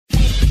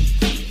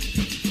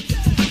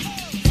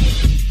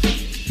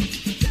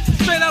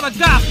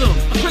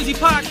Gotham, a crazy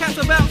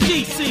podcast about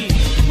DC,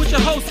 with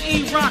your hosts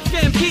E-Rock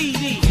and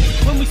PD.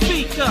 When we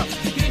speak up,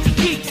 get your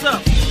geeks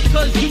up,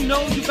 cause you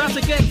know you about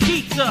to get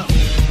geeked up.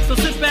 So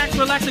sit back,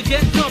 relax, and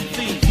get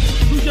comfy.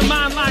 Lose your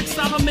mind like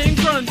Solomon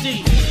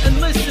Grundy, and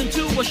listen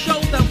to a show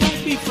that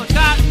won't be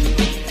forgotten,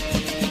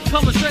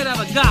 coming straight out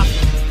of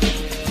Gotham.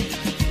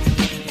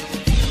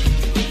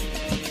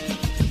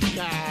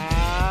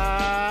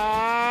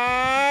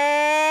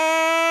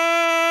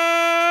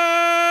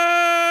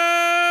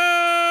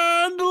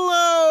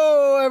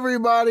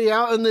 Everybody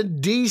out in the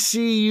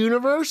DC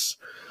universe,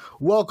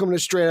 welcome to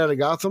Straight Outta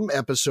Gotham,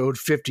 episode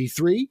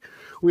 53.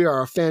 We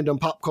are a fandom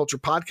pop culture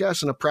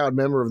podcast and a proud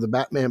member of the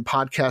Batman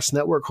Podcast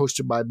Network,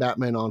 hosted by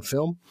Batman on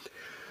Film.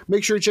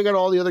 Make sure you check out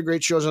all the other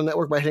great shows on the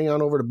network by heading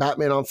on over to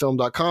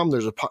batmanonfilm.com.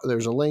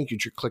 There's a link. You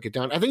should click it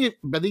down. I think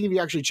if you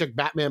actually check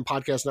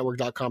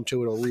batmanpodcastnetwork.com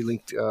too,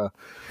 it'll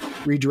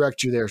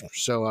redirect you there.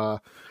 So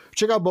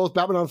check out both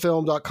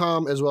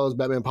batmanonfilm.com as well as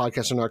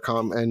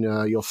batmanpodcasting.com,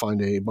 and you'll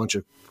find a bunch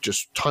of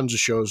just tons of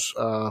shows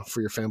for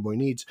your fanboy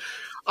needs.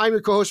 I'm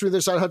your co-host with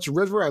this side, Hudson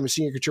River. I'm a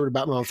senior contributor to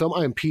Batman on Film.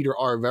 I am Peter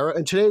R. Vera,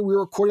 and today we're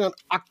recording on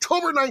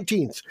October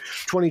 19th,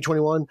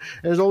 2021.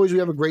 And as always, we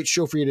have a great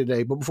show for you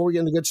today. But before we get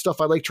into good stuff,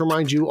 I'd like to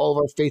remind you, all of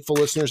our faithful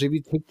listeners, if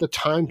you take the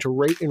time to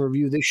rate and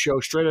review this show,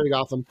 Straight Outta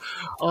Gotham,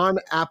 on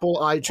Apple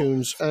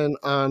iTunes and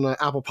on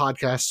Apple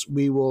Podcasts,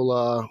 we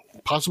will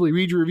possibly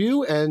read your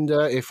review, and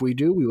if we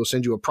do, we will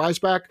send you a prize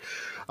back.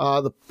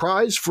 The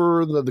prize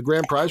for the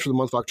grand prize for the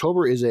month of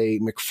October is a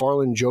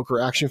McFarlane Joker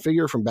action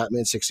figure from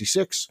Batman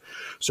 66.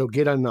 So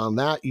get on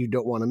that. You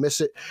don't want to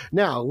miss it.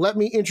 Now, let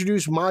me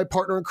introduce my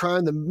partner in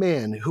crime, the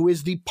man who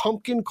is the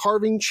pumpkin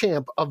carving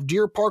champ of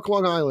Deer Park,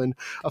 Long Island,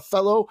 a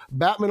fellow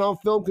Batman on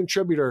Film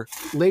contributor.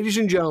 Ladies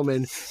and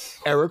gentlemen,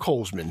 Eric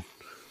Holzman.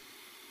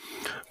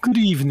 Good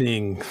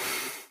evening.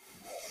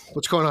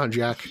 What's going on,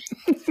 Jack?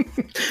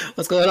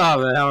 What's going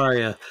on, man? How are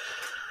you?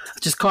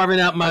 Just carving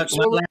out my last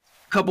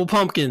couple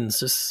pumpkins.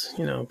 Just,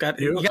 you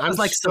guys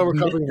like still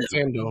recovering the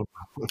fandom.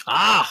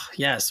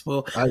 Yes.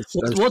 We'll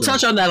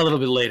touch on that a little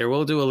bit later.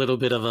 We'll do a little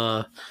bit of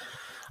a.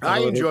 I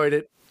enjoyed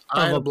it.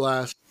 I had a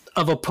blast.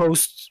 Of a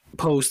post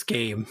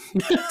game.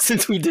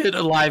 Since we did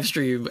a live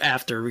stream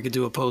after, we could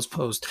do a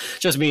post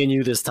just me and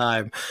you this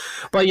time.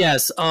 But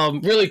yes,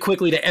 really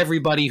quickly to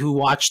everybody who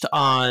watched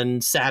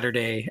on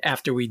Saturday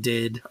after we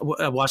did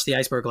watch the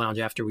Iceberg Lounge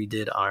after we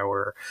did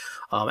our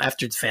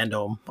after the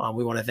fandom,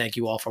 we want to thank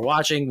you all for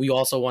watching. We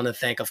also want to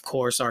thank, of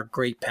course, our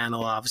great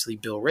panel, obviously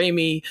Bill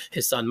Ramey,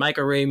 his son Micah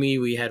Ramey.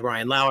 We had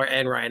Ryan Lauer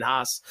and Ryan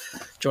Haas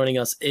joining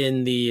us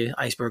in the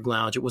Iceberg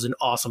Lounge. It was an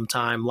awesome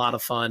time, a lot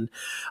of fun.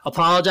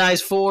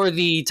 Apologize for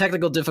the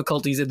technical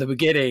difficulties in the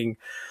beginning.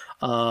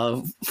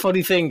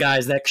 Funny thing,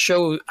 guys, that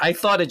show, I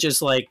thought it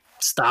just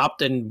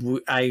stopped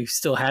and I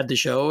still had the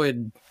show,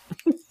 and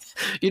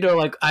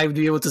I'd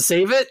be able to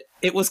save it.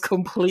 It was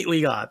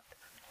completely gone.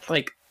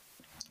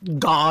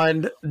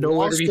 Gone,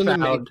 nowhere to be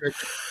found.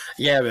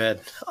 Yeah, man.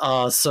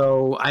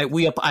 So I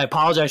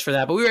apologize for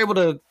that, but we were able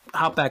to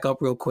hop back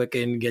up real quick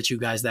and get you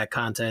guys that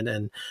content.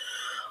 And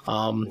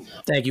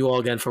thank you all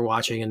again for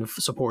watching and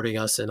supporting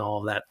us and all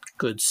of that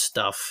good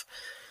stuff.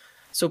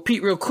 So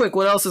Pete, real quick,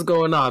 what else is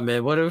going on,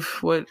 man? What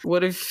if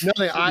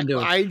nothing?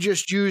 I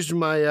just used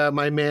my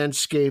my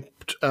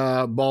Manscaped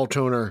ball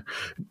toner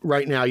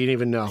right now. You didn't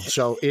even know,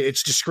 so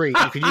it's discreet.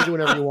 You can use it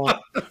whenever you want.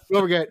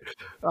 Don't forget,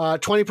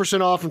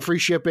 20% off and free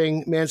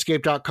shipping.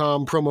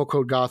 Manscaped.com, promo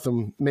code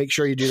Gotham. Make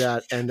sure you do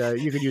that, and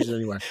you can use it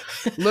anywhere.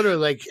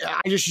 Literally,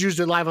 I just used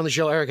it live on the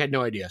show. Eric had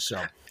no idea,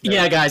 so.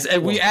 Yeah, guys,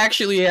 and we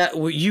actually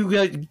you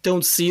guys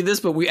don't see this,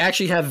 but we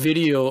actually have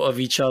video of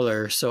each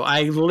other. So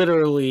I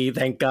literally,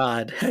 thank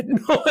God, had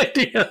no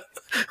idea.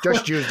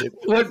 Just used it.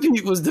 What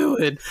Pete was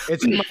doing.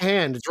 It's in my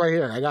hand. It's right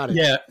here. I got it.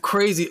 Yeah,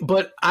 crazy.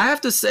 But I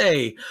have to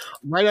say,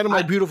 right out of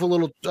my beautiful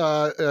little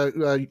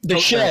the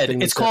shed.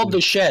 It's called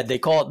the shed. They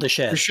call it the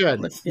shed. The shed.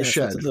 Yeah, the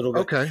shed. A little bit.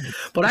 Okay.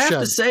 But I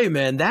have to say,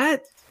 man,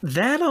 that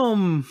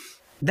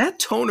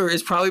toner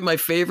is probably my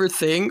favorite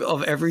thing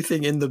of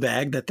everything in the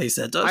bag that they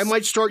sent us. I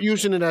might start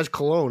using it as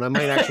cologne. I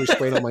might actually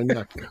spray it on my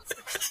neck.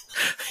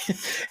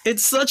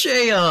 It's such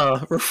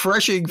a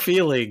refreshing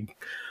feeling.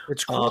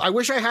 It's cool. I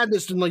wish I had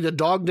this in the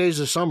dog days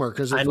of summer,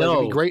 because it'd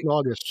be great in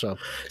August. So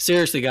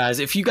seriously, guys,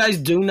 if you guys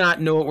do not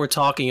know what we're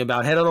talking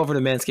about, head on over to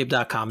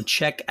manscaped.com.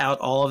 Check out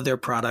all of their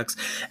products.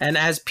 And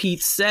as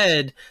Pete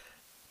said,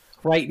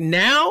 right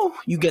now,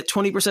 you get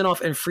 20%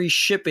 off and free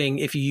shipping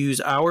if you use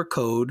our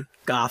code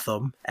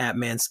Gotham at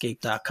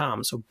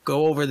manscaped.com. So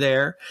go over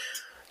there,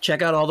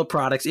 check out all the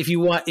products. If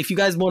you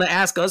guys want to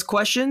ask us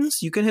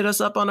questions, you can hit us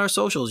up on our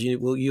socials.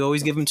 You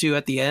always give them to you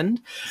at the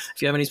end.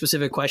 If you have any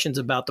specific questions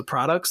about the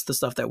products, the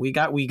stuff that we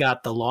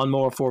got the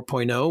Lawnmower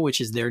 4.0,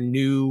 which is their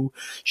new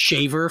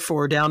shaver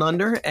for Down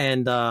Under.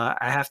 And I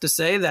have to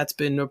say that's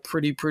been a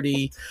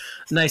pretty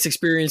nice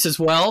experience as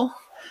well.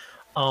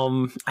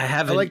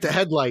 I like the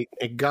headlight.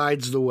 It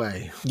guides the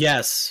way.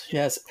 Yes.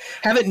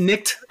 Haven't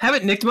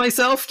nicked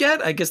myself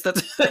yet. I guess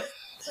that's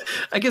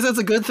I guess that's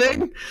a good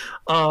thing.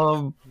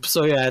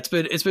 So yeah,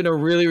 it's been a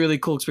really, really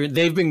cool experience.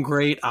 They've been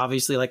great.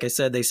 Obviously, like I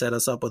said, they set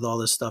us up with all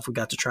this stuff. We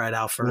got to try it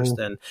out first,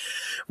 and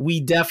we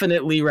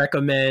definitely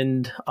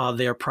recommend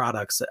their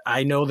products.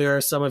 I know there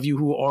are some of you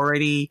who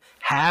already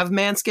have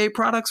Manscaped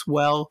products.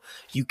 Well,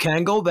 you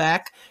can go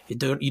back. You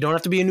don't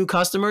have to be a new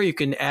customer. You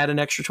can add an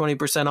extra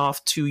 20%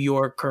 off to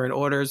your current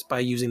orders by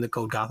using the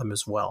code Gotham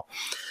as well.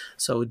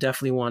 So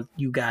definitely want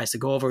you guys to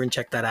go over and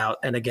check that out.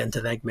 And again,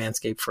 to thank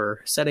Manscaped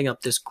for setting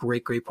up this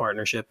great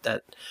partnership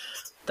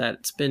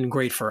that's been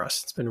great for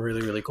us. It's been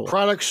really, really cool.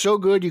 Products so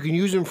good, you can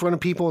use them in front of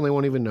people and they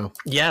won't even know.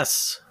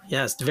 Yes.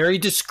 Very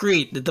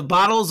discreet. The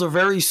bottles are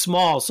very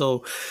small,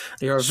 so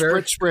they are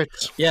very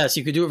spritz. Yes,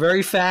 you can do it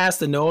very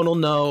fast and no one will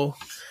know.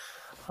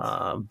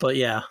 But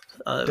yeah.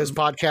 This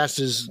podcast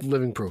is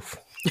living proof.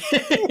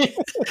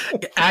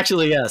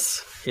 Actually,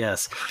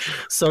 yes.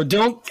 So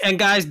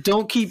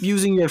don't keep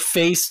using your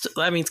face.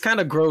 I mean, it's kind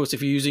of gross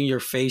if you're using your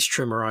face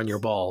trimmer on your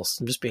balls.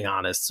 I'm just being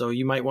honest. So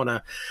you might want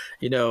to,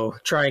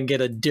 try and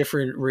get a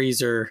different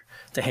razor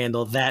to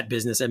handle that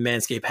business. And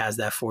Manscaped has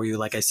that for you,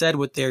 like I said,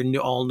 with their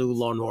all new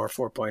Lawnmower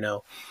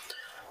 4.0.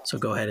 So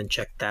go ahead and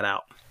check that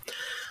out.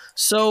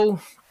 So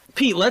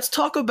Pete, let's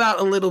talk about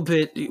a little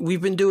bit.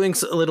 We've been doing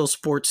a little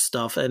sports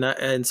stuff,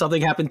 and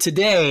something happened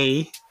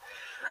today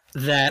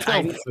that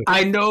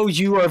I know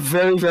you are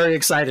very, very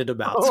excited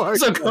about.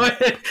 So go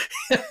ahead.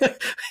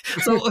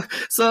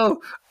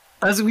 so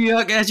as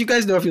you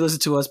guys know, if you listen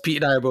to us, Pete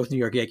and I are both New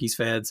York Yankees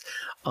fans.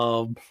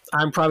 I'm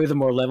probably the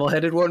more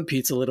level-headed one.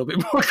 Pete's a little bit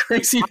more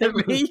crazy than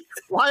me.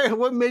 Why?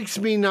 What makes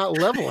me not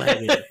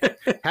level-headed?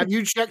 Have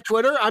you checked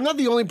Twitter? I'm not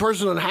the only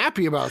person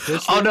unhappy about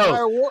this. Oh,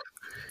 no.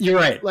 You're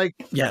right. Like,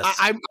 yes,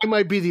 I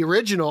might be the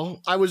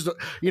original. I was,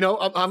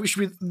 I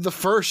should be the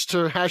first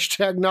to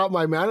hashtag not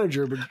my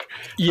manager, but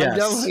yes,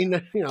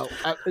 definitely,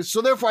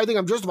 so therefore I think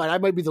I'm justified. I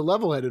might be the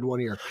level-headed one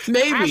here.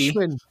 Maybe.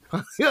 Ashman,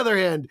 on the other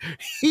hand,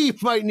 he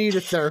might need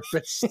a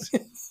therapist.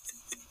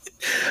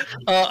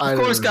 Of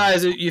course,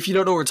 guys, if you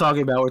don't know what we're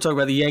talking about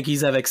the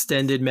Yankees have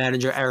extended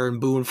manager Aaron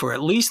Boone for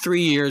at least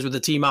 3 years with a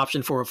team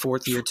option for a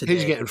 4th year today.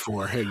 He's getting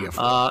 4. He'll get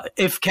 4.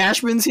 If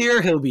Cashman's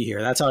here, he'll be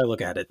here. That's how I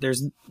look at it.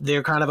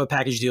 They're kind of a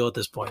package deal at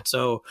this point.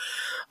 So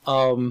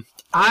I'm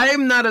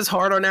not as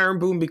hard on Aaron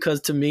Boone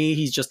because to me,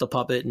 he's just a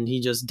puppet and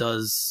he just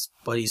does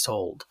what he's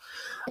told.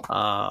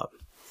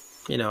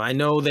 I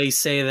know they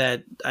say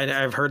that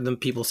I've heard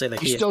people say that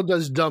he still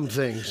does dumb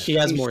things. He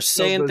has more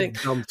say in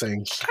things. Dumb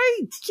things.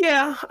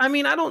 I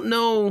mean, I don't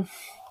know.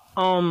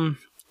 I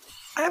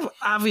have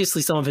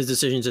obviously some of his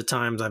decisions at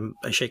times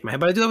I shake my head,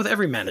 but I do that with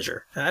every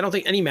manager. I don't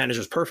think any manager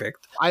is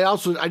perfect. I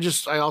also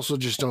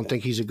just don't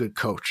think he's a good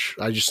coach.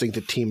 I just think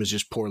the team is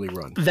just poorly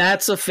run.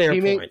 That's a fair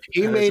point.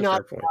 He may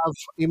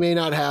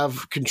not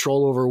have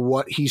control over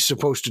what he's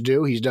supposed to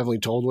do. He's definitely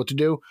told what to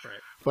do, right.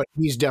 But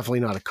he's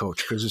definitely not a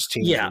coach because his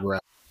team is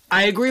around.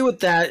 I agree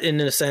with that in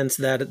the sense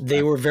that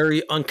they were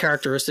very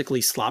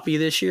uncharacteristically sloppy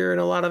this year in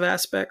a lot of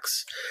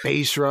aspects.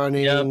 Base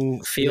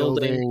running,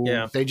 fielding.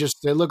 Yeah. They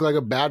look like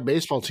a bad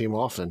baseball team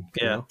often.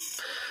 Yeah.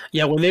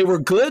 Yeah. When they were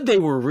good, they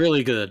were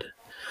really good.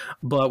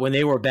 But when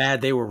they were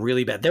bad, they were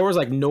really bad. There was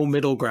like no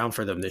middle ground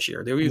for them this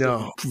year. They were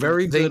either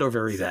very good or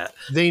very bad.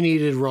 They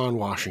needed Ron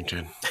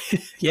Washington.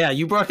 Yeah.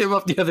 You brought him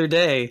up the other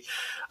day.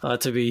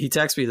 He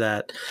texted me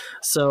that.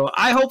 So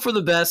I hope for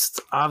the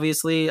best.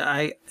 Obviously,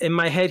 in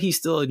my head he's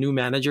still a new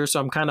manager, so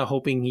I'm kind of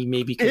hoping he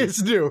maybe can.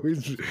 It's new.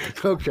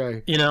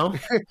 Okay.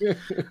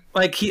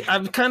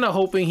 I'm kind of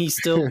hoping he's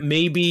still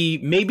maybe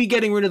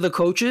getting rid of the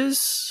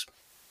coaches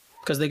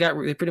because they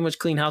pretty much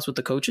clean house with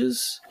the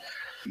coaches.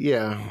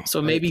 Yeah.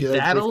 So maybe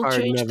that'll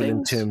change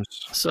things. Tim's.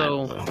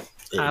 So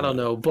I don't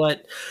know,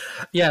 but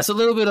yeah, it's a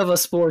little bit of a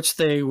sports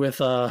thing with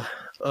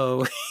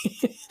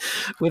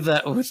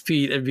with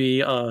Pete and me,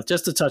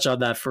 just to touch on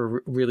that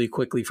for really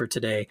quickly for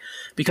today,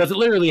 because it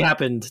literally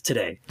happened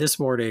this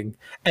morning,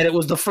 and it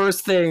was the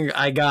first thing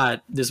I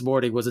got this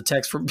morning was a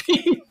text from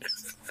Pete.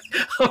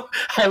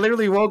 I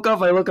literally woke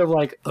up, I look up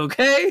like,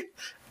 okay,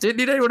 didn't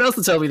need anyone else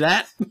to tell me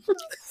that.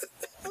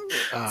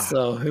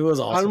 So it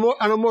was awesome.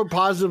 On a more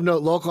positive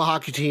note, local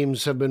hockey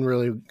teams have been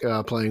really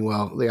playing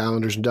well. The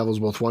Islanders and Devils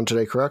both won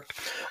today, correct?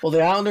 Well,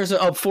 the Islanders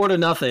are up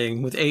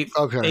 4-0 with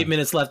 8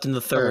 minutes left in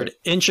the third. Right.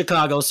 In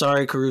Chicago,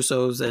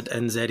 Caruso's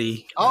and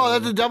Zeddy. Oh,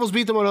 the Devils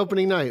beat them on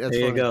opening night. That's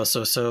there you go.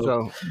 So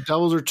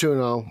Devils are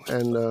 2-0,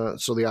 and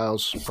so the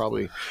Isles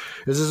probably.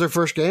 Is this their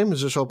first game?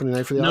 Is this opening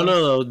night for the Isles?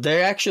 No.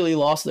 They actually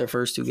lost their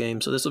first 2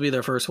 games, so this will be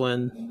their first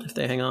win if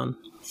they hang on.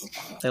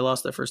 They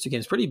lost their first 2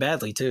 games pretty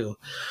badly too.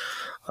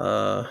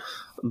 We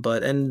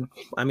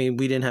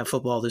didn't have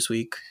football this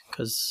week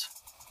because,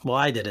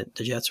 I didn't.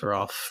 The Jets were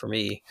off for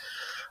me,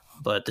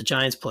 but the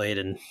Giants played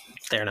and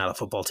they're not a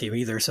football team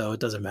either, so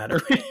it doesn't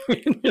matter. We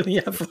didn't really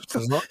have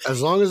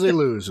as long as they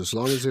lose.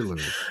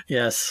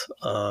 Yes.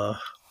 But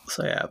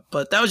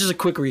that was just a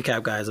quick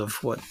recap, guys, of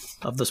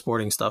the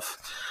sporting stuff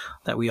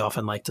that we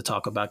often like to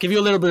talk about. Give you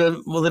a little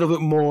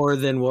bit more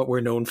than what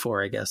we're known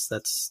for, I guess.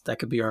 That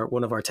could be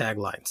one of our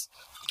taglines.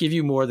 give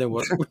you more than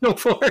what we know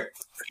for.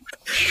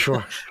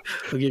 Sure.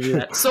 We'll give you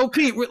that. So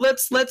Pete,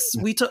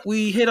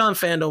 we hit on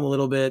fandom a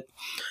little bit.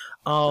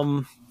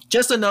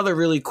 Just another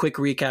really quick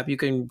recap. You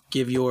can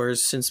give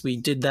yours since we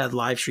did that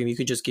live stream. You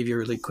could just give your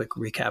really quick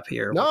recap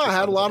here. No, I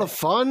had a lot of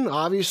fun.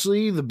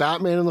 Obviously, the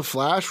Batman and the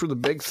Flash were the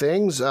big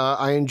things.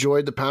 I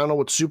enjoyed the panel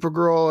with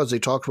Supergirl as they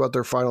talked about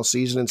their final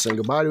season and saying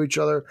goodbye to each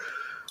other.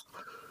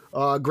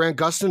 Grant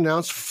Gustin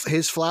announced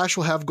his Flash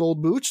will have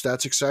gold boots.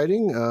 That's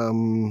exciting.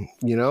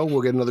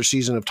 We'll get another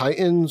season of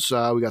Titans.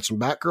 We got some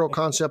Batgirl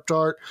concept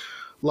art.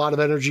 A lot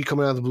of energy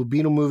coming out of the Blue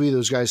Beetle movie.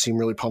 Those guys seem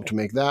really pumped to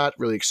make that.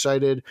 Really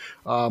excited.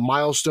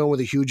 Milestone with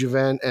a huge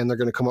event, and they're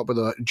going to come up with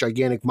a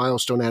gigantic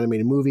Milestone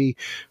animated movie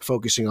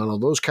focusing on all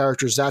those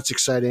characters. That's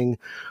exciting.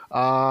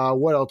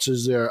 What else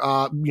is there?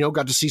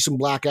 Got to see some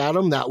Black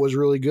Adam. That was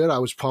really good. I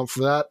was pumped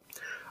for that.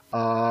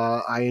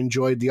 I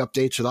enjoyed the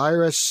updates with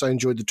Iris. I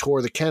enjoyed the tour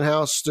of the Kent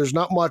House. There's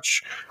not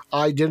much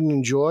I didn't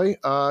enjoy.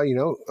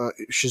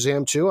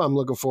 Shazam 2. I'm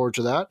looking forward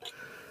to that.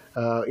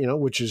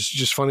 Which is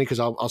just funny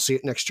because I'll see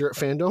it next year at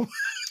Fandom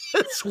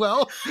as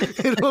well.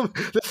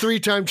 The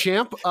 3-time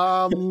champ.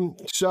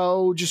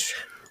 So just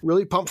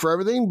really pumped for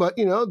everything. But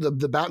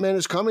the Batman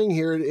is coming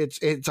here.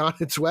 It's on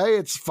its way.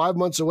 It's 5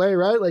 months away,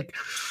 right?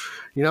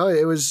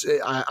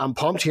 I'm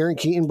pumped. Hearing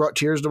Keaton brought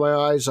tears to my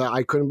eyes.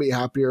 I couldn't be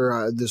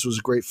happier. This was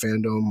a great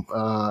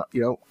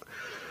Fandom.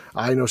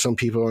 I know some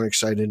people aren't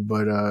excited,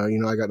 but I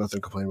got nothing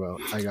to complain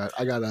about.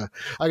 I got an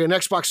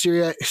Xbox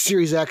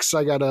Series X.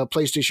 I got a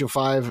PlayStation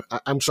 5.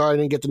 I'm sorry I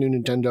didn't get the new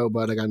Nintendo,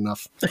 but I got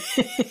enough.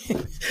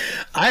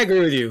 I agree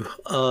with you.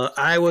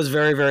 I was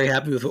very, very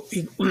happy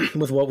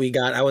with what we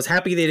got. I was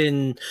happy they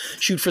didn't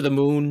shoot for the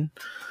moon,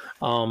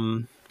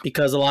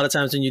 because a lot of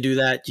times when you do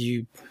that,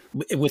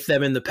 with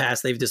them in the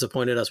past, they've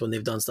disappointed us when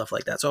they've done stuff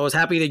like that. So I was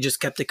happy they just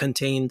kept it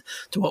contained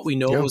to what we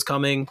know was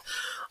coming,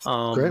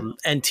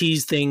 and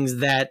tease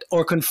things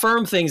or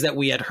confirm things that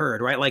we had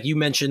heard, right? Like you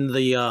mentioned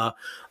the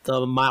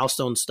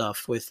Milestone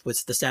stuff with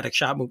the Static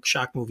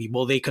Shock movie.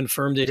 Well, they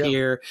confirmed it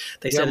here.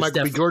 They said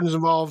Michael B. Jordan's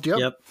involved.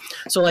 Yep.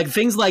 So like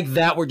things like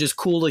that were just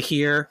cool to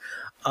hear.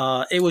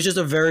 It was just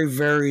a very,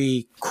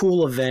 very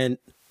cool event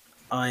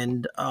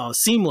and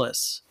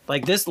foamless.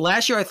 Like this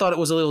last year, I thought it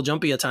was a little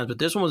jumpy at times, but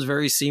this one was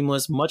very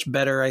seamless, much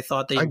better. I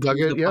thought they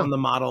improved upon the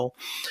model.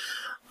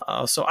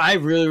 So I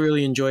really,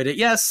 really enjoyed it.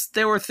 Yes,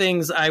 there were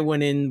things I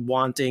went in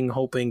wanting,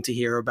 hoping to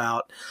hear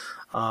about.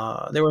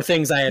 There were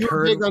things I had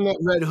heard. Big on that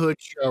Red Hood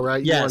show,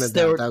 right? Yes,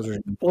 there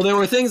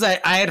were things I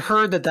had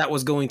heard that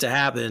was going to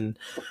happen,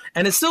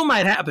 and it still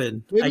might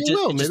happen. I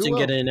just didn't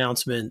get an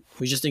announcement.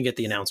 We just didn't get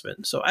the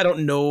announcement, so I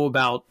don't know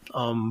about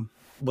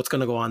what's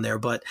going to go on there,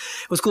 but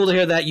it was cool to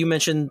hear that. You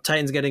mentioned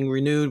Titans getting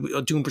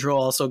renewed. Doom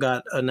Patrol also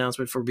got an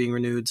announcement for being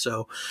renewed.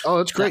 So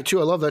that's great too.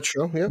 I love that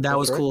show. Yeah, that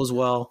was cool as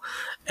well.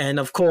 And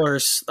of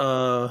course,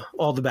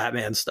 all the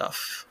Batman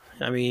stuff.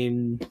 I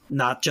mean,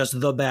 not just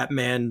the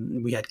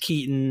Batman. We had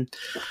Keaton.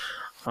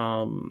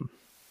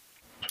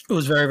 It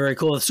was very, very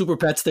cool. The Super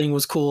Pets thing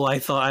was cool.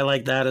 I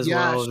liked that as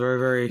well. It was very,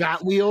 very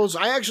Bat Wheels.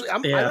 I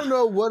don't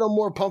know what I'm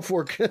more pumped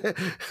for,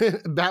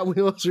 Bat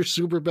Wheels or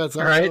Super Pets.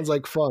 That sounds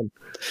like fun.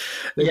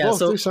 They both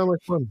do sound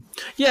like fun.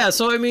 Yeah,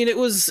 so I mean, it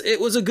was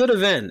a good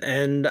event,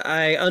 and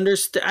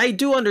I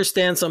do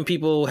understand some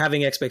people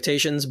having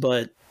expectations,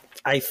 but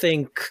I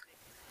think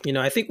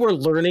we're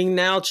learning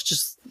now to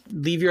just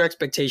leave your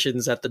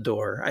expectations at the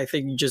door. I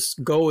think you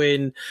just go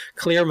in,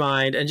 clear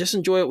mind, and just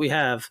enjoy what we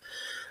have.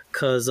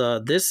 Because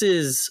this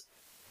is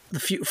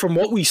from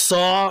what we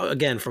saw,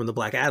 again, from the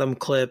Black Adam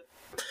clip,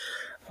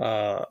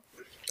 a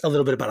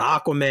little bit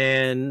about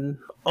Aquaman,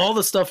 all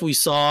the stuff we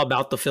saw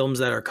about the films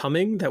that are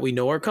coming, that we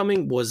know are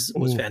coming, was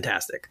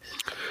fantastic.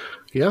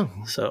 Yeah.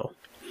 So,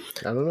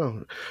 I don't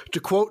know. To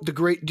quote the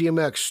great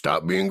DMX,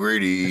 "Stop being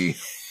greedy."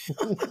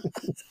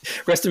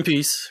 Rest in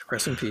peace.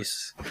 Rest in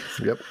peace.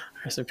 Yep.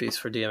 Rest in peace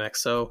for DMX.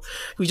 So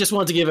we just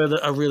wanted to give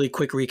a really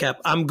quick recap.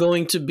 I'm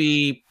going to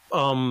be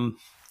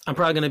I'm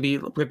probably going to be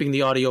ripping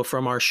the audio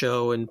from our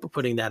show and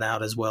putting that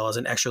out as well as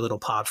an extra little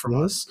pod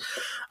from us.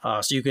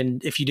 So you can,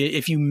 if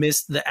you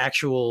missed the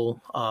actual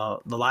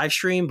the live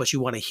stream, but you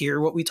want to hear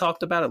what we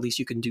talked about, at least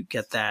you can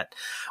get that.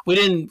 We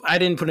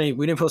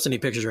didn't post any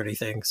pictures or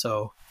anything,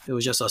 so it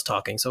was just us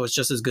talking. So it's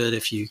just as good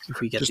if we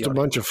get just a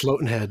bunch of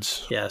floating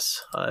heads.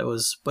 Yes, it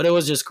was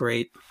just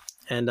great.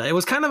 And it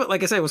was kind of,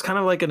 like I said, it was kind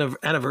of like an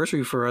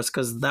anniversary for us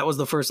because that was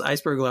the first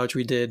Iceberg Lounge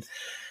we did,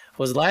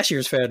 was last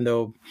year's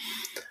Fandom.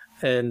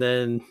 And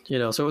then,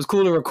 so it was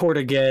cool to record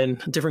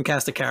again, different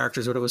cast of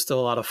characters, but it was still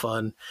a lot of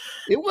fun.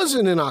 It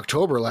wasn't in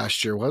October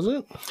last year, was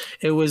it?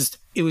 It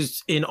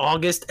was in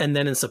August and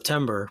then in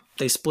September.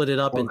 They split it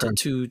up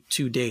into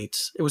two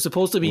dates. It was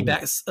supposed to be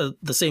back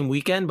the same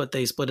weekend, but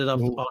they split it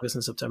up August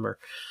and September.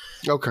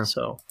 Okay.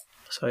 So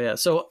yeah.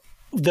 So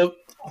the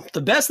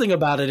best thing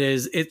about it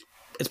is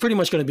it's pretty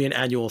much going to be an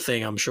annual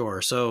thing, I'm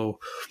sure. So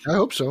I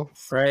hope so.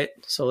 Right.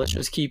 So let's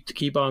just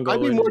keep on going.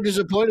 I'd be more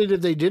disappointed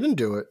if they didn't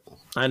do it.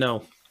 I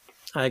know.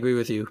 I agree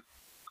with you.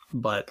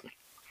 But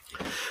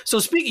so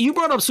you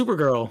brought up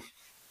Supergirl.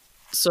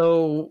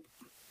 So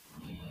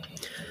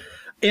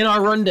In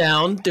our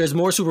rundown, there's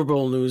more Super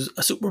Bowl news.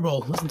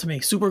 Listen to me.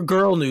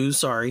 Supergirl news,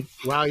 sorry.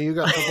 Wow, you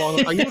got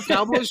football. Are you a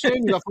Cowboys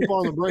fan? You got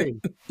football in the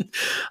brain.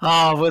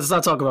 Let's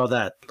not talk about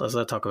that. Let's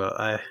not talk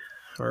about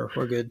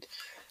we're good.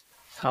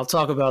 I'll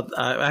talk about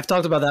I've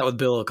talked about that with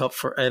Bill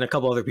and a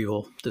couple other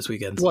people this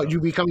weekend. So. What, you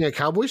becoming a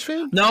Cowboys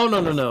fan?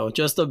 No.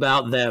 Just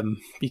about them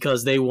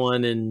because they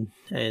won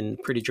in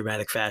pretty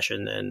dramatic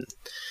fashion and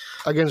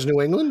against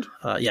New England?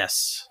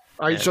 Yes.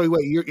 So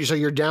wait,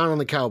 you're down on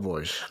the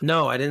Cowboys?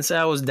 No, I didn't say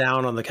I was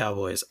down on the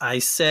Cowboys. I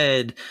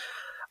said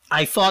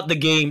I thought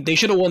they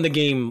should have won the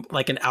game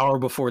like an hour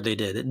before they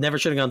did. It never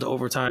should have gone to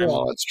overtime.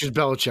 Well, it's because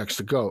Belichick's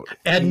the GOAT.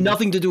 It had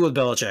nothing to do with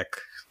Belichick.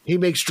 He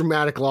makes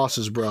dramatic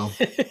losses, bro.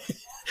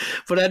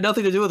 But it had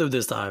nothing to do with him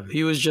this time.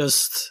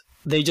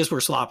 They just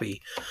were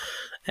sloppy.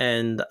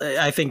 And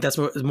I think that's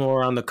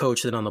more on the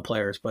coach than on the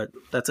players, but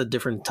that's a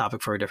different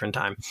topic for a different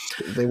time.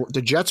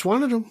 The Jets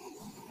wanted him.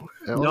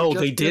 No,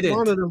 they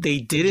didn't. They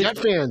didn't.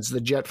 The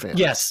Jet fans.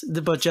 Yes,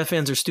 but Jet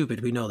fans are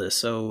stupid. We know this.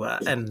 So,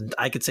 and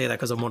I could say that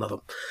because I'm one of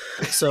them.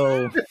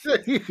 So,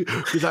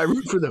 because I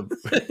root for them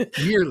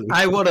yearly.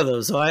 I'm one of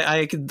those. So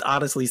I could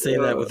honestly say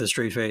that with a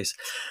straight face.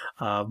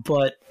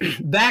 But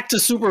back to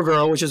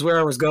Supergirl, which is where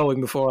I was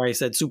going before I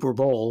said Super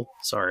Bowl.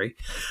 Sorry.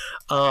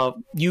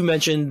 You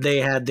mentioned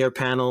they had their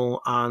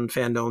panel on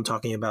Fandom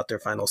talking about their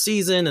final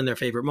season and their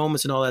favorite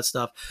moments and all that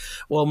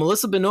stuff. Well,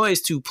 Melissa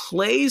Benoist, to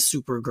play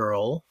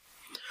Supergirl,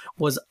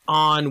 was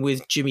on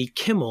with Jimmy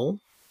Kimmel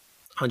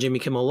on Jimmy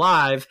Kimmel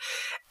Live,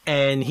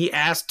 and he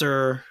asked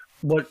her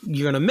what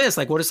you're going to miss.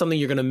 Like, what is something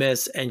you're going to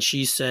miss? And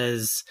she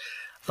says,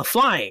 the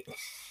flying.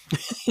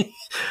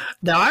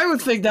 Now, I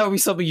would think that would be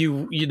something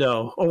you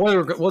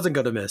wasn't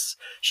going to miss.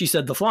 She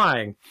said the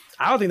flying.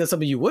 I don't think that's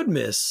something you would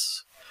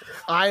miss.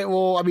 I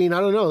don't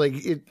know. Like,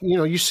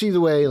 you see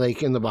the way,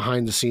 like, in the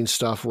behind the scenes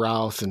stuff,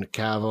 Routh and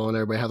Cavill and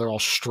everybody, how they're all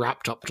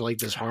strapped up to like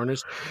this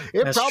harness.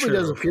 That's probably true.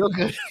 Doesn't feel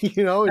good,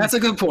 That's a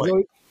good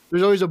point.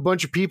 There's always a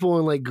bunch of people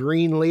in like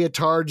green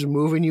leotards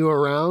moving you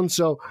around.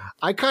 So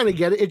I kind of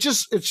get it. It's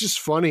just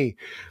funny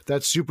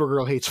that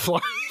Supergirl hates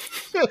flying.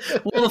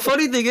 Well, the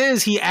funny thing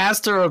is he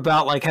asked her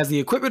about like, has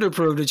the equipment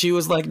improved? And she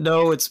was like,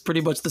 no, it's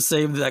pretty much the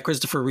same that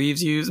Christopher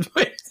Reeves used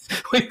way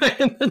back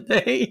in the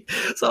day.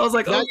 So I was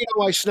like, now you know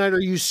why Snyder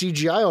used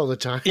CGI all the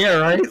time. Yeah,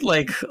 right?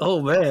 Like,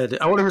 oh man,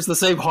 I wonder if it's the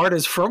same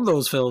artist from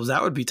those films.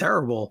 That would be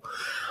terrible.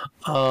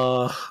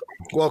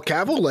 Well,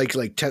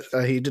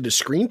 Cavill he did a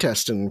screen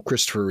test in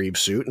Christopher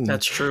Reeve's suit, and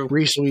that's true.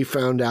 Recently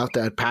found out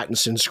that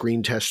Pattinson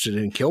screen tested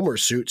in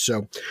Kilmer's suit,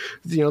 so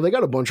they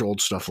got a bunch of old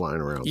stuff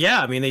lying around.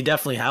 Yeah, I mean they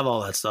definitely have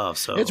all that stuff.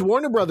 So it's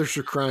Warner Brothers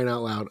for crying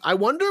out loud. I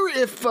wonder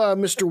if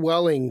Mr.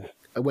 Welling,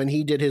 when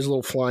he did his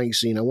little flying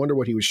scene, I wonder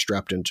what he was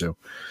strapped into.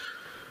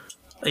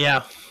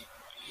 Yeah.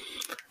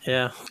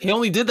 He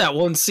only did that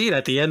one scene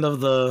at the end of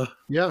the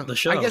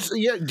show. I guess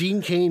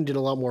Dean Cain did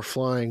a lot more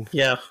flying.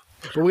 Yeah.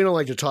 But we don't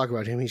like to talk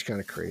about him. He's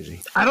kind of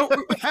crazy. I don't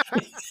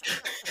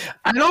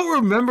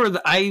remember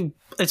that.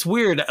 It's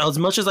weird. As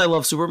much as I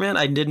love Superman,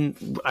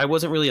 I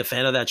wasn't really a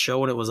fan of that show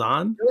when it was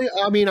on.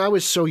 I mean, I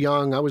was so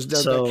young.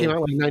 That came out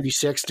like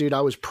 96, dude.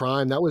 I was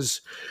prime.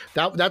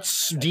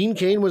 That's Dean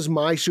Cain was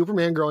my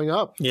Superman growing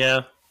up.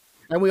 Yeah.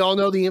 And we all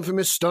know the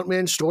infamous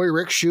stuntman story.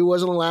 Rick Shue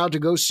wasn't allowed to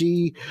go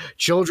see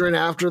children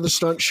after the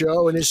stunt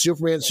show in his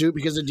Superman suit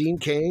because of Dean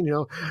Cain.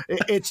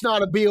 It's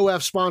not a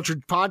BOF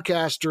sponsored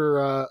podcast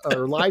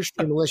or live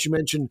stream unless you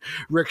mention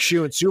Rick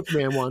Shue and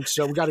Superman once.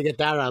 So we got to get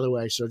that out of the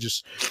way. So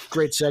just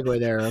great segue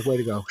there. Way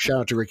to go.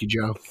 Shout out to Ricky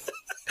Joe.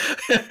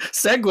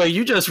 Segue,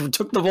 you just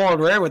took the ball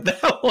and ran with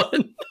that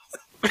one.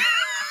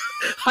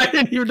 I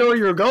didn't even know where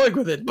you were going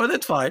with it, but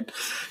it's fine.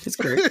 It's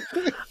great.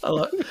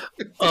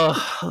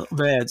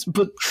 Man.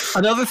 But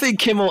another thing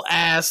Kimmel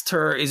asked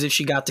her is if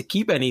she got to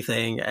keep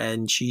anything,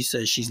 and she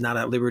says she's not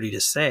at liberty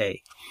to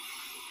say.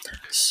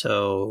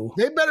 So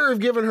they better have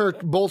given her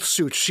both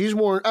suits. She's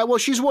worn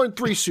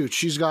 3 suits.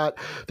 She's got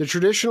the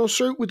traditional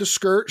suit with the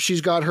skirt.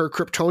 She's got her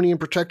Kryptonian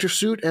protective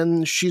suit,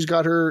 and she's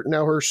got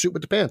her suit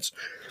with the pants.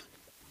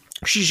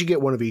 She should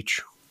get one of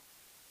each,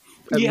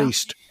 at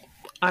least.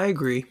 I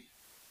agree.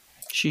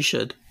 She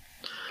should.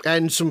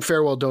 And some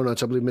farewell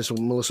donuts. I believe Miss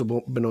Melissa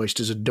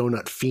Benoist is a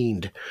donut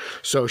fiend.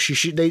 So she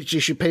should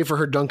pay for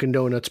her Dunkin'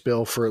 Donuts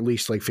bill for at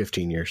least like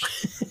 15 years.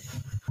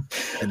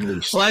 At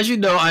least. Well, as you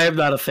know, I am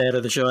not a fan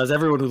of the show. As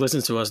everyone who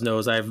listens to us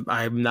knows,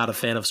 I'm not a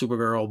fan of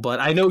Supergirl, but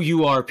I know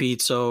you are, Pete,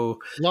 so...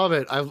 Love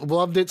it. I've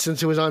loved it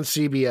since it was on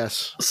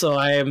CBS. So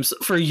I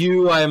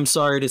am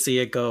sorry to see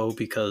it go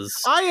because...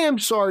 I am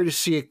sorry to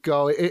see it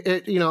go.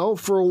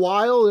 For a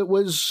while, it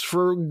was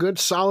for a good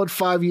solid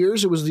 5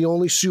 years. It was the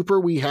only super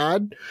we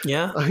had.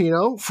 Yeah.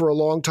 For a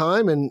long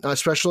time, and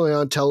especially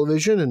on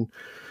television, and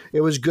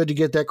it was good to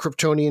get that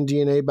Kryptonian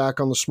DNA back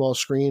on the small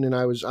screen, and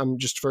I'm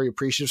just very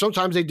appreciative.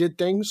 Sometimes they did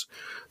things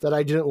that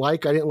I didn't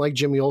like. I didn't like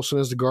Jimmy Olsen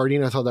as the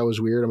Guardian. I thought that was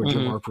weird. I'm a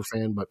Jim Harper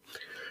fan, but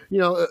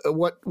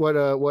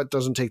what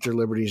doesn't take their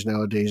liberties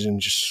nowadays,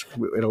 and just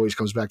it always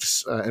comes back to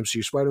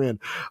MCU Spider-Man.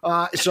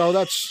 So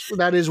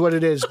that is what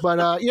it is. But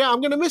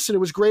I'm gonna miss it. It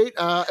was great.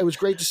 It was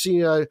great to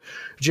see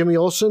Jimmy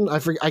Olsen. I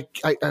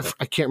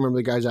can't remember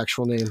the guy's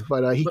actual name,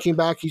 but he came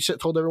back. He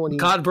told everyone.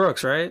 Todd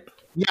Brooks, right?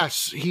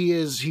 Yes, he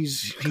is.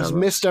 He's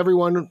missed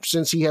everyone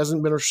since he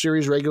hasn't been a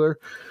series regular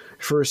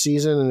for a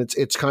season, and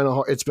it's kind of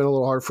hard. It's been a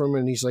little hard for him,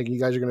 and he's like, you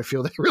guys are going to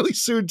feel that really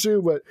soon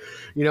too. But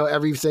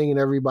everything and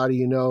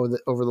everybody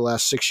that over the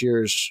last 6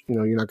 years,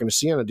 you're not going to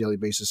see on a daily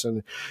basis,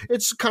 and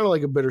it's kind of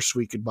like a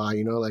bittersweet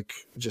goodbye.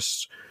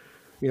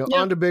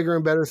 On to bigger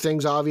and better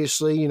things.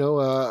 Obviously,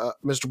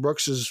 Mr.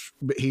 Brooks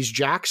he's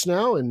Jax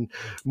now, and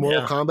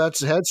Mortal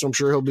Kombat's ahead, so I'm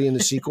sure he'll be in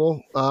the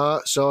sequel.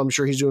 So I'm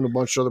sure he's doing a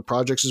bunch of other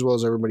projects as well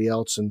as everybody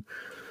else, and.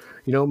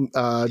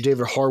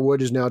 David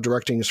Harwood is now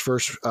directing his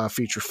first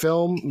feature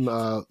film,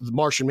 The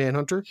Martian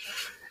Manhunter.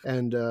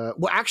 And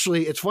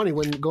actually, it's funny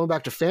when going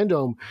back to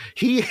Fandom,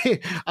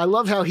 I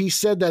love how he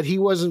said that he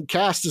wasn't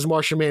cast as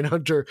Martian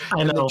Manhunter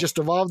and it just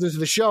evolved into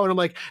the show. And I'm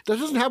like, that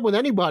doesn't happen with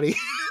anybody.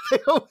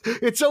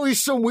 It's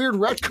always some weird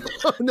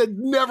retcon that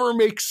never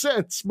makes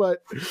sense.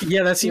 But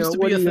yeah, that seems to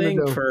be a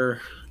thing for.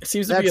 It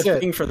seems to be a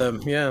thing for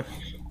them. Yeah,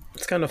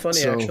 it's kind of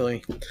funny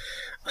actually.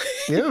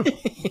 Yeah,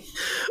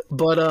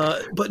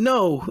 but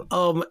no.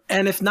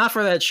 And if not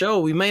for that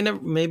show,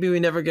 maybe we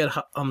never get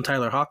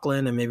Tyler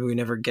Hoechlin, and maybe we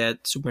never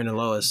get Superman and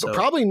Lois. So.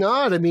 Probably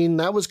not. I mean,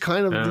 that was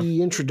kind of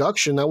the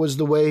introduction. That was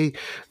the way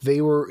they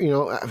were.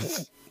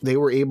 They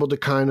were able to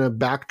kind of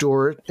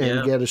backdoor it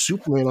and get a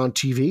Superman on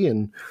TV,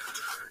 and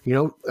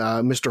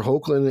Mr.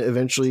 Hoechlin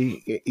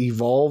eventually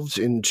evolved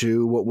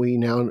into what we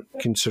now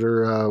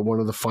consider one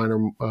of the finer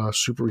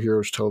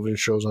superheroes television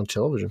shows on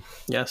television.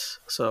 Yes.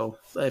 So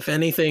if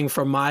anything,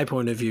 from my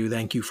point of view,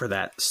 thank you for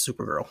that,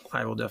 Supergirl.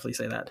 I will definitely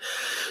say that.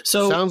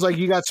 So sounds like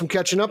you got some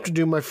catching up to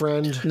do, my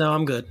friend. No,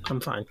 I'm good. I'm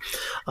fine.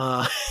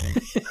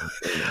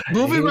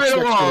 Moving right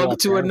along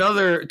to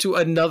another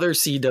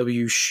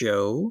CW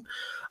show.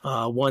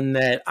 One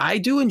that I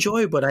do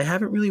enjoy, but I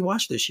haven't really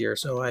watched this year,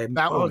 so I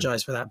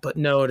apologize for that. But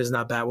no, it is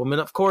not Batwoman.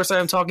 Of course, I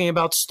am talking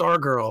about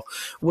Stargirl,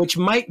 which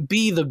might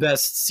be the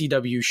best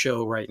CW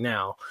show right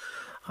now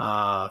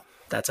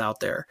that's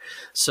out there.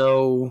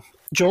 So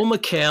Joel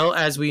McHale,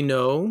 as we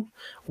know,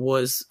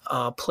 was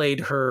played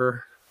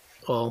her...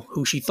 Well,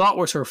 who she thought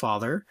was her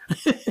father,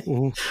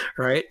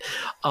 right?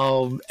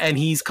 And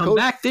he's come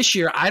back this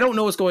year. I don't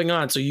know what's going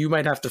on, so you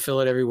might have to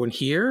fill it everyone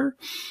here.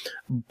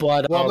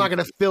 But I'm not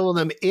going to fill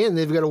them in.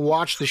 They've got to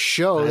watch the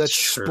show. That's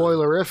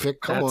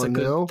spoilerific. Come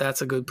on,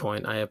 that's a good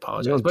point. I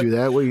apologize. Don't do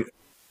that.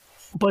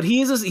 But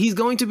he's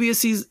going to be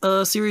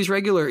a series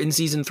regular in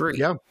season 3.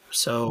 Yeah.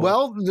 So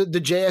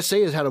the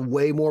JSA has had a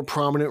way more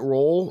prominent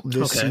role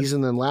this season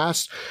than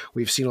last.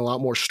 We've seen a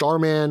lot more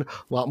Starman,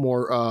 a lot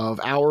more of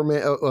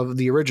Hourman of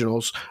the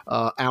originals,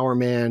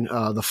 Hourman,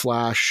 the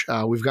Flash.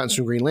 We've gotten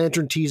some Green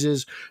Lantern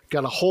teases.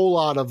 Got a whole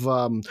lot of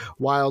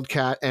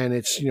Wildcat, and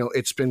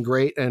it's been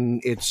great.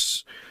 And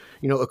it's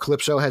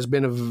Eclipso has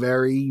been a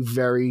very,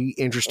 very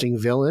interesting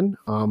villain.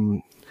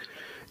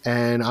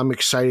 And I'm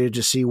excited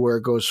to see where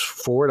it goes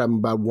forward. I'm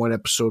about one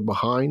episode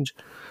behind.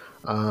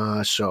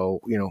 Last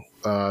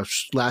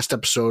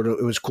episode,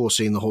 it was cool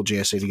seeing the whole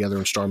JSA together,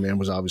 and Starman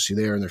was obviously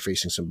there, and they're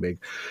facing some big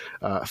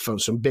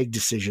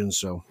decisions.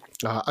 So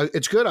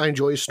it's good. I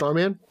enjoy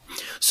Starman.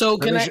 So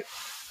can I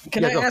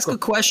ask a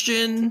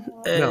question?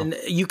 And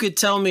you could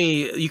tell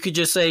me. You could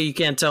just say you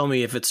can't tell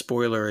me if it's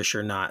spoilerish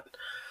or not.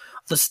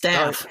 The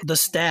staff.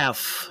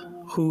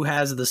 Who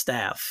has the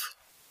staff?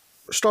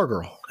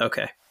 Stargirl.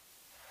 Okay.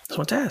 Just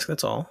want to ask.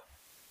 That's all.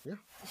 Yeah.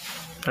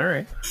 All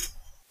right.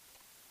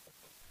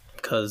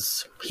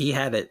 Because he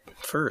had it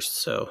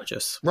first, so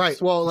just right.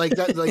 Well, like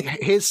that, like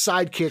his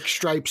sidekick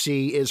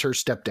Stripesy is her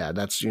stepdad.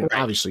 That's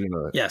obviously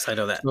that. Yes, I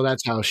know that. So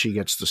that's how she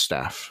gets the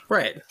staff.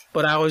 Right,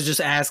 but I was just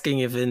asking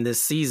if in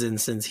this season,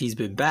 since he's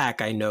been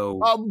back, I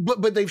know.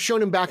 But they've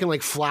shown him back in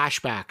like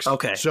flashbacks.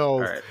 Okay,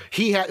 so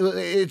he had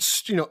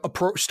it's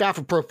staff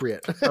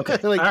appropriate. Okay,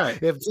 like all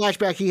right. If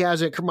flashback he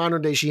has it, Commander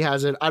Day she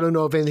has it. I don't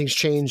know if anything's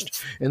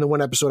changed in the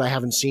one episode I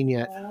haven't seen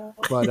yet.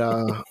 But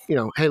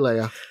hey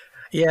Leia.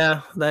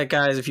 Yeah, that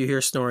guys, if you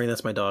hear snoring,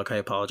 that's my dog. I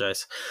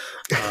apologize.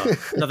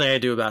 Nothing I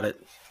do about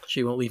it.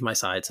 She won't leave my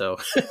side, so.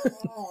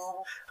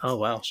 Oh,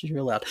 wow. She's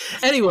real loud.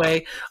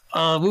 Anyway,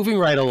 moving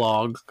right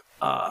along.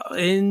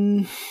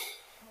 In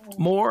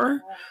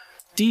more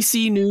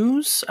DC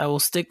news, I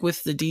will stick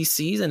with the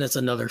DCs, and it's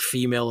another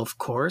female, of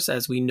course.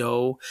 As we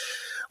know,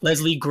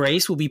 Leslie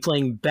Grace will be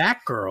playing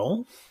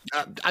Batgirl.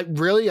 I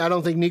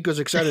don't think Nico's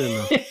excited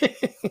enough.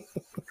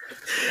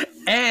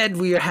 And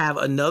we have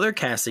another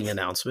casting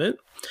announcement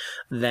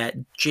that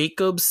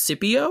Jacob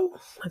Scipio,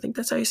 I think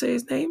that's how you say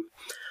his name,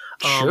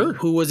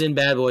 who was in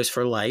Bad Boys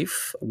for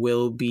Life,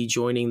 will be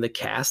joining the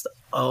cast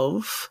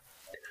of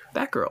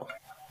Batgirl.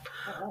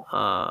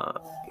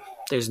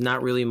 There's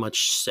not really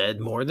much said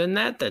more than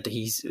that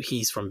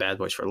he's from Bad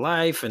Boys for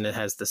Life, and it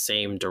has the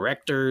same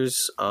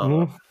directors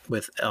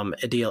with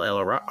Adil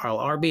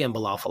El-Arbi and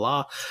Bilal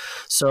Fallah.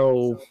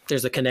 So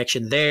there's a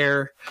connection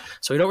there.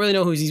 So we don't really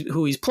know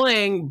who he's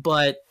playing,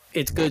 but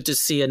it's good to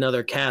see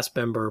another cast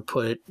member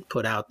put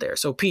out there.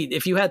 So Pete,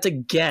 if you had to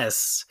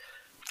guess.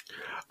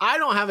 I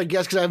don't have a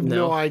guess because I have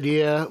no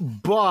idea,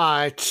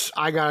 but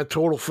I got a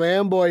total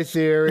fanboy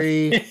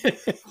theory.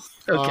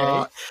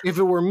 Okay. If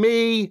it were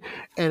me,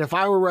 and if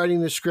I were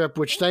writing the script,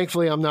 which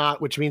thankfully I'm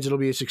not, which means it'll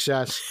be a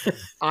success,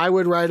 I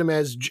would write him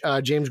as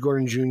James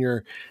Gordon Jr.,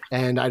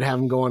 and I'd have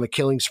him go on a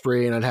killing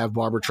spree, and I'd have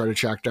Barbara try to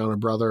track down her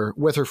brother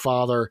with her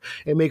father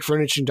and make for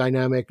an interesting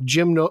dynamic.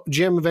 Jim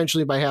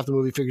eventually, by half the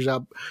movie, figures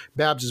out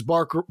Babs is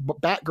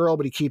Batgirl,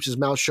 but he keeps his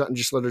mouth shut and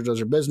just let her do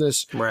her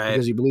business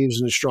because he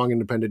believes in his strong,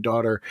 independent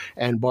daughter,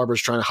 and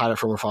Barbara's trying to hide it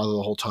from her father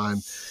the whole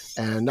time.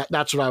 And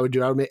that's what I would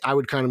do. I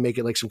would kind of make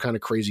it like some kind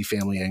of crazy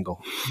family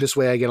angle. This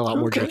way I get a lot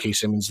more J.K.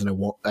 Simmons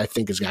than I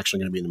think is actually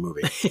going to be in the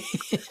movie.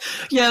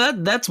 Yeah,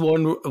 that's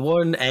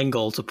one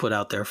angle to put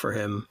out there for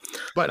him.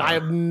 But I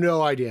have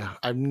no idea.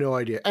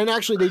 And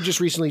actually, they just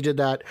recently did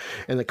that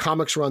in the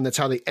comics run. That's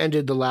how they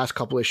ended the last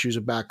couple issues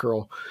of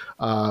Batgirl.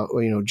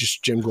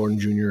 Just Jim Gordon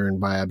Jr.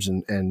 and Babs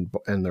and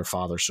their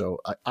father.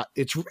 So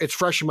it's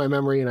fresh in my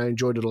memory, and I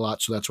enjoyed it a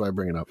lot. So that's why I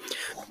bring it up.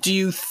 Do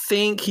you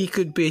think he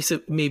could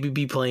maybe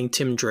be playing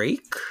Tim Drake?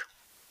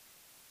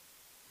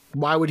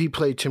 Why would he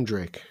play Tim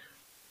Drake?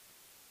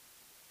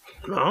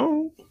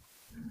 No.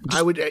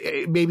 I would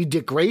maybe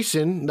Dick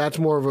Grayson. That's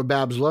more of a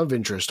Babs love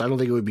interest. I don't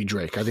think it would be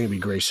Drake. I think it'd be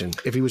Grayson.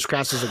 If he was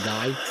cast as a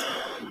guy,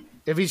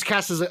 if he's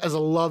cast as a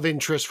love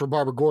interest for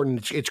Barbara Gordon,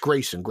 it's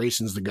Grayson.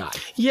 Grayson's the guy.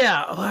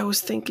 Yeah, I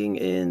was thinking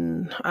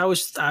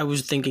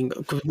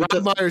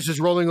Rob Myers is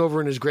rolling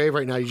over in his grave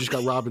right now. You just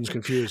got Robins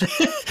confused.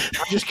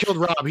 I just killed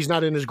Rob. He's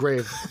not in his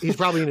grave. He's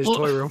probably in his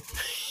toy room.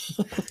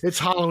 It's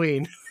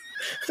Halloween.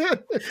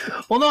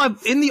 Well, no,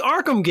 in the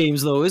Arkham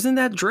games, though, isn't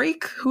that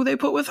Drake who they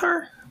put with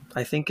her?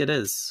 I think it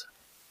is.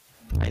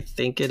 in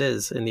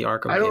the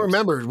Arkham games. I don't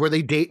remember. Were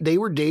they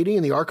were dating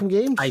in the Arkham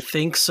games? I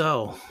think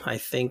so. I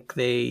think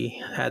they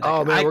had that.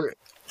 Oh, man.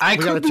 I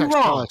could be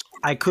wrong.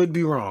 I could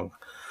be wrong.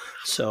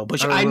 So,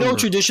 but I know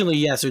traditionally,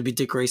 yes, it would be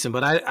Dick Grayson,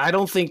 but I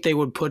don't think they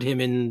would put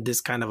him in this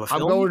kind of a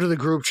film. I'm going to the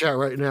group chat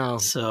right now.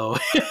 So,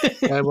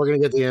 and we're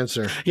going to get the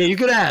answer. Yeah, you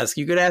could ask.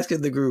 You could ask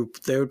in the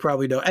group. They would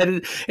probably know.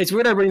 And it's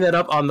weird I bring that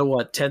up on the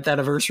 10th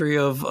anniversary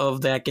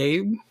of that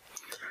game?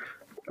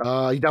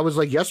 That was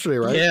like yesterday,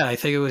 right? Yeah, I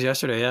think it was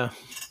yesterday, yeah.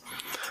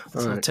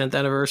 So right. 10th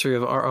anniversary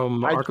of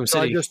Arkham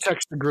City. I just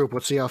text the group.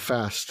 Let's see how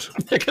fast.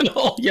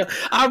 Yeah,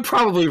 I'm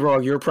probably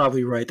wrong. You're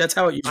probably right. That's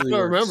how it usually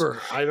works.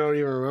 I don't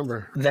even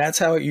remember. That's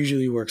how it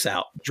usually works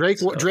out.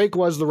 Drake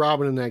was the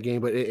Robin in that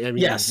game, but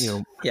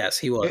yes,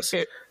 he was.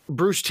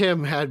 Bruce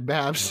Timm had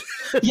Babs.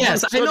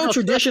 Yes, I know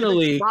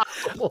traditionally,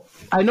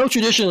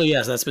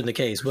 yes, that's been the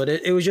case, but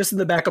it was just in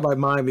the back of my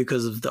mind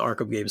because of the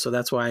Arkham game, so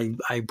that's why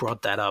I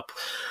brought that up.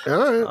 All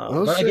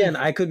right, but again,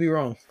 I could be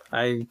wrong.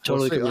 I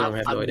totally could be wrong. I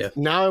have no idea.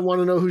 Now I want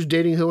to know who's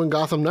dating who in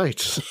Gotham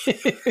Knights.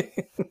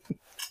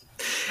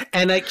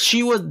 And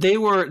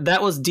that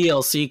was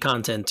DLC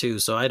content too,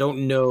 so I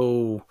don't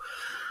know.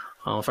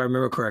 If I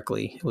remember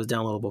correctly, it was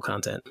downloadable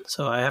content.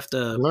 So I have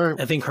to. Right.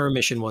 I think her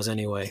mission was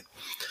anyway.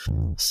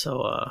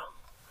 So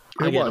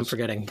again, I'm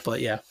forgetting,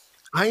 but yeah,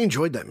 I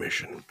enjoyed that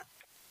mission.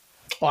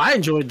 Oh, I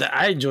enjoyed that.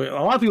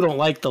 A lot of people don't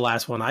like the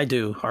last one. I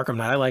do. Arkham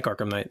Knight. I like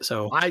Arkham Knight.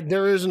 So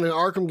there isn't an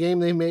Arkham game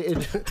they made.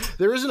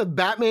 There isn't a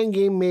Batman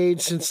game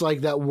made since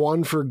like that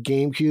one for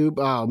GameCube.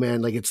 Oh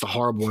man, like it's the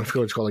horrible one. I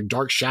forget what it's called, like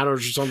Dark Shadows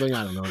or something.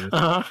 I don't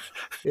know.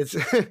 It's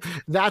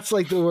that's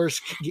like the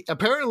worst.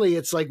 Apparently,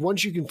 it's like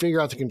once you can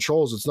figure out the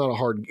controls, it's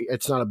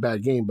not a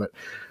bad game. But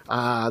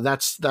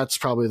that's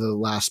probably the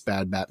last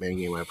bad Batman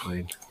game I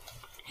played.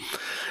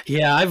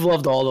 Yeah, I've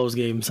loved all those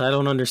games. I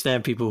don't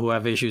understand people who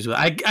have issues with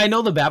it. I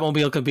know the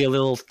Batmobile could be a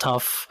little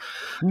tough.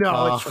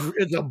 No,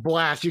 it's a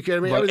blast. You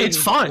can't. It's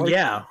fun,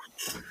 yeah.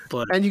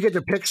 And you get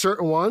to pick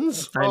certain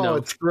ones. I know.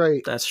 It's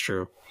great. That's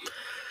true.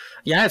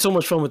 Yeah, I had so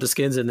much fun with the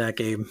skins in that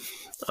game.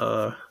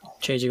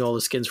 Changing all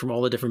the skins from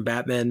all the different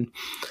Batmen.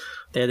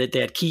 They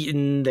had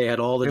Keaton. They had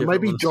all the. It might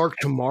be ones. Dark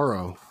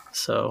Tomorrow.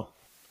 So,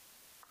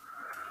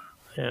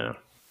 yeah.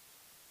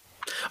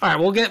 All right,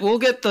 we'll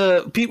get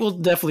the Pete will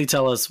definitely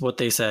tell us what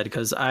they said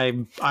because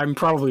I'm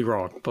probably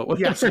wrong, but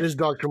yes, it is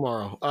Dark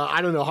Tomorrow.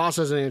 I don't know. Haas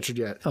hasn't answered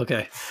yet.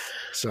 Okay,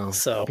 so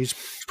he's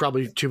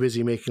probably too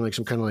busy making like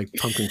some kind of like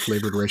pumpkin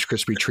flavored Rice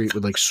Krispie treat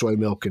with like soy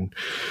milk and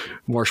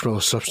marshmallow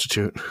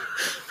substitute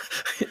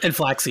and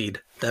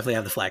flaxseed. Definitely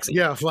have the flaxseed.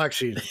 Yeah,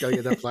 flaxseed. Gotta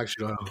get that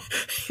flaxseed oil.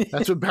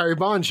 That's what Barry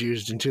Bonds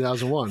used in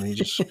 2001.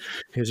 He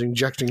was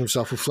injecting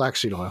himself with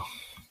flaxseed oil.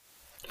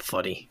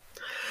 Funny.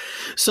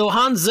 So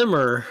Hans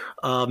Zimmer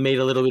made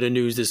a little bit of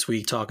news this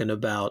week talking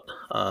about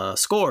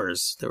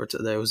scores.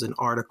 There was an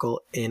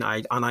article on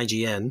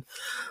IGN. It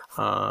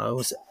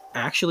was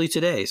actually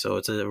today, so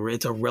it's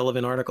a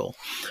relevant article,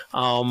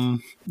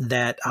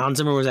 that Hans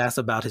Zimmer was asked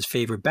about his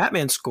favorite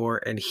Batman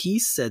score, and he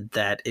said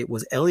that it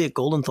was Elliot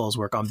Goldenthal's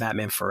work on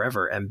Batman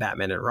Forever and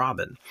Batman and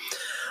Robin.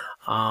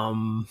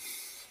 I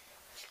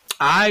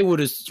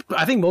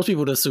think most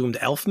people would have assumed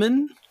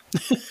Elfman,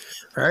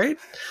 right?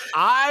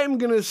 I'm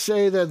going to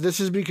say that this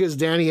is because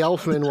Danny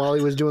Elfman, while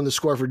he was doing the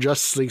score for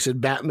Justice League, said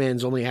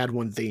Batman's only had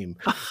one theme.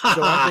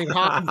 So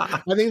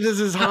I think this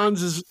is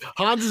Hans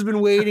has been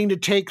waiting to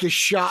take the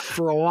shot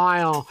for a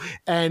while,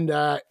 and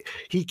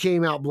he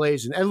came out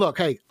blazing. And look,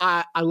 hey,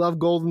 I love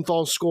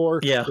Goldenthal's score.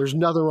 Yeah. There's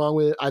nothing wrong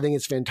with it. I think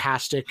it's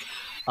fantastic.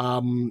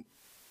 I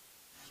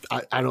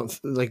don't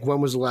like, when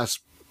was the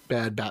last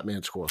bad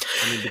Batman score?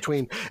 I mean,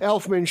 between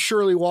Elfman,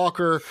 Shirley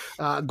Walker,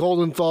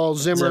 Goldenthal,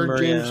 Zimmer,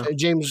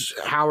 James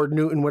Howard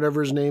Newton,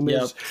 whatever his name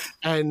is,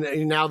 and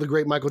now the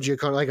great Michael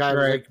Giacchino.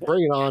 Like,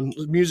 bring it on.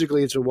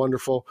 Musically, it's a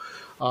wonderful,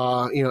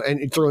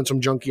 and throw in some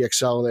Junkie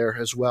XL there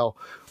as well.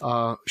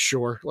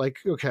 Sure, like,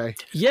 okay,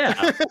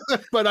 yeah.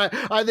 But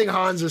I think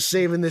Hans is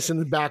saving this in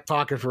the back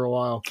pocket for a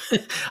while.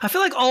 I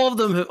feel like all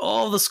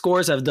the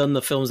scores have done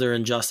the films they're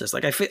in justice.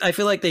 Like, I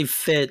feel like they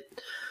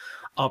fit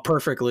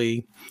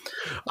perfectly.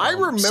 I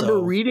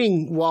remember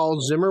reading while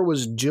Zimmer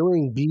was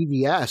doing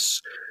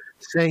BVS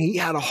saying he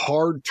had a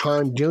hard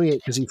time doing it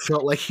because he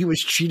felt like he was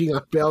cheating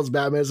on Bale's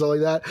Batman and stuff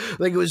like that.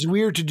 Like, it was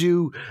weird to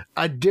do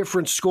a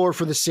different score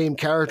for the same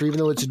character, even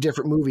though it's a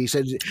different movie. He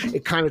said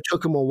it kind of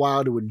took him a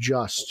while to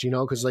adjust,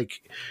 because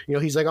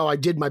he's like, oh, I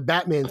did my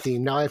Batman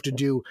theme. Now I have to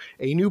do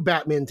a new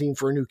Batman theme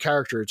for a new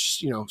character. It's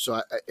just,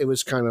 so it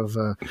was kind of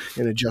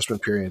an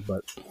adjustment period,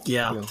 but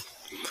yeah.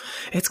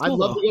 It's cool. I'd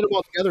love to get them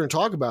all together and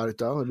talk about it,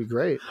 though. It'd be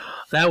great.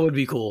 That would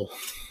be cool.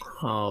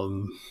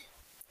 That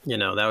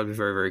would be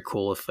very, very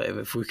cool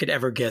if we could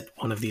ever get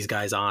one of these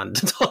guys on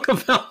to talk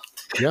about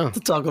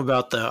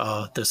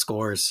the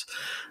scores.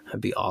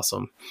 That'd be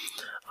awesome.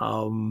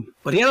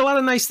 But he had a lot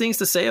of nice things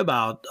to say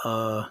about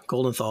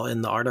Goldenthal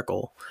in the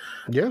article.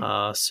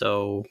 Yeah.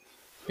 So,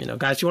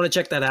 guys, you want to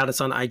check that out?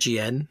 It's on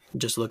IGN.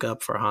 Just look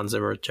up for Hans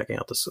Zimmer checking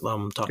out this.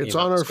 Talking. It's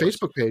on our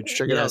Facebook page.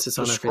 Check it out. Yes, it's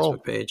on our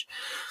Facebook page.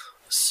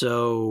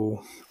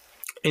 So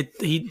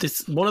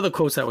one of the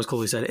quotes that was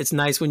cool, he said, "It's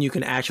nice when you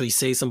can actually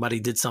say somebody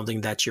did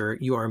something that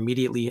you are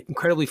immediately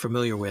incredibly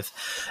familiar with,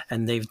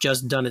 and they've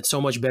just done it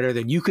so much better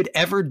than you could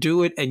ever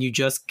do it, and you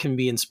just can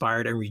be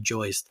inspired and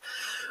rejoiced."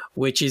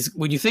 Which is,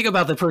 when you think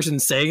about the person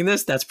saying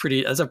this, that's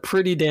a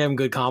pretty damn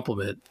good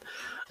compliment.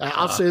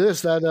 I'll say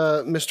this, that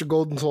Mr.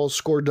 Goldenthal's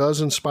score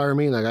does inspire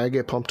me. Like, I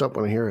get pumped up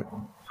when I hear it.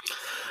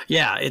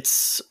 Yeah,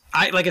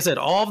 like I said,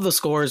 all of the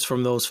scores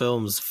from those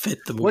films fit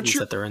the movies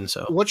that they're in.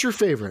 So, what's your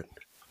favorite?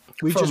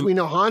 We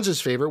know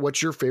Hans's favorite.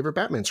 What's your favorite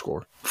Batman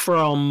score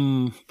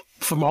from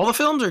all the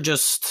films, or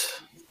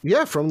just?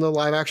 Yeah, from the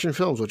live action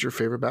films. What's your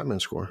favorite Batman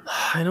score?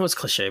 I know it's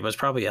cliche, but it's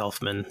probably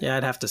Elfman. Yeah,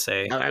 I'd have to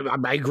say.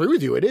 I agree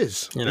with you. It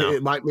is.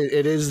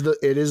 It is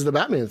the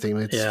Batman theme.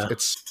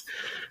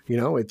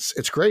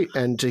 It's great.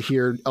 And to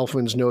hear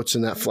Elfman's notes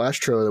in that Flash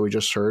trailer that we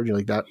just heard,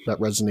 that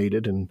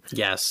resonated, and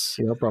yes,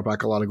 brought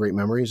back a lot of great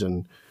memories.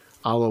 And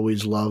I'll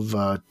always love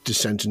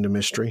Descent into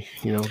Mystery.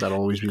 That'll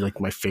always be like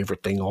my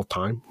favorite thing all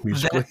time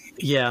musically.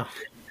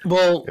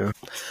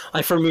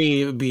 Like, for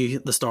me, it would be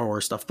the Star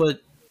Wars stuff,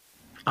 but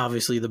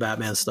obviously the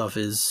Batman stuff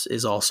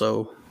is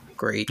also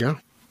great. Yeah.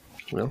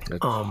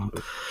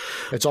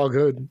 It's all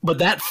good. But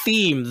that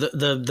theme,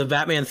 the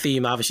Batman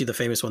theme, obviously the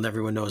famous one that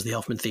everyone knows, the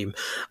Elfman theme.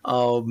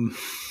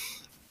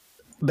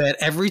 But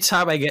every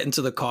time I get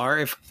into the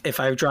car, if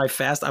I drive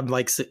fast, I'm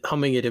like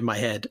humming it in my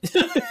head.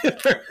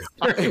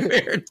 Very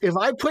weird. If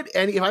I put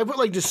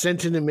like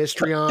Descent into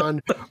Mystery on,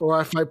 or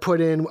if I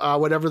put in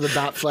whatever the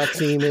Batfleck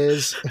theme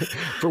is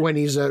for when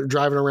he's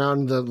driving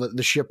around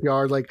the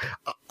shipyard, like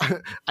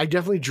I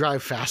definitely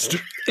drive faster.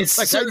 It's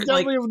like, I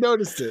definitely have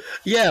noticed it.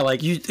 Yeah,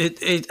 like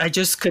I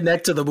just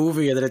connect to the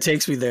movie, and then it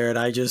takes me there, and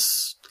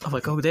I'm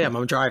like, oh damn,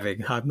 I'm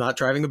driving. I'm not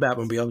driving a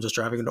Batmobile. I'm just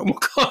driving a normal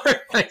car.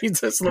 I need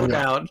to slow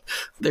down.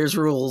 There's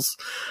rules.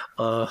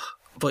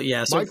 But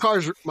yeah, so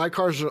my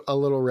car's a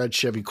little red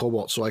Chevy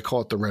Cobalt, so I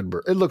call it the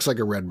Redbird. It looks like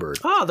a Redbird.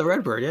 Oh, the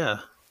Redbird, yeah.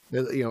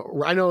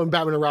 I know in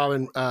Batman and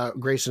Robin,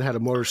 Grayson had a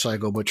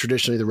motorcycle, but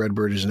traditionally the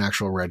Redbird is an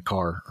actual red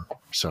car.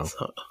 So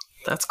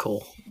that's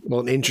cool. Well,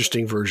 an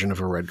interesting version of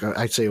a red car.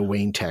 I'd say a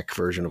Wayne Tech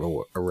version of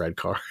a red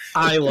car.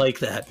 I like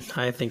that.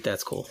 I think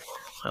that's cool.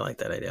 I like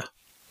that idea.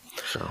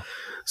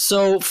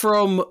 So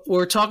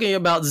we're talking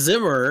about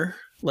Zimmer.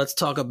 Let's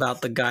talk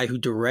about the guy who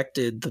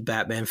directed the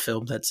Batman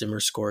film that Zimmer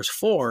scores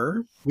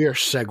for. We are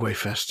Segway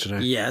Fest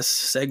today. Yes,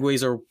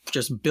 segues are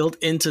just built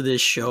into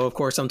this show. Of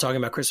course, I'm talking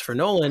about Christopher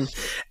Nolan.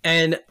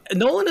 And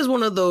Nolan is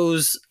one of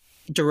those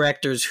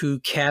directors who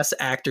casts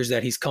actors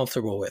that he's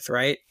comfortable with,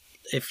 right?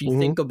 If you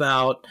think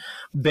about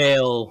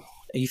Bale,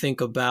 you think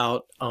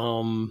about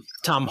Tom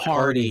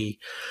Hardy.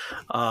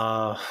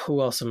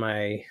 Who else am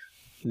I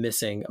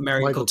missing?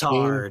 Marion Michael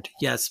Cotillard. Caine.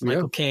 Yes,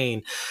 Michael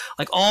Caine.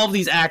 Like all of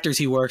these actors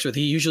he works with,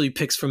 he usually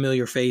picks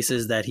familiar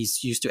faces that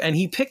he's used to. And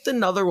he picked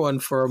another one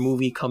for a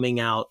movie coming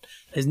out.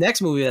 His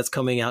next movie that's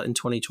coming out in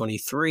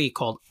 2023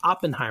 called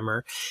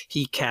Oppenheimer.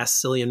 He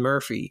cast Cillian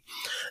Murphy.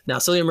 Now,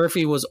 Cillian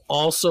Murphy was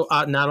also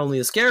not only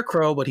a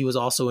Scarecrow, but he was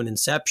also in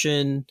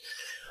Inception.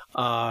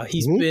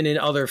 He's been in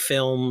other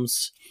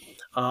films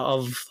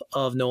of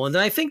Nolan.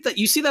 And I think that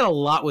you see that a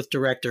lot with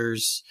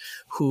directors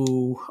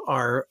who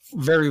are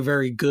very,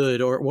 very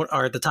good or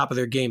are at the top of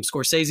their game.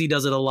 Scorsese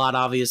does it a lot,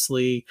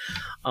 obviously,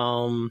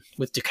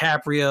 with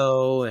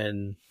DiCaprio,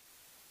 and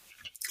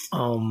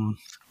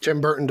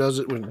Tim Burton does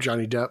it with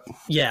Johnny Depp.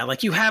 Yeah,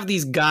 like you have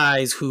these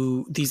guys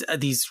who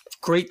these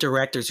great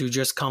directors who are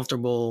just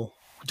comfortable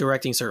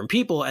directing certain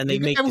people, and they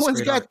make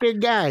everyone's got their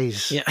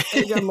guys. Yeah,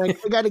 I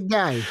got a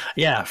guy.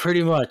 Yeah,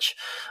 pretty much.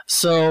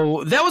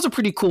 So that was a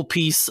pretty cool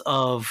piece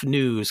of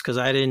news because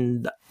I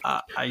didn't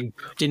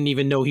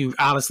even know he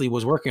honestly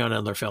was working on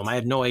another film. I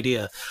had no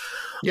idea.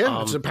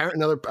 Yeah, it's a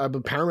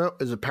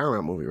Paramount is a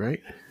Paramount movie, right?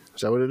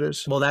 Is that what it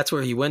is? Well, that's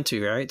where he went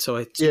to, right? So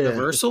it's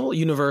Universal.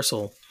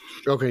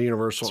 Okay,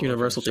 Universal. It's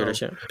Universal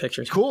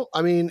Pictures. Cool.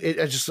 I mean,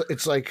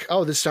 it's like,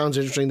 oh, this sounds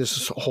interesting.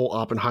 This whole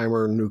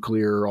Oppenheimer,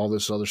 nuclear, all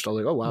this other stuff.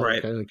 Like, oh wow,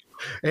 right. Okay.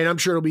 And I'm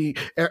sure it'll be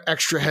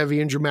extra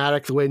heavy and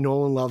dramatic the way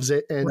Nolan loves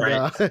it, and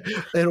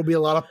it'll be a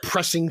lot of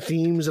pressing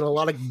themes and a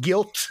lot of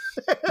guilt.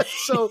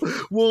 So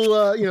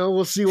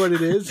we'll see what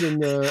it is,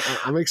 and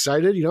I'm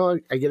excited.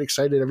 I get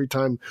excited every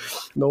time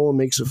Nolan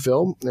makes a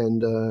film,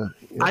 and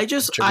I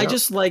just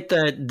like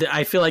that.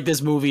 I feel like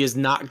this movie is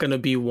not going to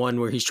be one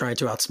where he's trying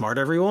to outsmart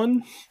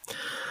everyone.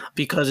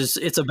 Because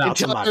it's about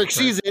somebody. He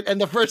sees it, and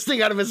the first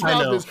thing out of his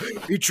mouth is,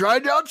 he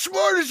tried to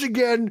outsmart us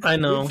again. I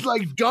know. It's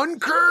like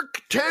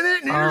Dunkirk,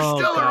 Tenet, and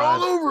Interstellar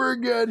all over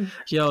again.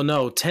 Yo,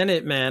 no,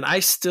 Tenet, man.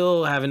 I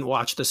still haven't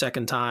watched the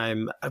second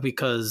time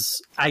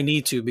because I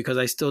need to, because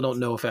I still don't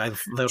know if I thought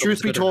it was good.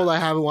 Truth be told, I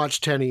haven't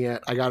watched Tenet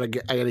yet. I gotta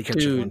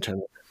catch up on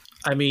Tenet.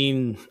 I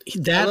mean,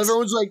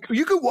 everyone's like,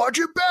 you can watch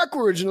it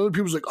backwards, and other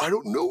people's like, I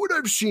don't know what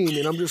I've seen,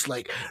 and I'm just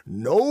like,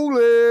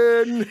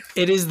 Nolan.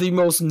 It is the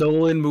most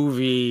Nolan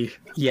movie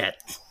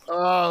yet.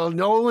 Oh,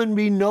 Nolan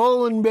be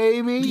Nolan,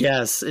 baby.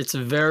 Yes, it's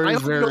very. I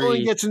hope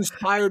Nolan gets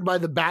inspired by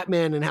the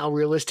Batman and how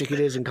realistic it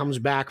is, and comes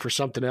back for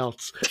something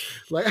else.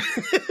 Like,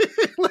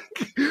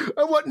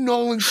 I want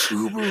Nolan's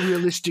super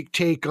realistic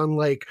take on,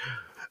 like,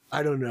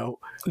 I don't know,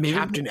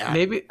 Captain Atom.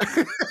 Maybe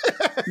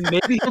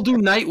he'll do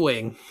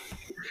Nightwing.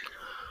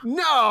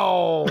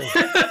 No,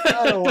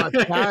 I don't want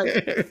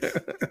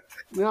that.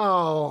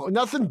 No,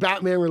 nothing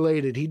Batman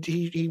related.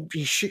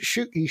 He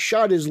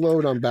shot his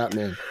load on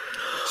Batman.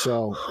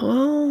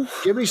 So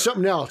give me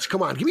something else.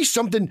 Come on, give me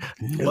something.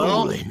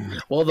 Well,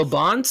 the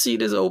Bond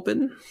seat is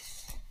open.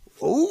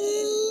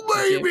 Oh,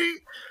 baby. Okay.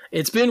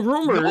 It's been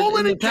rumored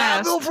Nolan in the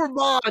past. Cavill for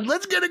Bond.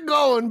 Let's get it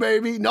going,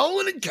 baby.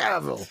 Nolan and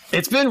Cavill.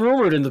 It's been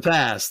rumored in the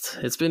past.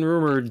 It's been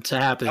rumored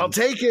to happen. I'll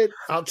take it.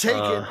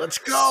 Let's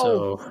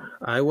go. So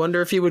I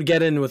wonder if he would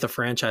get in with a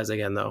franchise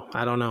again, though.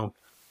 I don't know.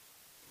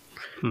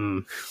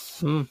 Who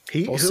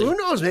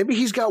knows? Maybe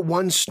he's got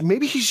one.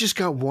 Maybe he's just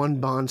got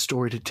one Bond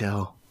story to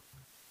tell.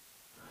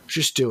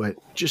 Just do it.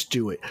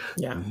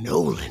 Yeah,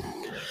 Nolan.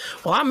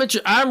 Well,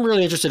 I'm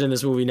really interested in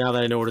this movie now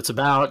that I know what it's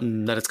about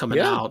and that it's coming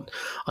out.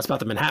 It's about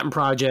the Manhattan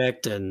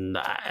Project, and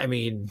I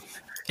mean,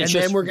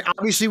 then we're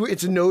obviously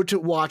it's a node to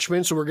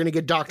Watchmen, so we're going to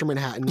get Dr.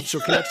 Manhattan. So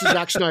connects to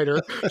Zack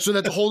Snyder, so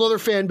that the whole other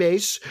fan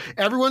base,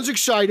 everyone's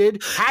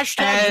excited.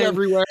 Hashtags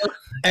everywhere.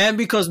 And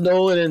because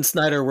Nolan and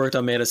Snyder worked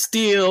on Man of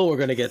Steel, we're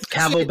going to get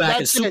Cavill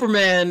back as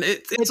Superman.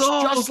 It's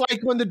all just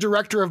like when the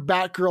director of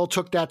Batgirl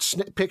took that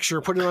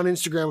picture, put it on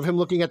Instagram of him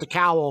looking at the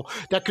cowl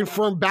that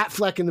confirmed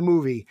Batfleck in the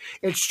movie.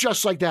 It's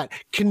just like that.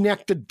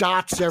 Connect the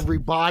dots,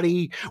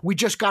 everybody. We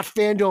just got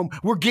fandom.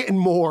 We're getting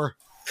more.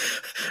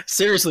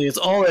 Seriously, it's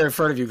all there in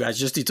front of you guys.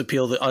 Just need to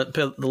peel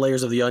the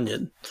layers of the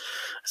onion.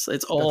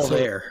 It's all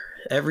there.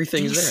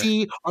 Everything's there.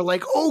 DC are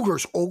like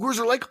ogres. Ogres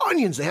are like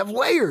onions. They have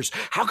layers.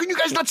 How can you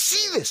guys not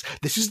see this?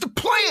 This is the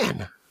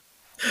plan.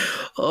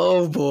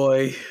 Oh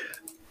boy.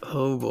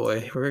 We're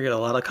gonna get a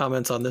lot of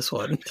comments on this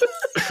one.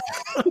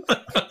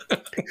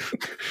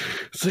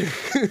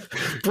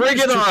 Bring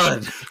it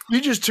on. You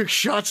just took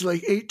shots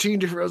like 18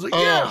 different. I was like,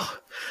 yeah.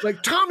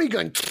 Like Tommy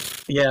gun.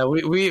 Yeah,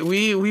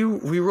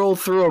 we rolled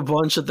through a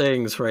bunch of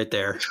things right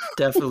there.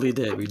 Definitely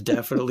did. We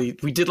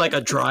did like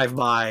a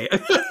drive-by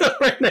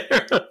right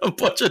there. A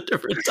bunch of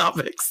different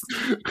topics.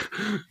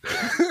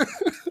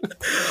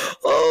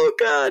 Oh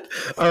God.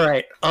 All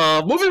right.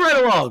 Moving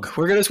right along.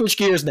 We're gonna switch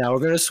gears now. We're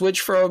gonna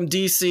switch from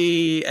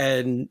DC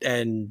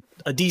and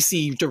a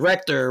DC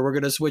director. We're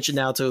gonna switch it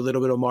now to a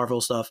little bit of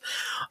Marvel stuff.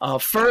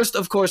 First,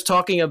 of course,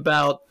 talking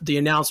about the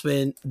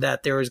announcement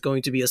that there is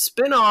going to be a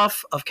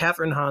spin-off of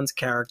Catherine Hahn's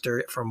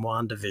character from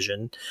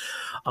WandaVision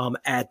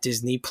at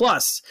Disney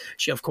Plus.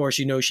 She, of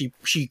course,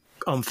 she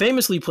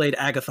famously played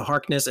Agatha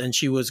Harkness, and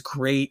she was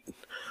great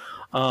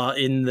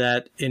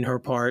in her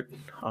part.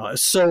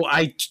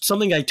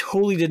 Something I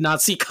totally did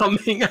not see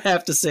coming, I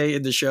have to say,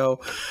 in the show.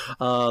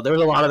 There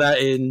was a lot of that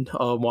in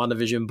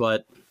WandaVision,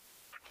 but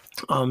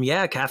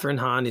Yeah, Catherine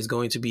Hahn is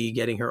going to be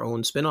getting her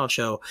own spin-off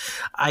show.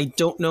 I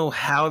don't know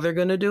how they're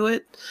going to do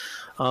it.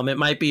 It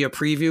might be a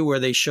preview where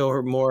they show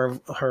her more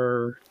of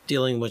her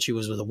dealing when she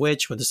was with a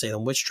witch, with the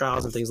Salem witch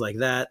trials and things like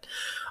that.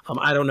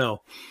 I don't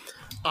know.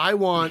 I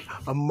want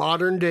a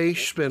modern day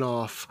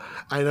spinoff,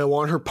 and I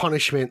want her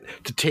punishment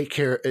to take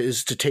care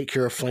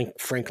of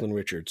Franklin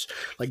Richards.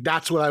 Like,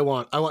 that's what I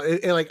want. I want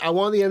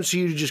the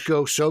MCU to just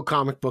go so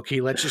comic booky.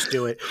 Let's just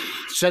do it.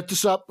 Set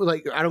this up.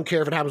 Like, I don't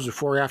care if it happens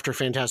before or after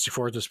Fantastic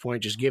Four at this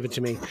point. Just give it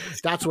to me.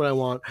 That's what I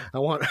want. I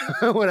want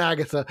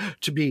Agatha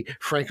to be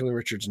Franklin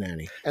Richards'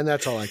 nanny, and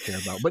that's all I care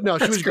about. But no,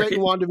 she was great in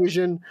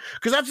WandaVision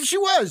because that's what she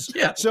was.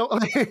 Yeah. So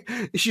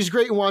she's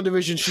great in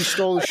WandaVision. She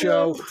stole the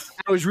show.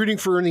 I was rooting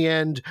for her in the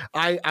end.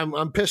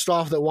 I'm pissed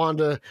off that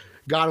Wanda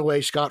got away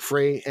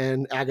scot-free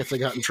and Agatha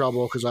got in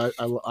trouble because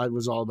I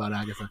was all about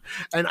Agatha.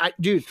 And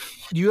dude,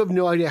 you have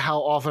no idea how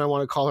often I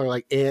want to call her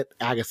like Aunt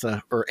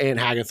Agatha or Aunt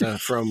Agatha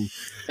from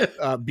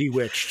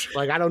Bewitched.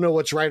 Like, I don't know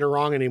what's right or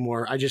wrong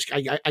anymore. I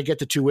get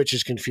the two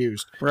witches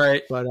confused.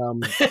 Right. But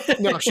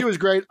no, she was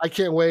great. I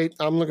can't wait.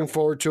 I'm looking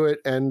forward to it,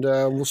 and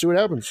we'll see what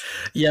happens.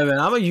 Yeah, man,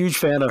 I'm a huge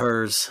fan of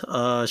hers.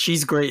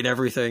 She's great in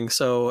everything.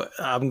 So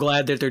I'm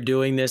glad that they're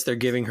doing this. They're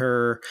giving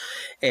her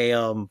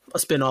a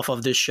spin-off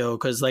of this show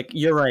because, like,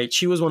 you're right.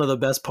 She was one of the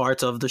best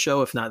parts of the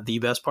show, if not the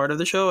best part of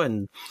the show.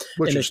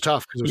 Which was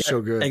tough because it was so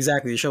good.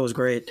 Exactly. The show was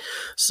great.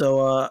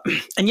 So,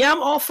 and yeah,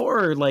 I'm all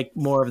for like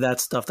more of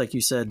that stuff. Like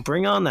you said,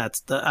 bring on that.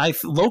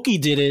 Loki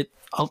did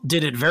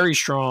it very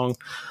strong.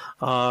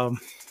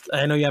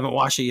 I know you haven't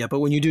watched it yet, but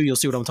when you do, you'll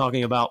see what I'm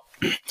talking about.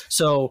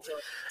 So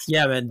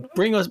yeah, man,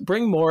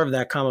 bring more of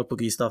that comic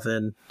booky stuff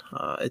in.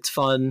 It's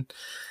fun,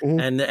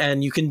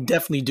 and you can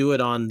definitely do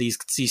it on these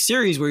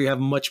series where you have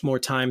much more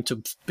time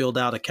to build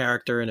out a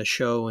character in a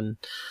show and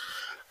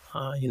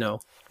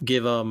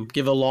give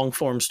a long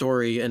form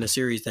story in a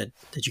series that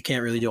you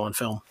can't really do on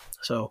film.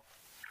 So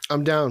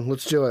I'm down.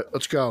 Let's do it.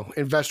 Let's go.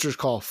 Investors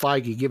call.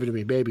 Feige, give it to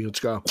me, baby. Let's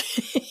go.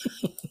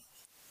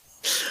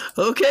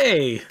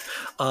 Okay,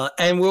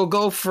 and we'll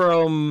go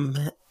from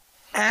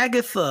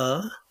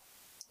Agatha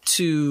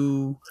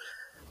to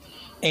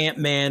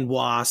Ant-Man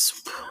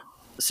Wasp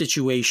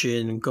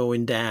situation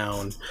going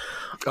down.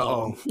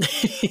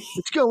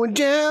 It's going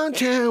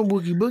downtown,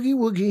 woogie boogie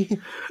woogie.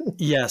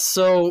 Yes,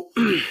 so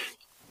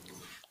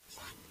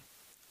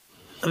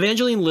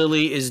Evangeline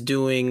Lilly is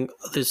doing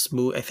this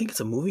movie. I think it's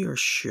a movie or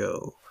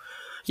show.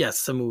 Yes,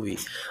 it's a movie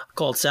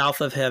called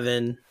South of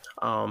Heaven.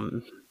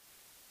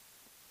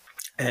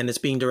 And it's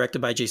being directed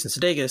by Jason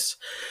Sudeikis.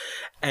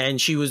 And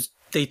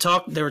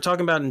they were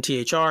talking about it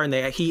in THR, and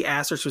he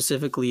asked her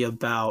specifically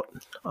about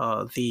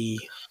the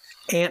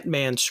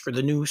Ant-Man, for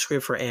the new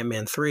script for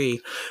Ant-Man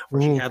 3,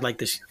 where she had like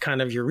this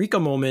kind of eureka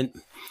moment.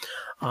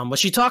 But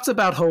she talks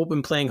about hope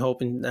and playing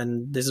hope,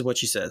 and this is what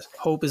she says.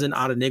 Hope is an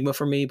odd enigma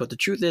for me, but the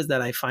truth is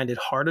that I find it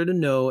harder to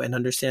know and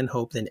understand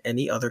Hope than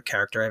any other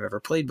character I've ever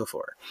played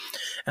before.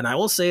 And I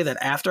will say that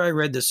after I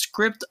read the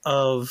script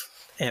of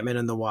Ant-Man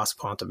and the Wasp: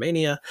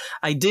 Quantumania,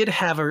 I did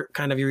have a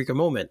kind of eureka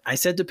moment. I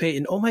said to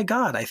Peyton, oh my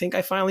God, I think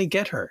I finally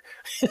get her.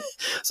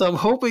 So I'm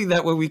hoping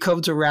that when we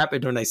come to wrap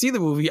it, when I see the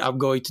movie, I'm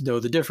going to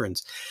know the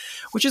difference,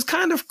 which is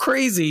kind of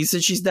crazy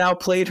since she's now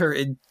played her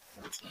in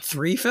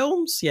 3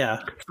 films.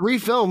 Yeah. 3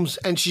 films.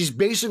 And she's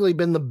basically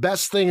been the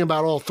best thing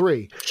about all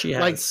 3. She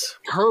has. Like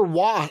her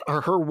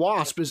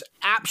Wasp is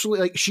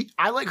absolutely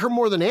I like her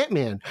more than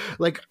Ant-Man.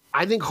 Like,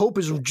 I think Hope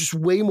is just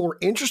way more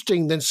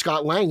interesting than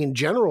Scott Lang in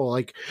general.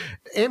 Like,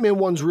 Ant-Man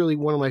 1's really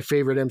one of my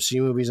favorite MCU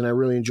movies, and I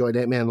really enjoyed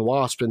Ant-Man and the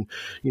Wasp. And,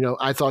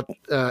 I thought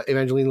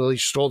Evangeline Lilly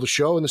stole the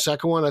show in the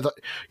second one. I thought,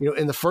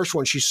 in the first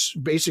one, she's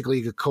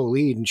basically a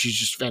co-lead, and she's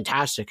just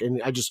fantastic.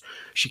 And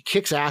she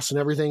kicks ass and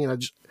everything.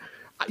 And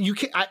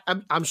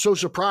I'm so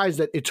surprised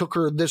that it took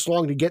her this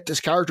long to get this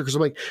character, because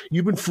I'm like,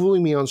 you've been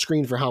fooling me on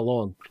screen for how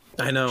long?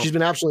 I know. She's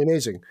been absolutely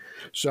amazing.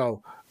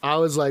 So I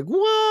was like,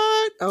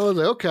 what? I was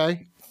like,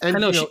 okay. And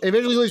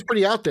Evangeline Lilly's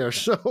pretty out there,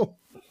 so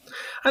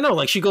I know.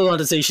 Like, she goes on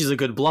to say she's a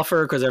good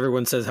bluffer because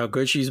everyone says how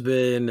good she's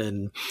been,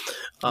 and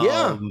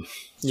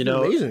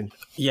amazing.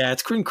 Yeah,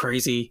 it's been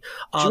crazy.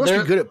 She must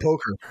be good at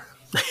poker.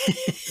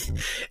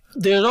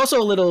 There's also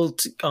a little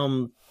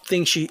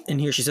thing she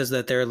says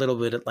that they're a little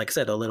bit, like I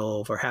said, a little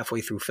over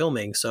halfway through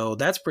filming, so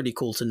that's pretty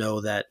cool to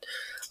know that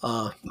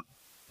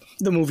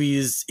the movie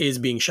is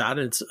being shot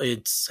and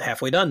it's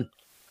halfway done.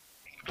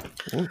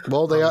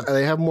 Well,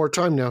 they have more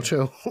time now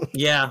too.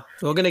 Yeah,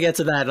 we're gonna get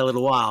to that in a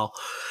little while,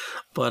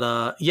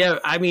 but yeah,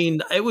 I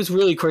mean, it was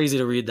really crazy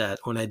to read that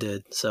when I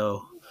did.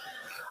 So,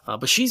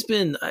 but she's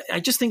been. I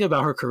just think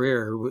about her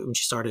career when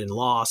she started in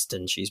Lost,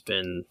 and she was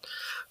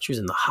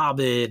in The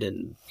Hobbit,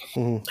 and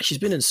she's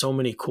been in so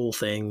many cool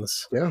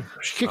things. Yeah,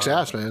 she kicks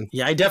ass, man.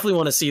 Yeah, I definitely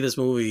want to see this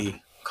movie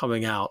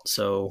coming out.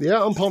 So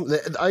yeah, I'm pumped.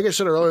 Like I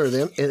said earlier,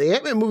 the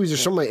Ant-Man movies are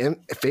some of my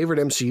favorite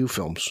MCU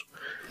films.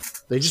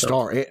 They just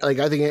are. Like,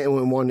 I think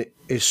Ant-Man 1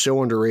 is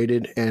so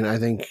underrated, and I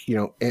think,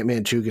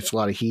 Ant-Man 2 gets a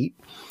lot of heat.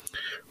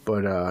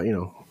 But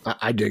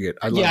I dig it.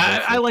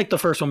 I like the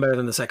first one better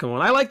than the second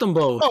one. I like them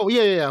both. Oh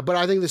yeah. But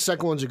I think the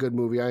second one's a good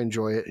movie. I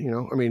enjoy it.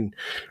 I think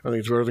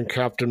it's better than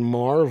Captain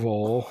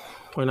Marvel.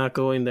 We're not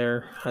going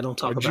there. I don't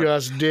talk about.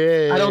 Just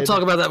did. I don't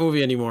talk about that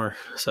movie anymore.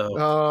 So.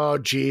 Oh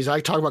geez,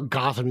 I talk about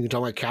Gotham. You can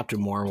talk about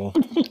Captain Marvel.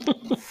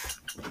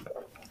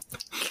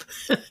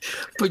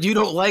 But you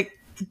don't like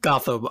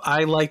Gotham.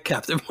 I like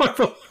Captain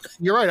Marvel.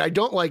 You're right. I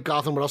don't like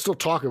Gotham, but I'll still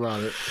talk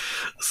about it.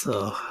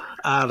 So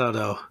I don't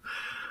know.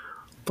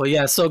 But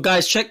yeah, so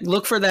guys,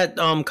 look for that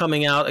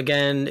coming out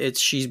again.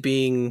 It's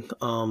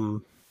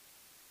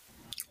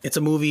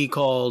a movie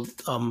called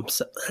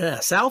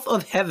South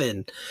of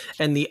Heaven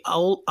and the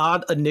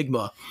Odd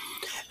Enigma,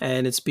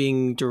 and it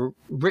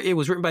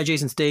was written by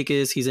Jason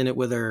Sudeikis. He's in it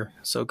with her.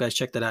 So guys,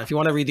 check that out. If you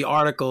want to read the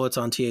article, it's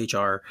on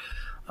THR.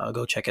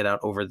 Go check it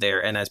out over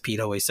there. And as Pete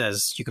always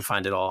says, you can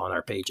find it all on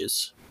our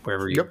pages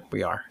wherever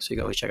we are. So you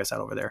can always check us out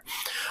over there.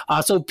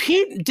 So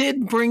Pete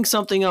did bring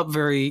something up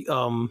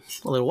a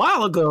little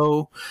while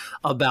ago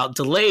about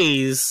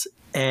delays.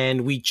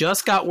 And we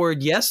just got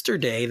word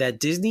yesterday that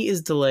Disney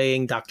is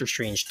delaying Doctor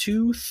Strange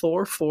 2,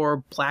 Thor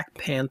 4, Black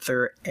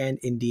Panther, and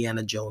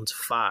Indiana Jones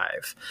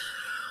 5.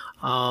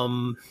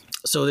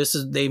 So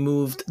they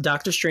moved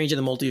Doctor Strange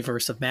and the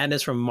Multiverse of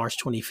Madness from March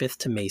 25th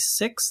to May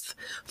 6th.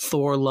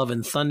 Thor Love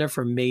and Thunder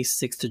from May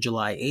 6th to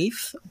July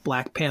 8th.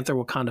 Black Panther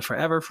Wakanda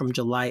Forever from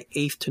July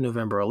 8th to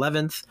November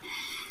 11th.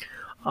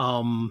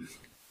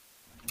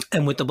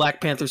 And with the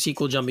Black Panther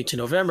sequel jumping to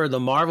November, The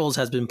Marvels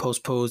has been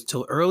postponed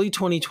till early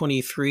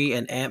 2023,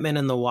 and Ant-Man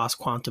and the Wasp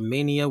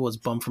Quantumania was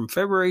bumped from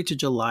February to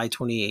July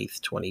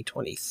 28th,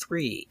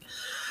 2023.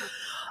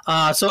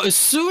 So as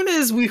soon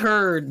as we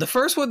heard the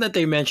first one that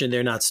they mentioned,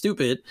 they're not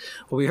stupid.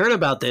 What we heard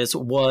about this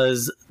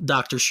was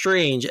Doctor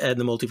Strange and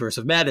the Multiverse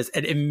of Madness,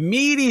 and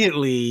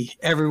immediately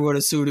everyone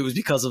assumed it was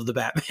because of the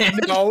Batman.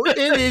 No, it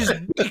is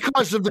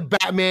because of the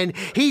Batman.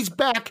 He's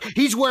back.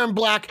 He's wearing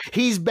black.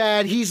 He's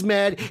bad. He's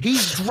mad.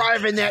 He's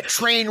driving that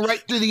train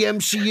right through the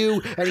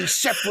MCU, and he's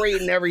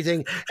separating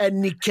everything,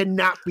 and he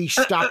cannot be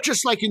stopped.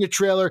 Just like in the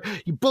trailer,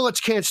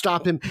 bullets can't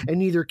stop him, and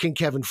neither can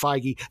Kevin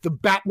Feige. The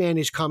Batman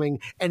is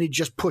coming, and it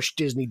just pushed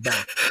Disney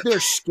back. They're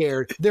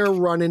scared. They're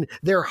running.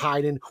 They're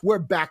hiding. We're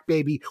back,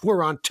 baby.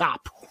 We're on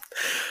top.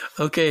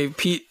 Okay,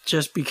 Pete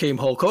just became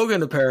Hulk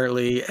Hogan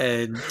apparently,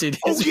 and did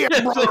his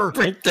brother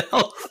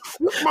breakdown.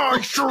 My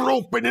shirt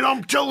open, and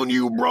I'm telling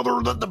you, brother,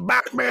 that the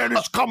Batman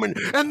is coming,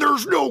 and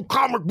there's no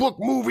comic book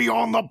movie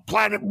on the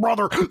planet,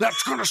 brother,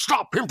 that's gonna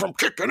stop him from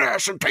kicking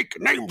ass and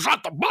taking names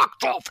at the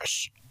box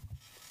office.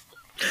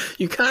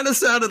 You kind of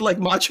sounded like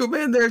Macho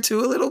Man there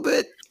too a little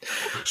bit.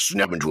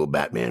 Snap into a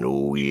Batman,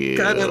 oh yeah.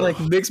 Kind of like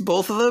mixed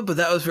both of them, but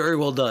that was very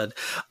well done.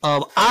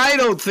 I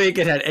don't think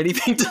it had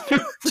anything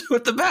to do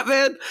with the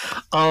Batman.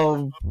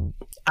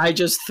 I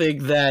just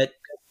think that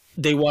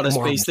they want to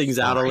space things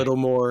out a little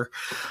more.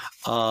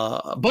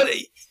 But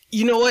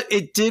you know what?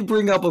 It did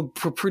bring up a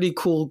pretty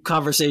cool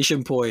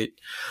conversation point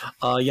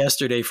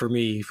yesterday for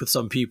me with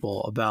some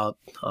people about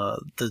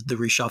the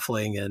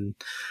reshuffling and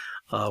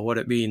what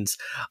it means.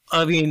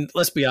 I mean,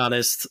 let's be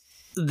honest.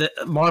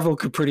 Marvel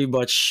could pretty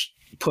much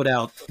put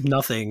out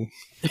nothing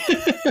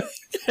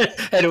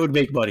and it would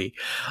make money.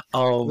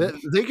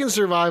 They can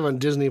survive on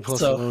Disney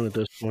Plus alone at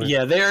this point.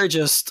 Yeah, they're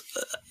just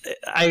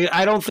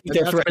I don't think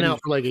they're threatened. Been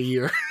out for like a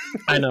year.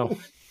 I know.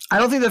 I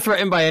don't think they're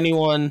threatened by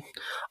anyone.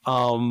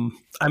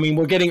 I mean,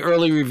 we're getting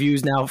early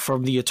reviews now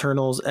from the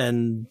Eternals,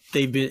 and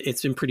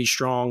it's been pretty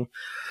strong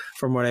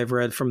from what I've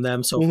read from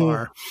them so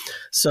far.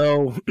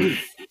 So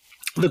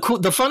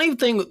the funny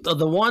thing,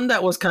 the one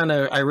that was kind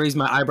of, I raised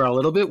my eyebrow a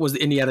little bit, was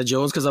the Indiana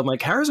Jones, because I'm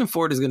like, Harrison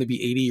Ford is going to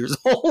be 80 years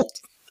old.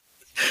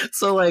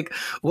 So like,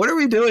 what are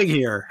we doing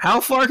here?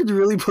 How far can you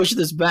really push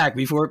this back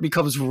before it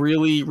becomes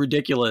really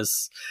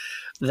ridiculous?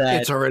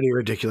 That it's already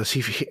ridiculous.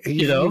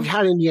 You've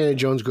had Indiana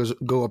Jones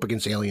go up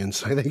against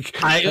aliens. I think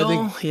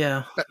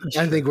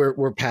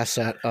we're past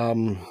that.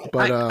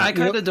 But I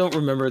kind of don't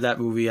remember that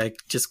movie. I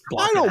just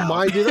I don't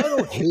mind it. I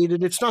don't hate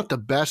it. It's not the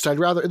best.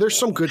 There's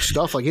some good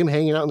stuff, like him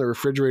hanging out in the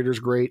refrigerator is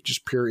great.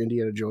 Just pure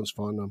Indiana Jones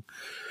fun.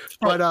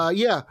 But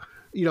yeah.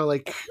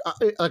 Like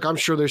I'm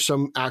sure there's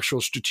some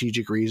actual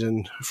strategic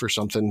reason for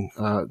something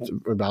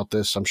about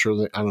this. I'm sure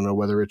that, I don't know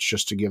whether it's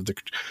just to give the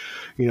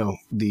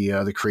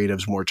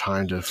creatives more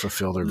time to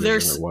fulfill their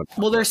vision or what.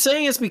 Well, they're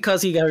saying it's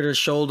because he got his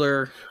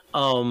shoulder.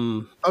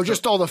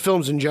 Just all the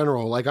films in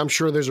general. Like, I'm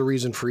sure there's a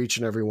reason for each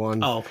and every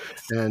one. Oh,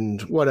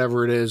 and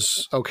whatever it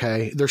is,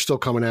 okay, they're still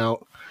coming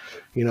out,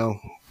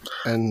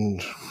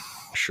 and.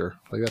 Sure,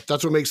 like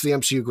that's what makes the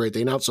MCU great.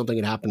 They announce something,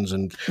 it happens,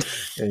 and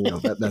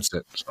that's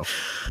it. So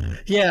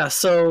yeah,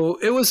 so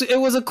it was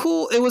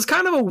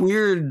kind of a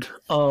weird.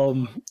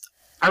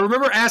 I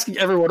remember asking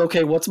everyone,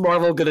 okay, what's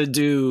Marvel gonna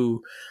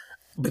do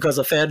because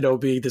of Fandom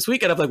being this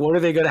week? And I'm like, how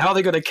are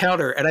they gonna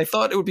counter? And I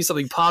thought it would be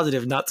something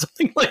positive, not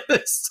something like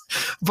this.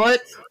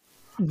 But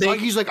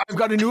He's like, I've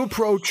got a new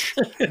approach.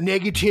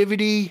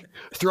 Negativity,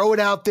 throw it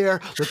out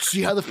there. Let's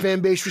see how the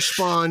fan base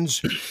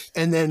responds,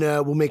 and then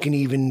we'll make an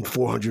even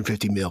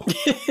 450 mil.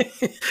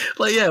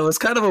 Like, yeah, it was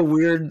kind of a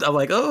weird. I'm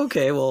like, oh,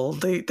 okay, well,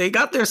 they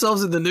got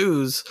themselves in the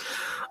news.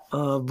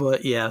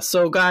 But yeah,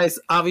 so guys,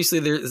 obviously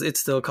it's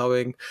still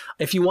coming.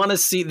 If you want to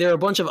see, there are a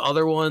bunch of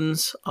other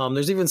ones.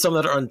 There's even some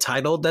that are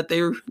untitled that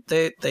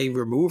they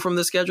remove from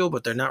the schedule,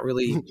 but they're not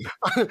really.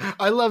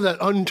 I love that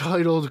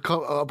untitled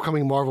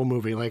upcoming Marvel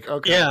movie. Like,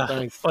 okay, yeah,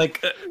 thanks.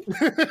 Like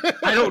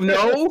I don't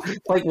know,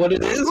 like what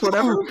it is,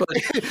 whatever. But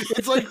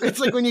it's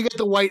like when you get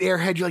the white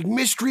airhead, you're like,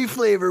 mystery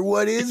flavor.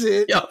 What is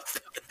it? Yeah.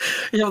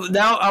 You know,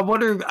 now I'm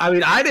wondering. I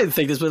mean, I didn't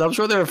think this, but I'm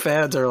sure there are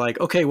fans that are like,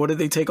 okay, what did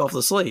they take off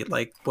the slate?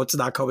 Like, what's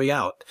not coming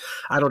out?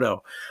 I don't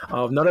know.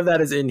 None of that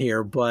is in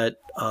here, but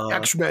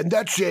X-Men.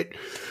 That's it.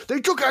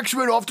 They took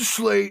X-Men off the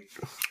slate.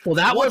 Well,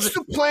 what's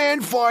the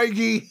plan,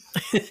 Feige?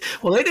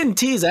 Well, they didn't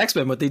tease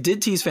X-Men, but they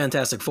did tease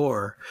Fantastic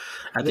Four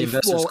at the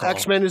investors' call.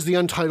 X-Men is the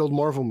untitled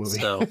Marvel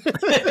movie.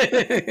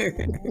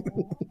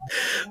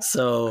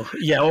 So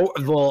yeah.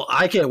 Well,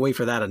 I can't wait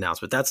for that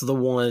announcement. That's the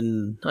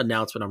one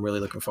announcement I'm really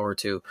looking forward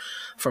to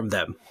from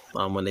them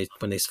when they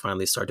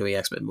finally start doing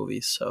X-Men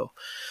movies. So.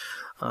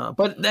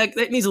 But that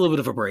needs a little bit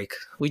of a break.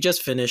 We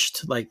just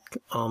finished, like,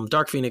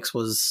 Dark Phoenix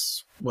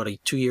was,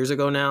 2 years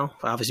ago now?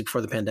 Obviously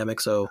before the pandemic,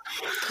 so...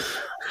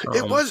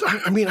 it was,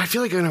 I mean, I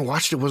feel like when I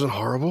watched it, it wasn't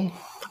horrible.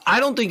 I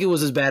don't think it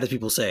was as bad as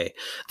people say.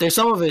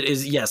 Some of it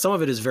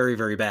is very,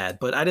 very bad,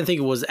 but I didn't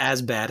think it was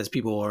as bad as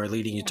people are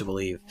leading you to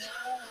believe.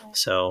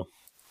 So...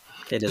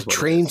 It is the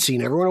train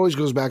scene. Everyone always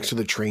goes back to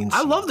the train scene.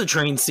 I love the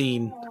train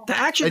scene. The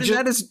action in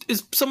that is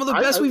some of the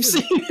best we've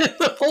seen in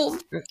the whole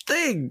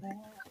thing.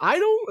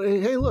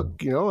 Hey,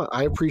 look,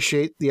 I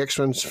appreciate the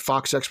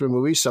Fox X-Men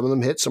movies. Some of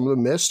them hit, some of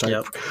them missed.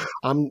 Yep.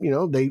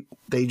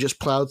 They just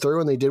plowed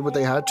through and they did what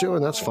they had to,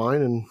 and that's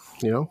fine. And,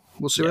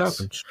 we'll see what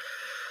happens.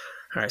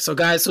 All right, so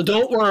guys,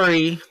 don't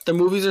worry. The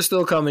movies are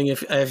still coming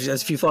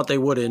if you thought they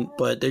wouldn't,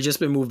 but they've just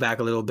been moved back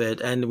a little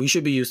bit, and we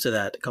should be used to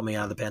that coming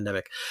out of the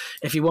pandemic.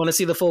 If you want to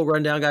see the full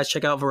rundown, guys,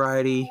 check out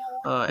Variety.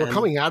 We're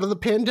coming out of the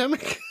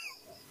pandemic?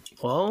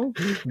 Well,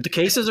 the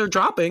cases are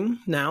dropping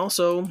now,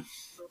 so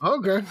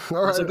okay,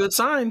 all right. That's a good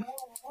sign.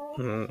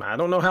 I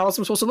don't know how else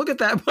I'm supposed to look at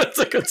that, but it's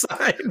a good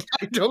sign.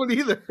 I don't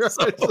either.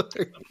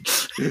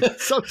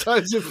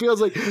 Sometimes it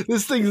feels like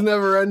this thing's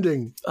never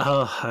ending.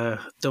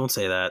 Don't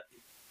say that.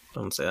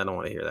 Don't say that. I don't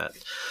want to hear that.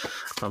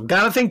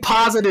 Gotta think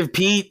positive,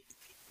 Pete.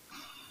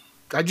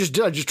 I just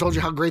did. I just told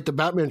you how great the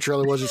Batman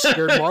trailer was. It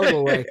scared Marvel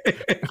away.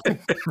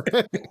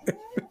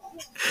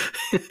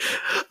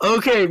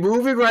 Okay,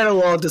 moving right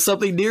along to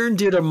something near and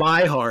dear to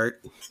my heart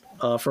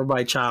from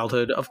my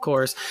childhood. Of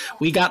course,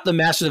 we got the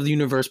Masters of the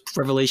Universe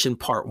Revelation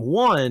Part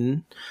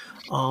 1.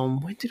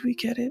 When did we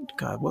get it?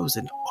 God, what was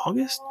it?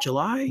 August?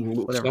 July?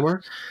 Whatever.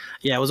 Summer?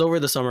 Yeah, it was over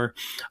the summer.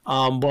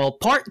 Well,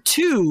 Part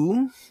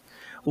 2...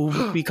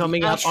 will be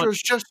coming out.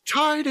 Astros just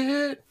tied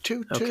it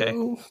 2-2. Okay.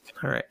 All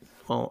right.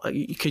 Well,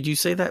 could you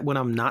say that when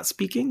I'm not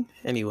speaking?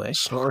 Anyway.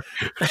 Sorry.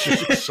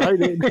 Just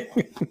excited.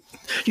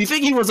 You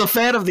think he was a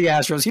fan of the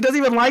Astros? He doesn't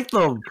even like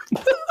them.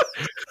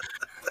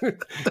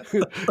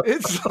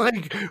 It's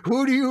like,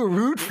 who do you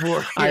root for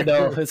here? I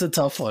know. It's a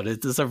tough one.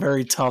 It's a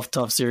very tough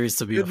series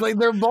to be. It's like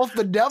they're both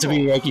the devil. To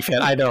be a Yankee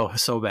fan. I know.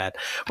 So bad.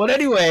 But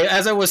anyway,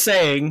 as I was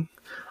saying,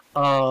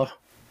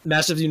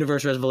 Masters of the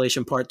Universe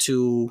Revelation Part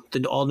 2,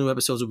 the all new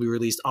episodes will be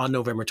released on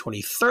November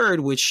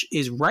 23rd, which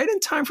is right in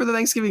time for the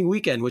Thanksgiving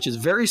weekend, which is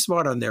very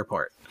smart on their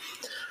part.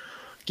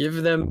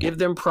 Give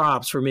them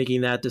props for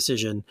making that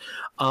decision.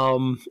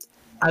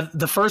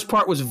 The first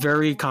part was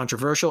very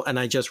controversial, and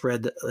I just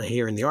read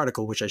here in the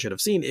article, which I should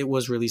have seen, it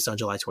was released on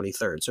July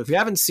 23rd. So if you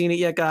haven't seen it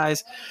yet,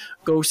 guys,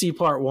 go see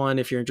Part 1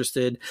 if you're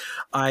interested.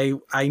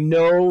 I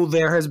know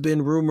there has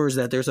been rumors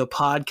that there's a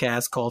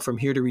podcast called From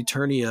Here to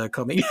Returnia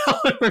coming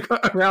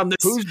out around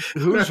this.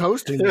 Who's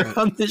hosting that?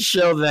 On this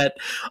show that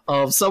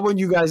someone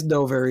you guys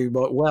know very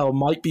well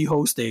might be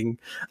hosting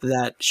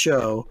that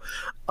show.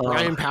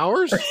 Ryan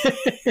Powers?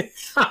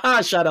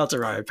 Shout out to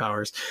Ryan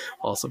Powers.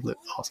 Awesome.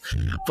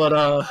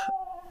 But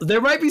there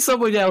might be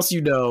someone else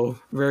you know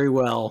very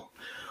well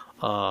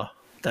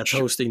that's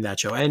hosting that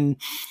show. And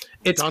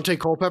it's Dante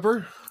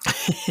Culpepper?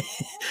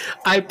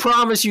 I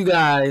promise you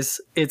guys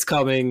it's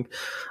coming.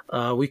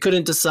 We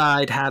couldn't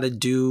decide how to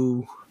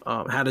do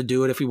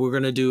it. If we were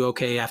going to do,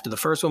 after the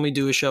first one we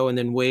do a show and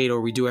then wait,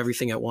 or we do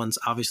everything at once.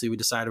 Obviously, we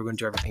decided we're going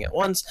to do everything at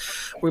once.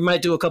 We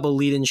might do a couple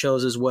lead-in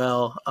shows as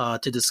well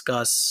to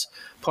discuss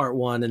Part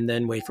 1 and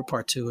then wait for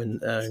Part 2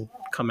 and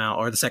come out,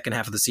 or the second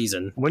half of the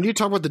season. When do you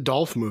talk about the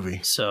Dolph movie?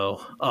 So,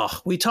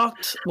 we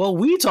talked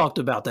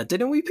about that,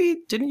 didn't we,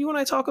 Pete? Didn't you and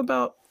I talk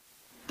about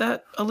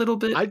that a little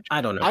bit?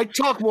 I don't know. I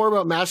talk more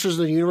about Masters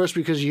of the Universe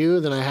because of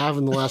you than I have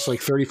in the last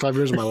 35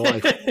 years of my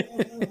life.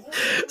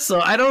 So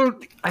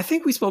I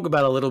think we spoke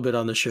about it a little bit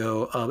on the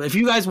show. If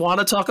you guys want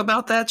to talk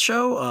about that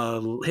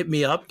show, hit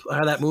me up.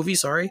 That movie,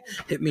 sorry.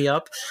 Hit me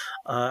up.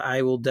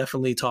 I will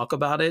definitely talk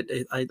about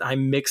it.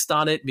 I'm mixed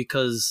on it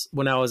because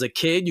when I was a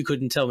kid, you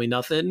couldn't tell me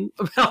nothing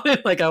about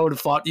it. Like I would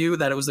have fought you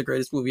that it was the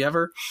greatest movie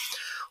ever.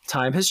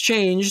 Time has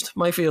changed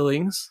my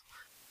feelings,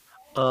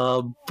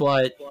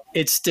 but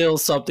it's still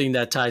something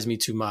that ties me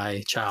to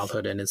my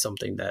childhood, and it's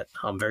something that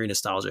very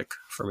nostalgic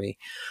for me.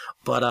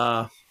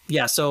 But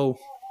yeah, so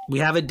we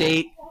have a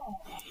date.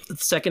 The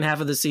second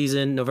half of the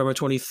season, November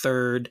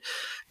 23rd.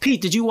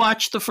 Pete, did you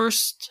watch the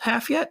first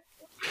half yet?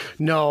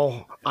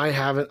 No, I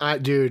haven't.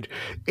 Dude,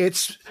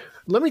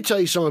 let me tell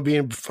you something, being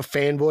a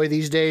fanboy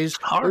these days,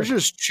 there's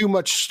just too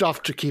much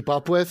stuff to keep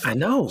up with. I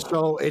know.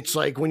 So it's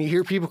like when you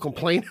hear people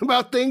complain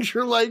about things,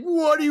 you're like,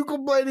 what are you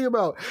complaining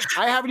about?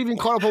 I haven't even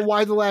caught up on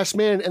Why the Last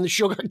Man, and the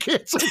show got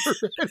canceled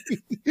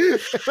already.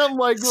 And I'm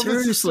like, well, seriously,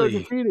 this is so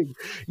defeating.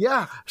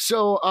 Yeah.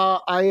 So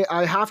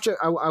I have to,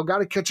 I've got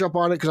to catch up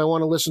on it because I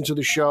want to listen to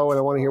the show and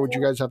I want to hear what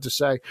you guys have to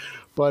say.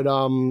 But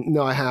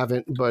no, I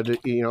haven't. But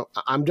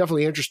I'm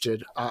definitely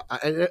interested.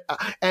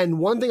 And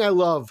one thing I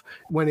love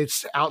when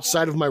it's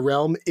outside of my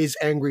realm is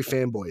angry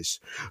fanboys.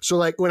 So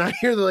like when I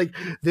hear like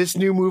this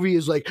new movie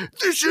is like,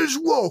 this is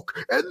woke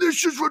and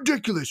this is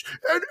ridiculous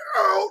and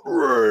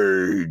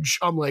outrage,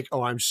 I'm like,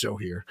 oh, I'm so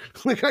here.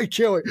 Like I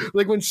can't wait.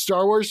 Like when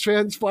Star Wars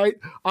fans fight,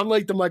 I'm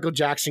like the Michael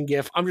Jackson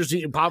gif. I'm just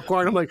eating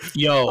popcorn. I'm like,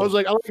 yo, I was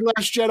like, I like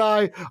Last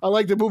Jedi. I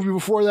like the movie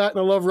before that, and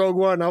I love Rogue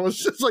One. I was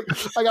just like,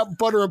 I got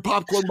butter and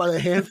popcorn by the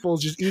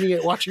handfuls, just eating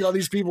it, watching all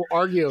these people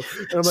argue,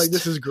 and I'm like,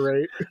 this is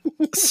great.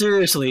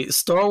 Seriously,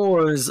 Star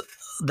Wars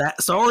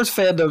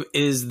fandom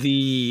is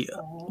the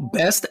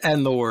best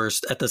and the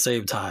worst at the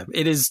same time.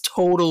 It is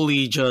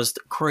totally just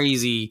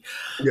crazy.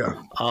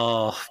 Yeah.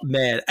 Oh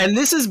man. And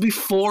this is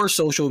before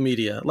social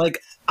media.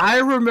 Like I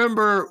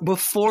remember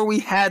before we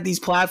had these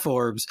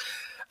platforms,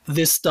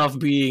 this stuff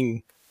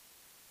being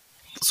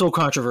so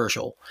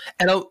controversial,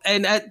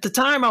 and at the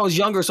time I was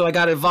younger, so I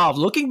got involved.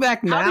 Looking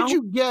back now,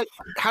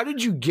 how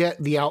did you get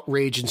the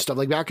outrage and stuff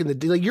like back in the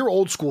day? Like you're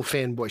old school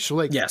fanboy, so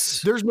like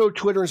yes, there's no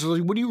Twitter and stuff.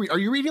 Like, what do you are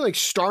you reading like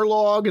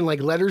Starlog and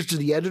like letters to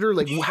the editor?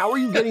 Like how are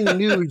you getting the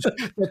news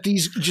that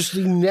these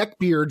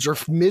neckbeards are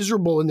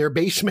miserable in their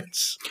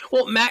basements?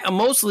 Well,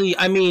 mostly,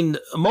 I mean,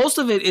 most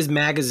of it is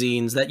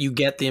magazines that you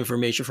get the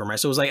information from, right?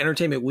 So it was like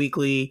Entertainment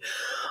Weekly,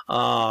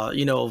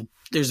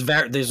 There's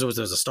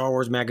a Star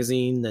Wars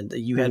magazine, and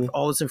you had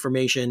all this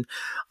information.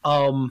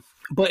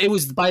 But it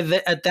was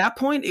at that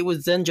point, it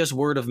was then just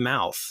word of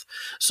mouth.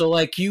 So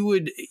like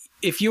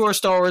if you are a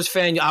Star Wars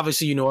fan,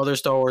 obviously you know other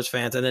Star Wars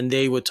fans, and then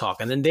they would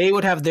talk, and then they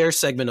would have their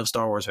segment of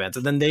Star Wars fans,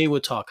 and then they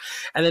would talk,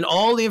 and then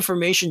all the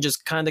information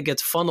just kind of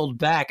gets funneled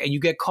back, and you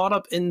get caught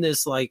up in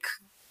this like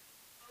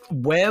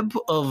web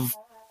of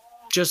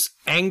just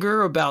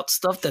anger about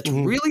stuff that's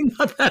really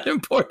not that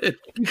important.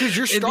 Because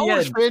your Star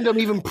Wars fandom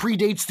even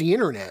predates the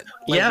internet.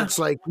 Like, yeah. It's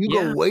like you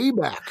go way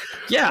back.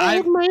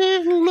 Yeah.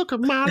 Man, look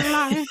at my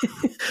life.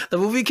 The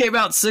movie came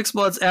out 6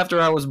 months after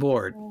I was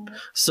born.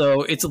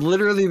 So it's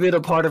literally been a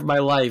part of my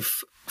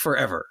life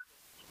forever.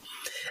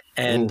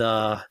 And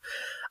of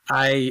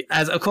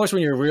course,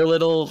 when you're real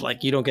little,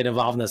 like you don't get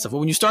involved in that stuff. But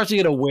when you start to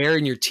get aware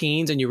in your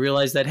teens and you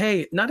realize that,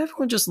 hey, not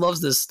everyone just loves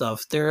this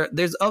stuff.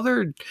 There's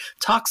other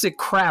toxic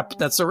crap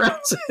that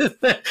surrounds it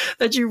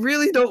that you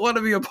really don't want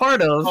to be a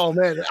part of. Oh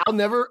man, I'll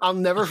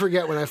never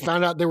forget when I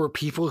found out there were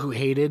people who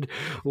hated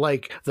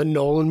like the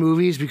Nolan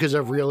movies because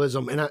of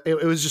realism, and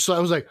it was just I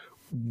was like,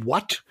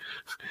 what?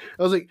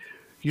 I was like,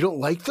 you don't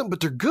like them, but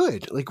they're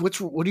good. Like, what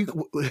do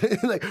you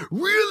like?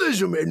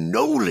 Realism and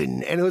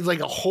Nolan, and it was like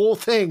a whole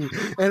thing.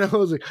 And I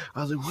was like,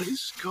 what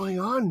is going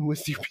on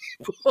with you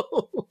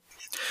people?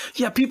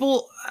 Yeah,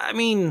 people. I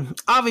mean,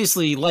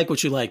 obviously, like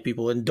what you like,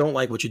 people, and don't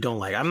like what you don't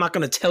like. I'm not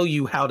going to tell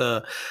you how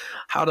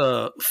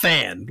to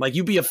fan. Like,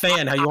 you be a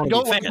fan how you want to be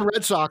a fan. I don't like the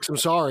Red Sox. I'm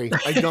sorry,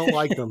 I don't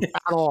like them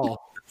at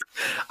all.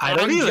 I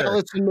don't either.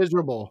 Jealous and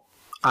miserable.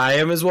 I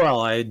am as well.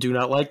 I do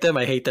not like them.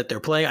 I hate that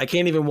they're playing. I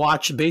can't even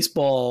watch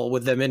baseball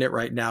with them in it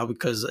right now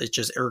because it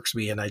just irks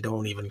me and I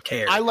don't even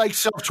care. I like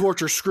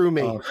self-torture. Screw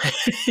me.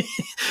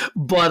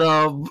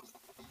 But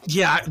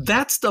yeah,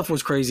 that stuff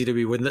was crazy to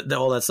me when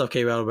all that stuff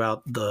came out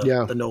about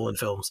the Nolan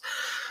films.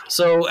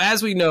 So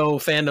as we know,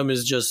 fandom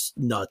is just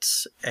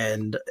nuts.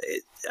 And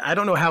I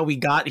don't know how we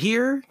got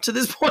here to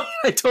this point.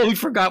 I totally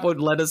forgot what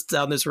led us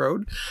down this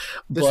road.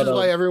 This is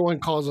why everyone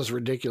calls us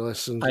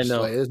ridiculous. And I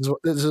know.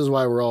 This is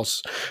why we're all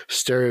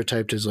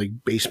stereotyped as like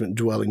basement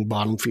dwelling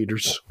bottom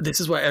feeders. This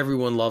is why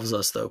everyone loves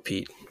us, though,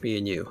 Pete, me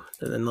and you.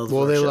 And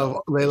they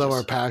love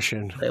our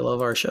passion. They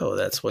love our show.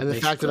 That's what. And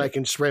the fact that I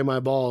can spray my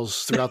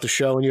balls throughout the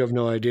show and you have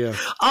no idea.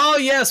 Oh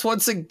yes,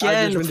 once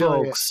again,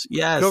 folks.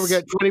 Yes. Don't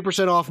forget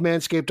 20% off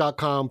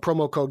Manscaped.com,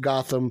 promo code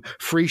Gotham,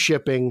 free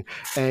shipping,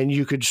 and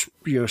you could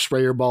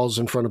spray your balls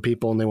in front of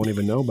people and they won't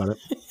even know about it.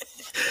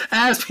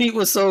 As Pete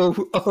was so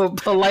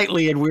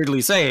politely and weirdly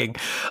saying,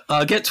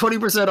 get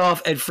 20%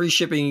 off and free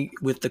shipping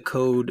with the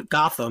code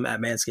Gotham at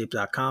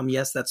Manscaped.com.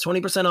 Yes, that's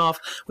 20% off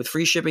with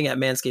free shipping at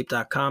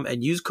Manscaped.com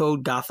and use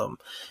code Gotham.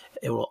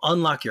 It will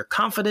unlock your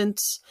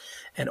confidence,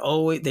 and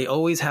they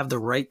always have the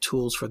right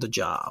tools for the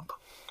job.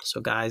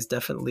 So guys,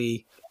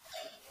 definitely,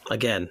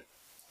 again,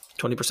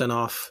 20%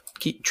 off.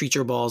 Treat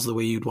your balls the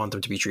way you'd want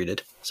them to be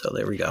treated. So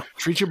there we go.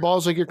 Treat your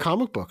balls like your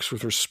comic books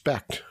with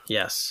respect.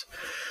 Yes.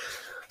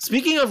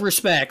 Speaking of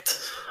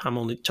respect, I'm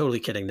only totally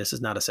kidding. This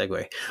is not a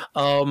segue.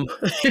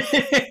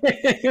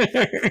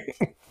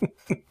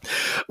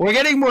 We're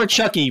getting more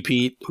Chucky,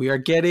 Pete. We are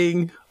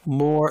getting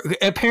more.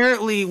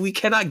 Apparently, we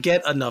cannot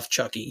get enough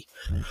Chucky.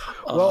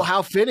 Well,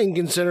 how fitting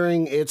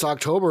considering it's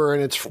October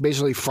and it's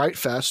basically Fright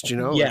Fest, you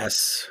know?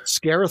 Yes.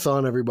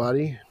 Scare-a-thon,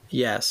 everybody.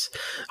 Yes.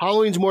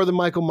 Halloween's more than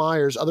Michael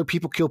Myers. Other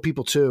people kill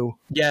people too.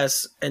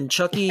 Yes. And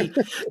Chucky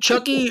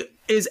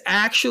is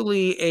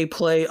actually a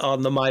play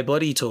on the My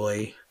Buddy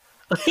toy.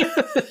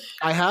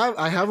 I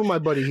have him, my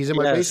buddy. He's in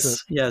my basement.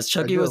 Yes,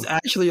 Chucky was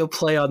actually a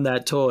play on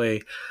that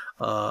toy.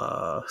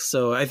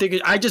 So I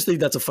just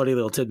think that's a funny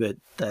little tidbit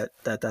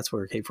that's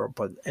where it came from.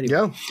 But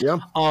anyway, yeah.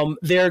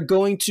 They're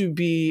going to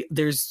be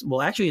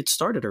actually it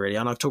started already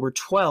on October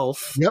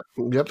 12th.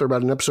 Yep. They're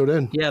about an episode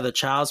in. Yeah, the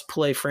Child's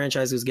Play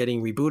franchise is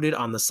getting rebooted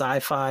on the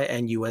Sci-Fi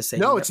and USA.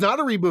 No, it's not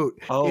a reboot.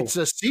 Oh. It's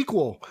a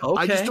sequel.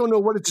 Okay. I just don't know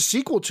what it's a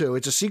sequel to.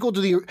 It's a sequel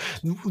to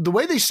the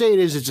way they say it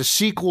is. It's a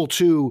sequel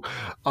to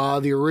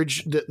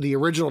the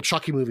original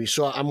Chucky movie.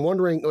 So I'm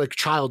wondering, like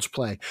Child's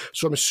Play.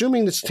 So I'm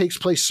assuming this takes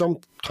place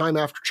sometime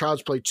after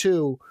Child's Play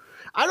 2.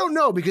 I don't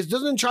know because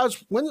doesn't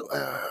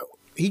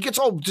he gets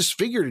all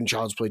disfigured in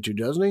Child's Play 2,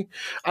 doesn't he?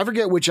 I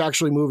forget which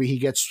actually movie he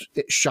gets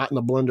shot in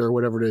the blender or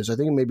whatever it is. I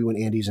think maybe when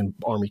Andy's in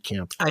army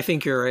camp. I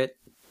think you're right.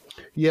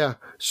 Yeah.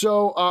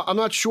 So I'm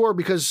not sure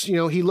because, you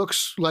know, he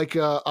looks like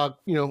an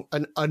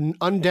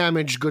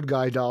undamaged good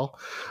guy doll,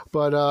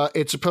 but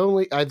it's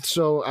apparently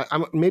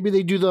maybe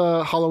they do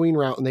the Halloween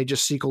route and they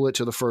just sequel it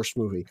to the first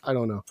movie. I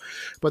don't know,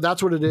 but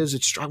that's what it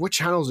is. What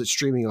channel is it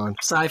streaming on?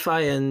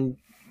 Sci-Fi and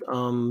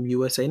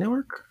USA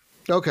Network.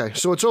 Okay,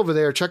 so it's over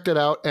there. Check that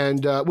out,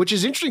 and which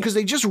is interesting because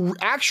they just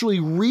actually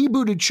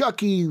rebooted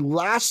Chucky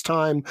last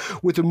time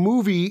with a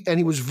movie, and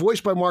he was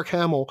voiced by Mark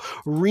Hamill.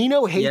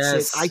 Reno hates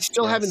it. I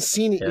still haven't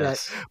seen it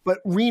yet, but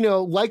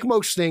Reno, like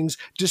most things,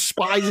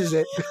 despises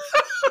it.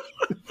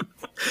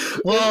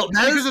 Well,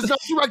 because it's not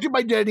directed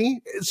by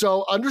Denny,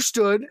 so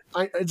understood.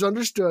 It's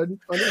understood.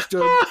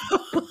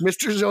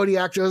 Mr.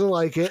 Zodiac doesn't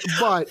like it,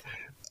 but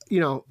you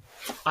know.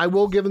 I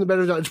will give him the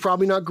benefit. It's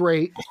probably not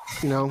great,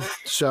 you know.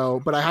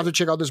 So, but I have to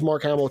check out this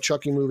Mark Hamill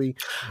Chucky movie.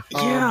 But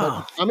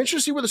I'm interested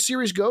to see where the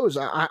series goes.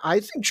 I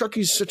think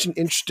Chucky's such an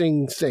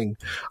interesting thing.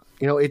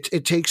 You know,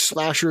 it takes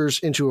slashers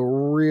into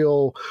a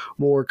real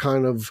more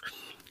kind of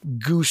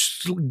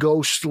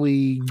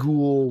ghostly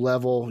ghoul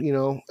level, you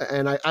know.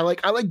 And I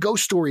like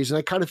ghost stories, and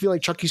I kind of feel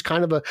like Chucky's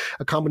kind of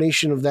a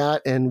combination of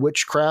that and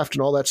witchcraft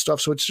and all that stuff.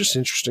 So it's just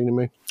interesting to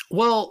me.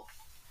 Well,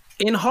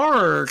 in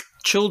horror,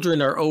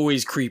 children are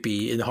always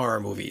creepy in horror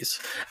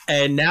movies.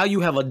 And now you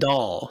have a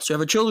doll. So you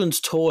have a children's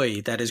toy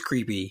that is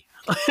creepy.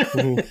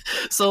 Mm-hmm.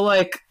 So,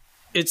 like,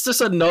 it's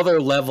just another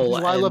level.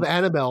 I love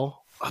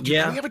Annabelle. Can we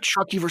have a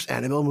Chucky versus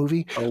Annabelle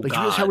movie? Oh, like, God. You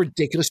realize how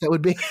ridiculous that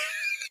would be?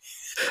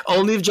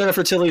 Only if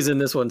Jennifer Tilly's in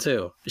this one,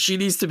 too. She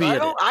needs to be in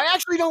it. I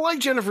actually don't like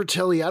Jennifer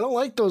Tilly. I don't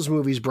like those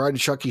movies, Bride of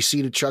Chucky,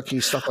 Seed of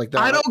Chucky, stuff like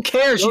that. I don't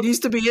care. She needs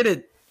to be in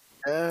it.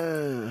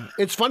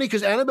 It's funny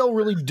because Annabelle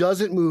really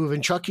doesn't move,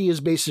 and Chucky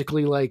is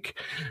basically like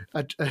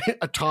a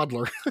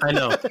toddler. I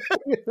know.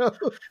 You know?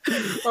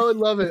 I would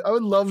love it. I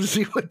would love to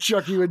see what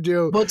Chucky would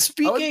do. But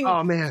speaking,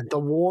 the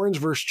Warrens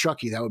versus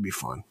Chucky, that would be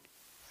fun.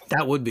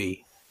 That would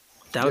be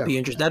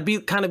interesting. That'd be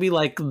kind of be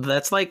like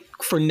that's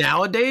for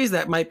nowadays.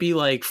 That might be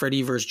like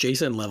Freddy versus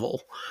Jason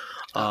level.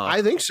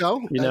 I think so.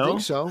 I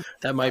think so.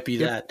 That might be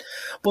that.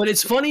 But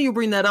it's funny you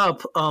bring that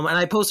up. And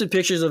I posted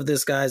pictures of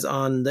this, guys,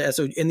 on the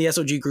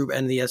SOG group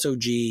and the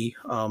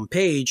SOG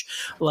page.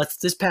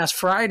 This past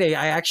Friday,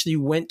 I actually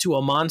went to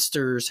a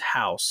monsters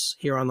house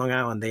here on Long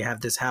Island. They have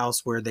this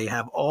house where they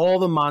have all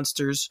the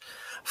monsters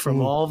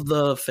from all of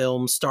the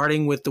films,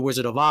 starting with The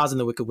Wizard of Oz and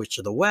The Wicked Witch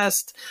of the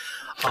West.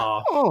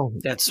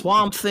 That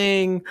Swamp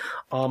Thing.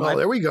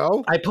 There we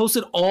go. I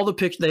posted all the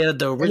pictures. They had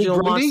the original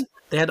monsters.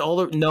 They had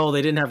no,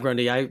 they didn't have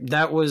Grundy.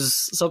 That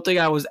was something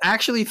I was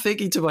actually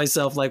thinking to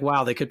myself, like,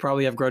 wow, they could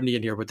probably have Grundy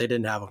in here, but they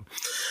didn't have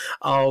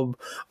him.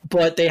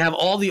 But they have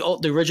all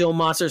the original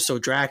monsters, so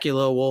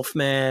Dracula,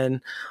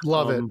 Wolfman.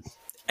 Love it.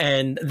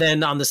 And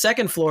then on the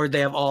second floor, they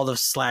have all the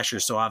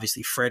slashers. So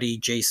obviously Freddy,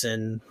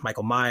 Jason,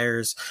 Michael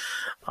Myers,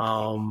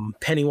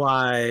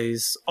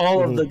 Pennywise,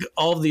 all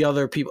of the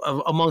other people,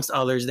 amongst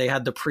others. They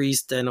had the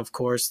priest, and of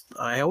course,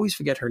 I always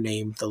forget her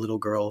name, the little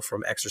girl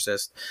from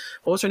Exorcist.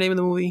 What was her name in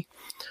the movie?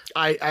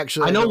 I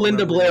know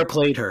Linda Blair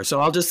played her,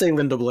 so I'll just say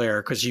Linda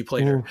Blair because she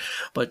played her.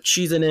 But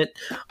she's in it.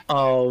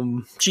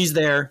 She's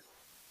there.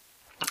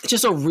 It's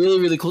just a really,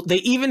 really cool. They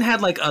even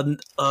had like an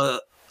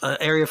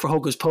area for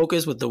Hocus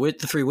Pocus with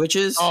the three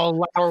witches.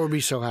 Oh, Laura would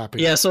be so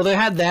happy. Yeah, so they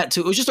had that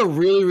too. It was just a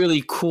really,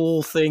 really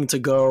cool thing to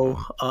go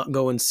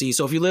and see.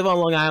 So if you live on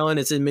Long Island,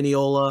 it's in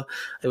Mineola.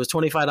 It was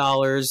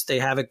 $25. They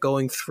have it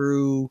going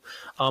through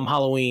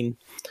Halloween.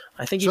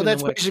 I think so.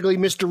 That's basically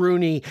Mr.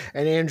 Rooney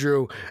and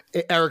Andrew.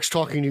 Eric's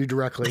talking to you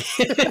directly.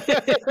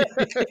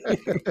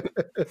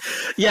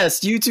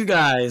 Yes, you two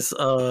guys.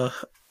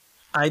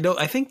 I know.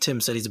 I think Tim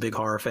said he's a big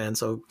horror fan,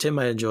 so Tim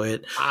might enjoy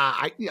it.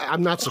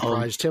 I'm not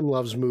surprised. Tim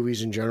loves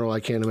movies in general. I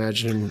can't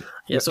imagine him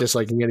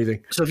disliking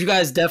anything. So if you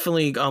guys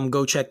definitely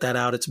go check that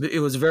out. It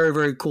was very,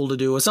 very cool to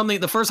do. It was something,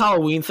 the first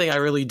Halloween thing I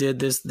really did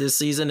this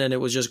season, and it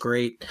was just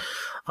great.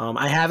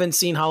 I haven't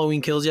seen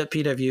Halloween Kills yet.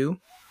 Pete, have you?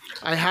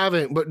 I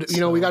haven't, but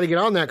we got to get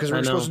on that because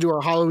we're supposed to do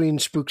our Halloween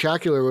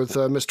Spooktacular with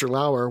Mr.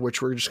 Lauer,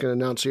 which we're just going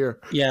to announce here.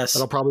 Yes,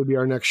 that'll probably be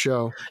our next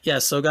show.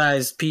 Yes, so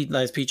guys,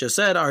 as Pete just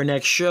said, our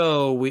next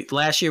show.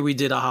 Last year we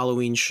did a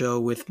Halloween show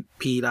with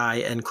Pete, I,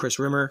 and Chris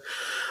Rimmer.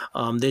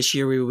 This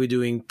year we will be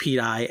doing Pete,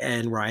 I,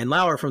 and Ryan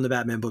Lauer from the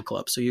Batman Book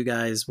Club. So you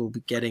guys will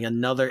be getting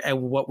another.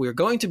 And what we're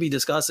going to be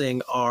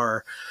discussing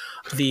are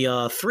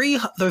the three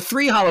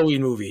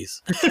Halloween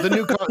movies, the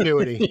new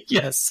continuity.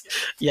 yes,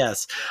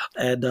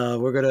 and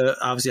we're gonna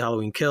obviously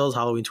Halloween Kills,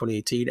 Halloween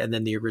 2018, and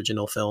then the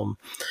original film.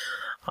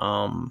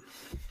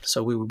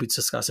 So we will be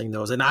discussing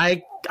those, and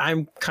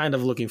I'm kind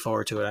of looking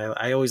forward to it.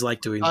 I always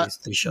like doing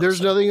these shows.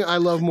 There's nothing I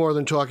love more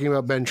than talking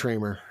about Ben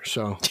Tramer.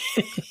 So,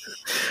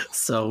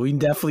 so we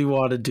definitely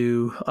want to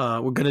do.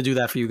 We're gonna do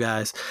that for you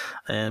guys,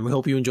 and we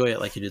hope you enjoy it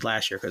like you did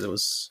last year because it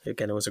was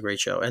a great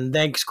show. And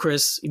thanks,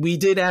 Chris. We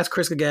did ask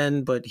Chris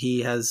again, but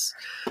he has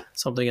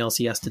something else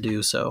he has to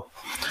do, so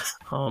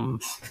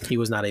he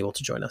was not able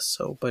to join us.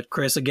 So, but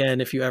Chris,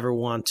 again, if you ever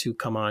want to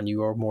come on,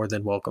 you are more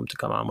than welcome to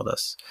come on with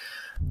us.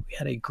 We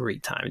had a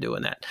great time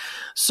doing that.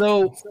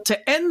 So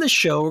to end the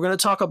show, we're going to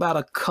talk about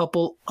a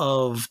couple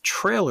of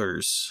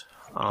trailers.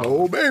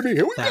 Oh, baby,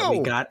 here we go. We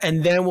got,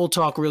 and then we'll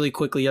talk really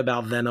quickly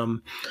about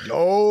Venom.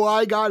 Oh,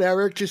 I got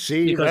Eric to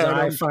see because Venom.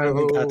 I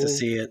finally got to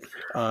see it.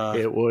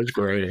 It was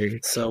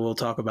great. So we'll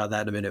talk about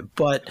that in a minute.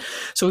 But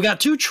so we got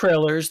two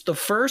trailers. The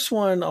first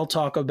one I'll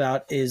talk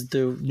about is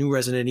the new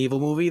Resident Evil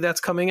movie that's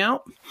coming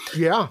out.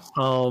 Yeah.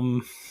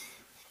 I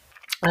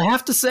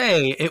have to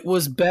say it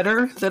was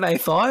better than I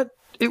thought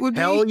it would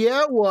be. Hell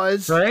yeah, it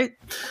was. Right?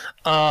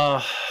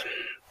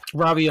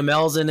 Robbie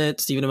Amell's in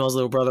it. Stephen Amell's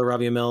little brother,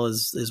 Robbie Amell,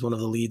 is one of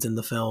the leads in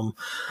the film.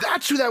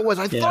 That's who that was.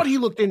 I thought he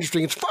looked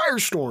interesting. It's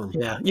Firestorm.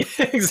 Yeah,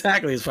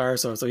 exactly. It's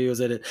Firestorm. So he was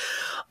in it.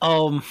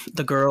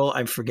 The girl,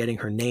 I'm forgetting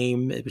her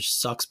name, which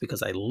sucks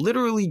because I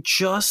literally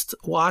just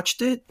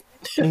watched it.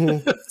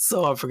 Mm-hmm.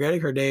 So I'm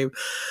forgetting her name.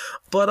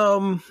 But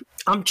I'm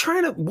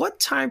trying to. What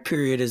time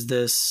period is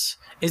this?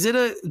 Is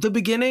it the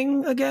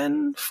beginning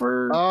again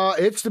for?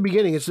 It's the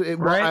beginning.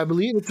 Right? I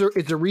believe it's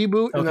a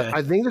reboot, and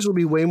I think this will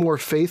be way more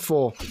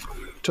faithful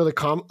to the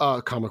comic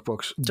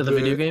books, to the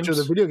video games,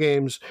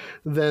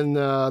 than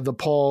the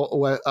Paul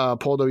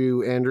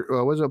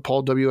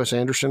W. S.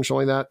 Anderson,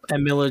 something like that,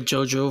 and Mila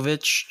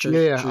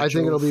Jovovich. I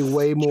think it'll be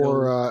way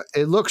more.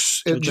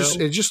 It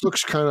just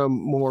looks kind of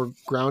more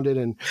grounded,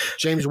 and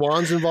James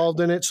Wan's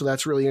involved in it, so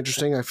that's really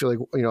interesting. I feel like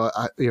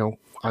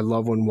I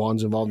love when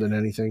Wan's involved in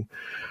anything.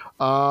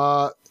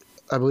 I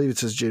believe it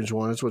says James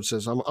Wan. That's what it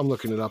says. I'm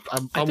looking it up.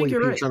 I'm waiting,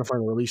 trying to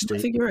find a release date. I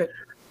think you're right.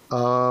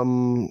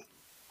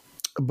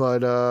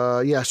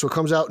 So it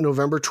comes out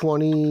November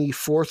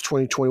 24th,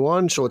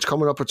 2021. So it's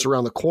coming up. It's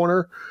around the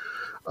corner.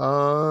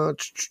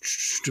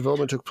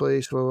 Development took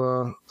place.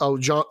 Wan's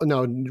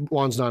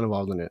not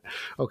involved in it.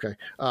 Okay.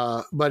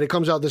 But it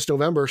comes out this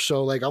November.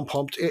 So like, I'm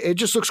pumped. It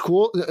just looks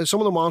cool.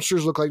 Some of the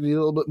monsters look like they need a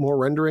little bit more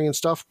rendering and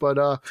stuff, but,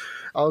 I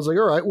was like,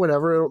 all right,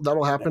 whatever,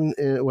 that'll happen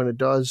when it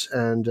does.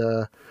 And,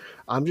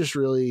 I'm just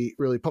really,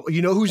 really pumped.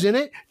 You know who's in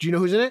it? Do you know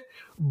who's in it?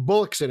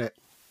 Bullock's in it.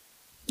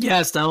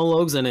 Yes, Donald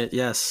Logue's in it.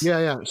 Yes.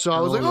 Yeah. So I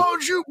was like, oh,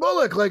 shoot,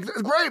 Bullock. Like,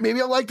 great. Maybe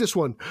I'll like this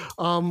one.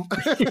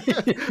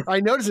 I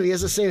noticed that he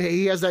has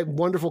he has that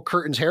wonderful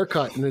Curtains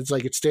haircut, and it's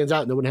like it stands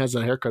out. No one has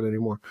that haircut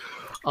anymore.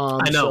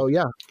 I know. So,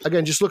 yeah.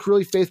 Again, just look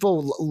really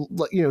faithful.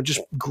 Just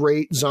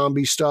great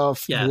zombie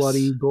stuff. Yes.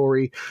 Bloody,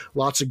 gory,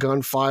 lots of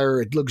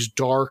gunfire. It looks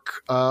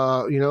dark,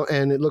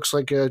 and it looks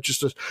like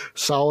just a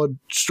solid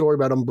story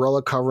about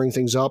Umbrella covering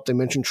things up. They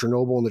mentioned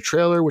Chernobyl in the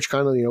trailer, which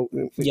kind of,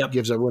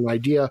 gives everyone an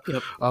idea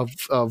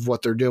of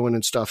what they're doing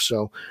and stuff.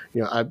 So,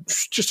 I'm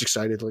just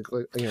excited. I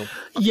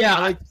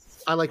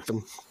like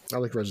them. I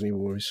like Resident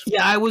Evil movies.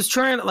 Yeah, I was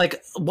trying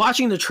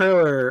watching the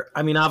trailer.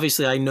 I mean,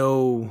 obviously I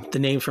know the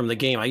names from the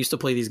game. I used to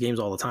play these games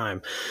all the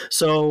time.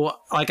 So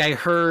I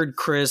heard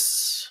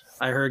Claire's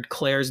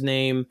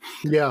name.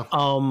 Yeah.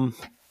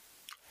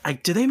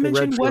 Did they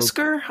mention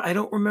Wesker? I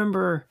don't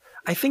remember.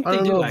 I think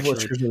they do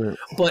actually.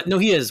 But no,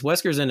 he is.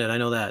 Wesker's in it. I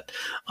know that.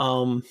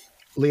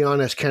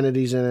 Leon S.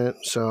 Kennedy's in it,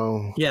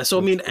 so yeah. So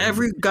I mean,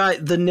 every guy,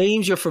 the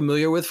names you're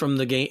familiar with from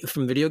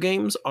video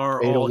games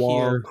are all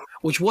here,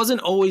 which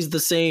wasn't always the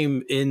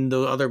same in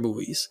the other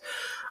movies.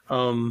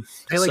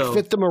 They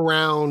fit them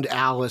around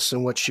Alice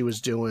and what she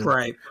was doing,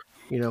 right?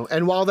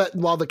 And while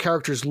the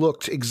characters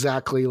looked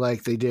exactly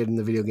like they did in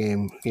the video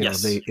game,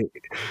 the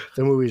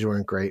movies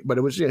weren't great, but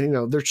it was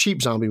they're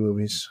cheap zombie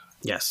movies.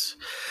 Yes.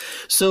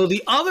 So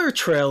the other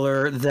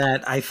trailer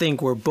that I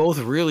think we're both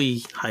really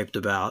hyped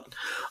about,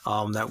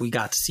 that we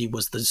got to see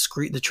was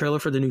the trailer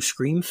for the new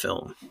Scream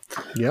film.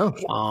 Yeah.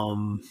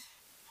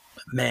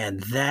 Man,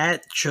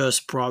 that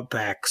just brought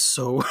back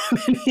so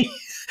many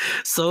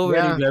So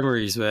many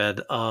memories, man.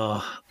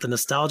 The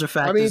nostalgia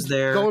factor is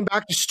there. Going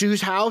back to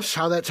Stu's house,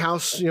 how that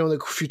house, the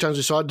few times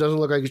I saw it, doesn't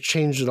look like it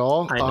changed at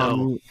all. I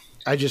know.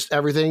 I just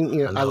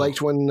everything. I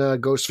liked when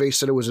Ghostface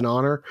said it was an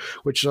honor,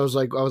 which I was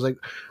like, all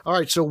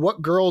right. So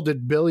what girl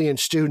did Billy and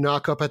Stu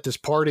knock up at this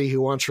party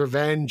who wants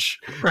revenge?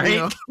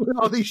 Right.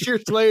 All these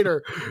years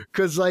later,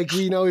 because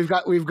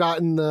we've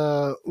gotten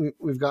the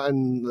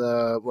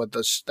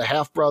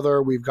half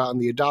brother, we've gotten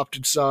the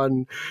adopted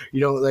son.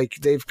 There's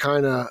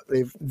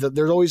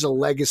always a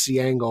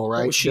legacy angle,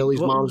 right? Billy's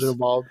mom's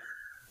involved.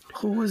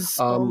 Who was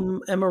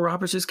Emma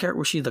Roberts' character?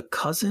 Was she the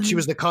cousin? She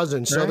was the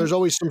cousin. So there's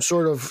always some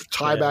sort of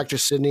tie back to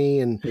Sydney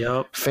and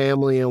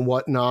family and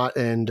whatnot.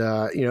 And,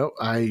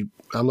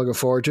 I'm looking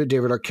forward to it.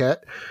 David Arquette.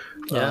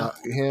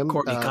 Him.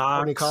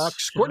 Courtney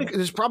Cox. Courtney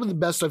is probably the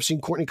best I've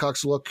seen Courtney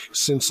Cox look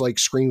since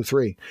Scream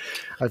 3.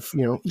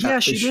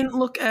 She didn't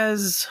look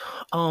as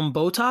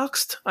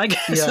Botoxed, I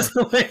guess is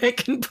the way I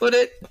can put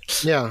it.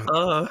 Yeah.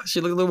 She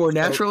looked a little more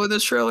natural in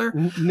this trailer.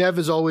 Nev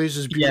is always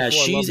as beautiful. Yeah,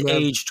 she's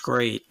aged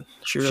great.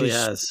 She really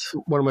has.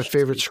 One of my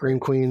favorite Scream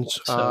queens.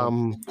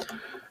 I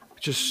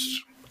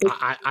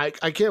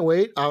can't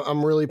wait.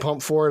 I'm really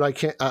pumped for it. I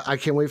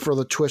can't wait for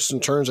the twists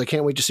and turns. I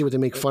can't wait to see what they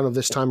make fun of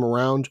this time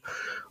around.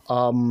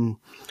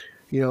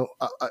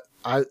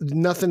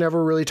 Nothing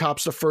ever really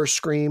tops the first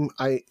Scream.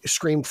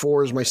 Scream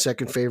 4 is my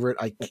second favorite.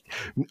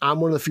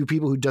 I'm one of the few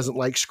people who doesn't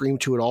like Scream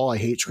 2 at all. I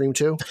hate Scream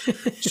 2.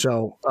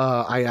 So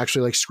I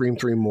actually like Scream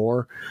 3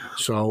 more.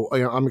 So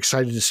I'm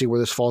excited to see where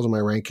this falls in my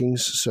rankings.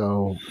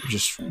 So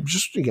just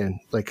again,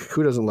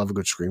 who doesn't love a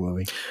good Scream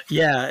movie?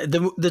 Yeah,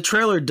 the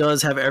trailer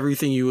does have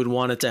everything you would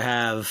want it to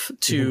have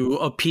to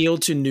appeal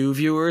to new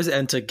viewers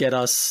and to get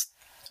us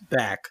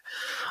back.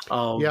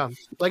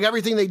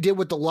 Everything they did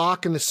with the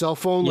lock and the cell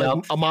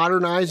phone,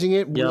 modernizing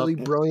it, really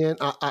brilliant.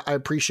 I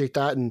appreciate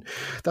that, and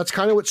that's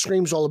kind of what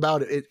Scream's all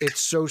about. It's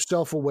so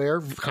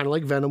self-aware, kind of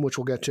like Venom, which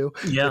we'll get to.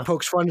 It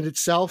pokes fun at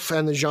itself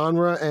and the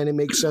genre, and it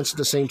makes sense at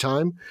the same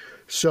time.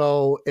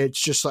 So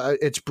it's just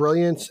it's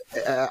brilliant.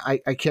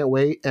 I can't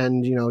wait,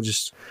 and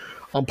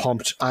I'm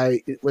pumped.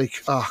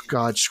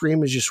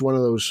 Scream is just one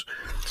of those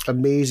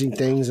amazing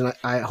things, and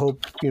I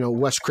hope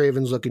Wes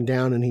Craven's looking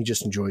down and he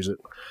just enjoys it.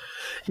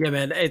 Yeah,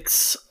 man,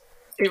 it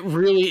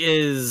really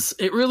is.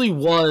 It really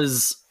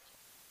was.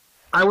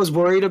 I was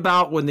worried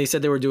about when they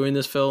said they were doing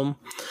this film.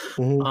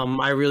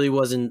 I really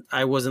wasn't.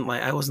 I wasn't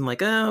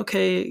like,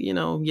 okay,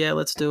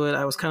 let's do it.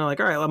 I was kind of like,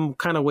 all right, I'm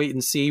kind of wait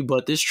and see.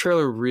 But this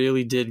trailer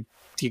really did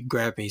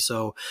grab me.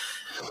 So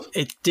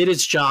it did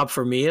its job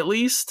for me, at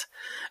least.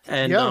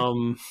 And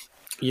I'm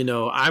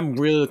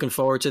really looking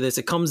forward to this.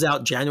 It comes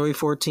out January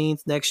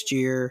 14th next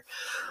year.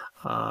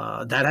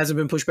 That hasn't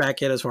been pushed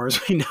back yet as far as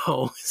we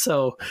know.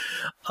 So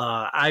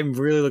I'm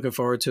really looking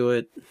forward to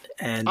it.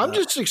 And I'm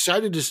just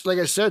excited to, like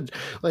I said,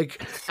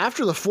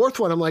 after the fourth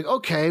one, I'm like,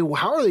 okay, well,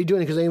 how are they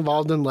doing it? Because they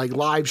involved in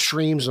live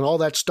streams and all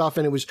that stuff.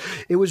 And it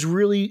was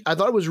really, I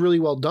thought it was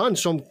really well done.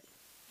 So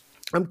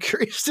I'm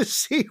curious to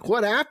see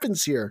what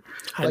happens here.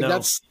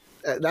 That's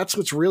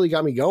what's really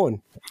got me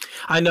going.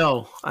 I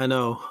know.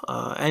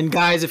 And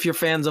guys, if you're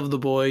fans of The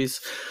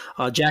Boys,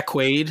 Jack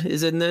Quaid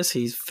is in this.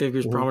 He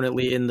figures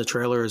prominently in the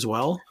trailer as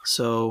well.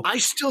 So I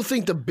still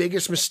think the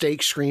biggest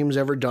mistake Scream's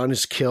ever done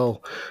is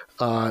kill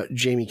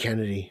Jamie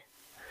Kennedy.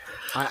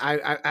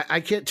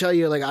 I can't tell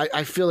you,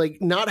 I feel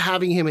like not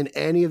having him in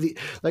any of the,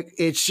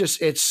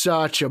 it's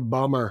such a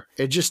bummer.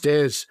 It just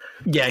is.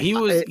 Yeah, he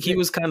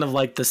was kind of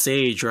like the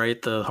Sage,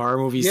 right? The horror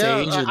movie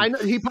Sage. I know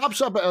he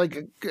pops up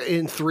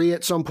in 3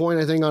 at some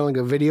point, I think, on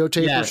a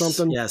videotape or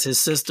something. Yes, his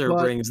sister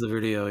brings the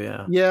video.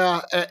 Yeah.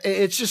 Yeah,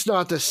 it's just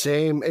not the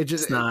same. It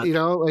just, I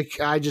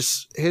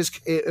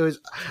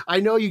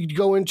know you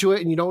go into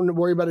it and you don't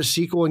worry about a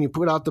sequel and you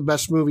put out the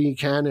best movie you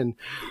can. And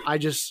I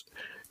just,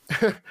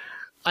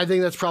 I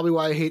think that's probably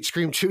why I hate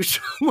Scream 2 so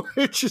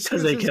much.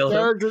 Because they killed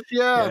him.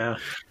 Yeah.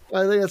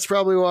 I think that's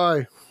probably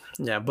why.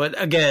 Yeah, but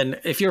again,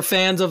 if you're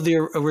fans of the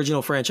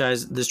original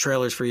franchise, this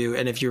trailer's for you.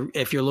 And if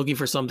you're looking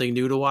for something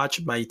new to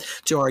watch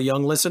to our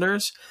young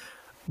listeners,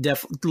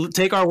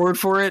 take our word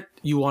for it.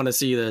 You want to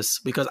see this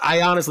because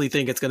I honestly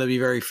think it's going to be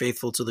very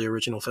faithful to the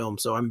original film.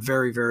 So I'm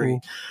very, very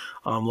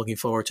looking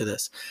forward to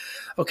this.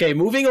 Okay,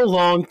 moving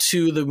along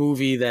to the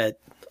movie that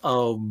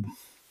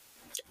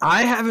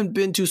I haven't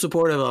been too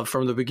supportive of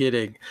from the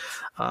beginning.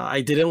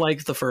 I didn't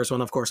like the first one.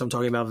 Of course, I'm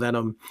talking about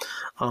Venom.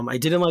 I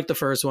didn't like the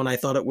first one. I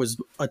thought it was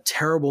a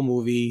terrible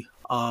movie.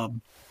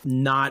 And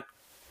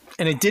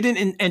it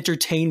didn't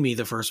entertain me,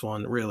 the first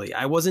one, really.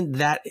 I wasn't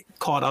that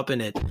caught up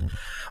in it.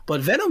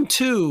 But Venom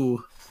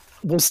 2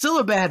 was still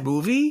a bad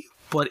movie,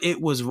 but it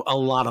was a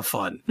lot of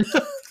fun.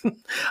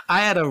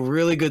 I had a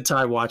really good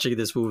time watching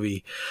this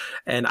movie,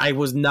 and I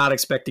was not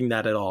expecting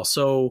that at all.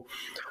 So,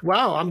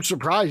 wow, I'm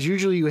surprised.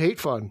 Usually you hate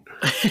fun.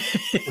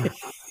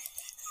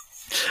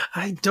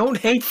 I don't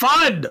hate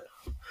fun.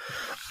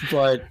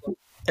 But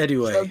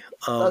anyway.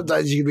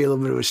 Sometimes you can be a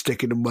little bit of a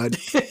stick in the mud.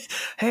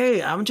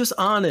 hey, I'm just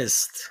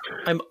honest.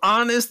 I'm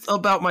honest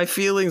about my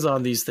feelings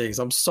on these things.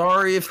 I'm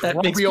sorry if that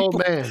makes people, old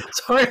man.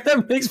 Sorry if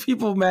that makes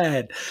people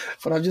mad,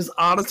 but I'm just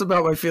honest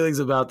about my feelings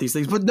about these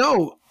things. But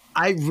no,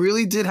 I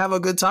really did have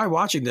a good time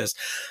watching this.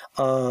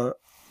 The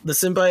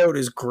symbiote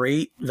is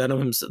great.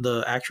 Venom's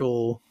the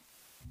actual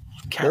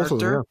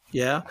character,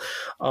 yeah.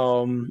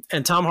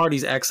 And Tom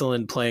Hardy's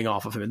excellent playing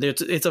off of him.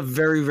 It's a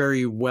very,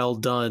 very well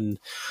done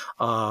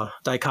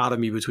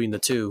dichotomy between the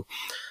two.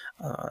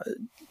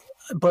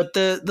 But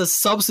the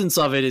substance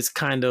of it is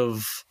kind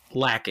of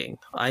lacking.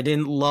 I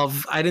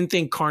didn't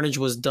think Carnage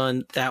was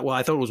done that well.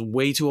 I thought it was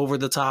way too over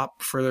the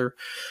top for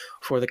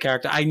the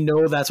character. I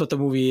know that's what the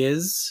movie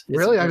is.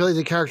 Really? I feel like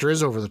the character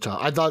is over the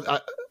top.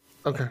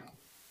 Okay.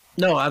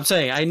 No, I'm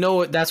saying I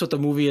know that's what the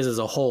movie is as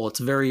a whole. It's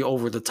very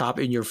over the top,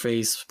 in your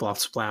face,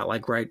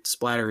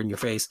 splatter in your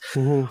face.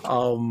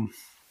 Mm-hmm.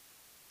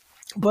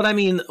 But I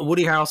mean,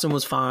 Woody Harrelson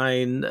was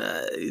fine.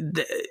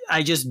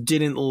 I just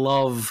didn't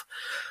love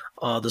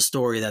the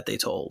story that they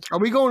told. Are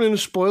we going into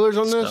spoilers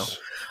on this?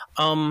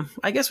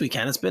 I guess we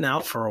can. It's been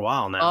out for a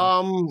while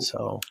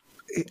now.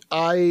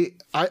 I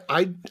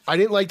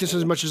didn't like this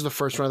as much as the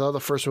first one. I thought the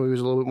first movie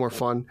was a little bit more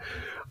fun.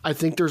 I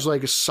think there's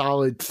like a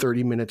solid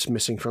 30 minutes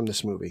missing from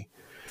this movie.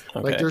 Okay.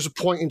 Like there's a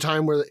point in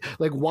time where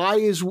like why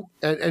is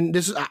and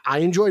this is I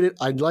enjoyed it.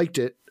 I liked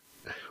it.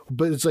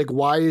 But it's like,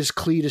 why is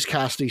Cletus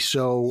Cassidy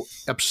so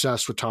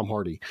obsessed with Tom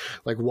Hardy?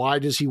 Like, why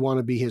does he want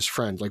to be his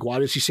friend? Like, why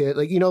does he say it?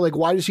 Like, like,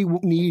 why does he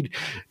need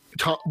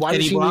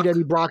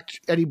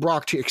Eddie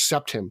Brock to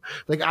accept him?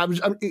 Like,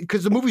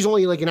 because the movie's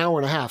only like an hour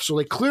and a half. So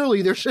like,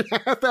 clearly there's a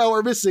half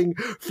hour missing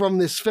from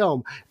this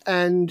film.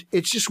 And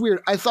it's just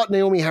weird. I thought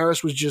Naomi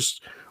Harris was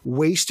just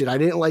wasted. I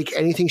didn't like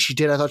anything she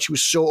did. I thought she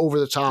was so over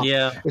the top,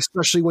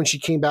 especially when she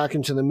came back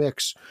into the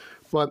mix.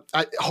 But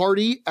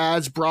Hardy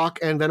as Brock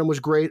and Venom was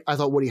great. I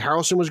thought Woody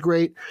Harrelson was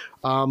great.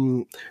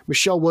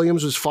 Michelle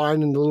Williams was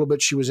fine in the little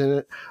bit she was in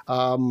it.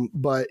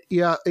 But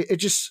yeah, it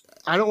just,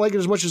 I don't like it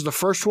as much as the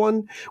first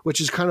one,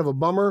 which is kind of a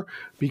bummer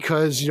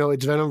because,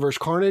 it's Venom versus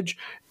Carnage.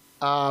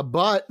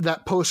 But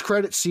that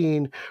post-credit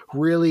scene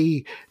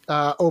really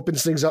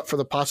opens things up for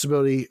the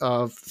possibility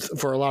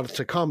for a lot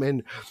to come.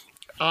 And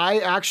I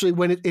actually,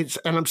 when it's,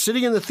 and I'm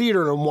sitting in the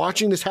theater and I'm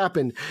watching this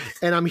happen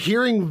and I'm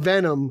hearing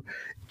Venom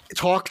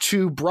talk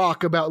to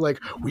Brock about like,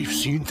 we've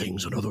seen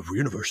things in other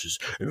universes,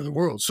 in other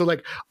worlds. So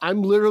like,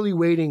 I'm literally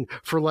waiting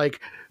for like,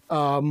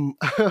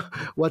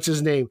 what's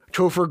his name?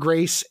 Topher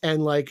Grace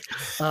and like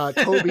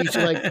Toby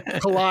to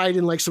like collide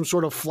in like some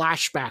sort of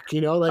flashback,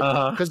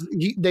 because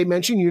they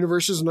mentioned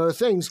universes and other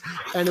things,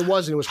 and it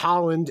was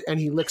Holland, and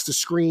he licks the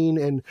screen,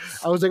 and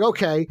I was like,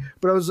 okay,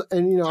 but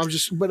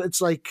but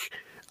it's like,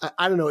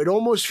 I don't know, it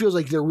almost feels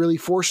like they're really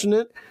forcing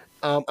it.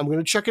 I'm going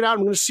to check it out.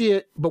 I'm going to see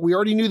it. But we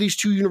already knew these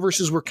two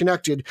universes were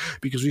connected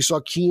because we saw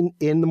Keen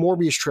in the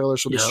Morbius trailer.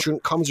 So this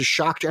shouldn't come as a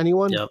shock to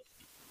anyone. Yep.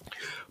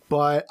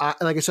 But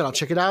like I said, I'll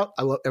check it out.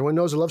 Everyone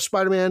knows I love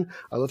Spider-Man.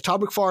 I love Todd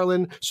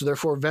McFarlane. So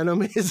therefore,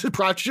 Venom is the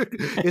project,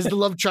 is the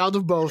love child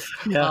of both.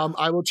 Yeah.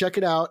 I will check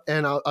it out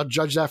and I'll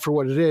judge that for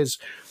what it is.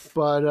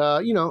 But,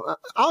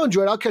 I'll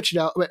enjoy it. I'll catch it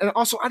out. And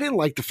also, I didn't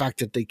like the fact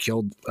that they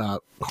killed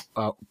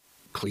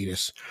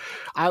Cletus.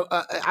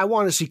 I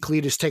want to see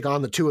Cletus take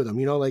on the two of them,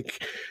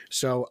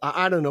 so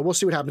I don't know. We'll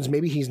see what happens.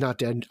 Maybe he's not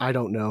dead. I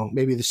don't know.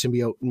 Maybe the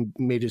symbiote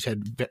made his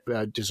head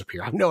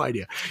disappear. I have no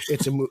idea.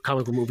 It's a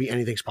comic book movie.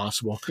 Anything's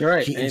possible. You're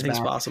right. Anything's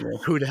possible.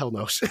 Who the hell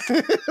knows?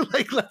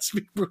 Like, let's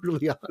be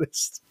brutally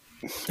honest.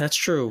 That's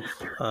true.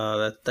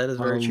 That is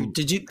very true.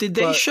 Did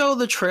they show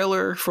the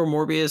trailer for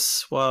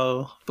Morbius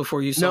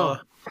before you saw?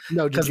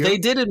 No, because they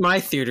did in my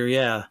theater.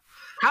 Yeah.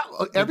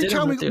 Every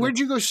time where'd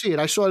you go see it?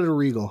 I saw it at a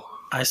Regal.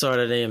 I saw it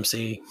at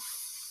AMC,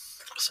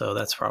 so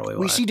that's probably why.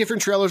 We see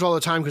different trailers all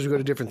the time because we go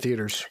to different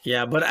theaters.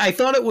 Yeah, but I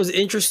thought it was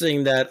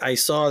interesting that I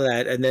saw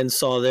that and then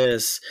saw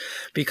this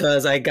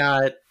because I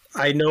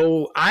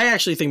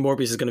actually think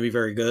Morbius is going to be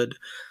very good.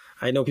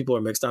 I know people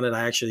are mixed on it.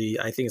 I think it's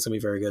going to be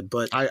very good.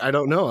 But I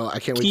don't know. I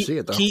can't wait to see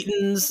it, though.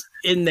 Keaton's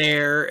in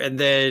there, and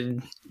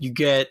then you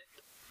get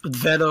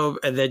Venom,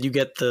 and then you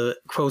get the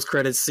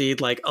post-credits scene.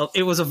 Like,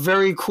 it was a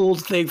very cool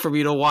thing for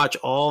me to watch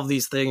all of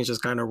these things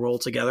just kind of roll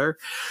together.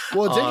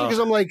 Well, it's interesting because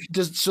I'm like,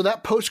 so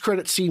that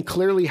post-credit scene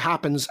clearly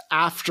happens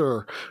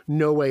after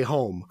No Way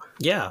Home.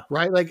 Yeah.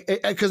 Right? Like,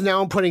 because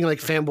now I'm putting like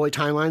fanboy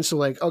timelines. So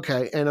like,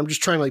 okay. And I'm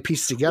just trying to like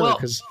piece it together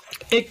because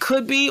it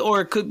could be, or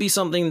it could be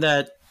something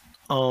that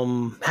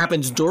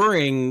happens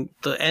during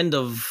the end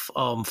of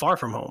Far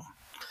From Home.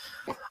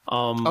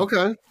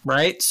 Okay.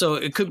 Right. So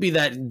it could be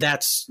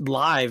that's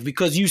live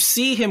because you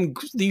see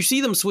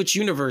them switch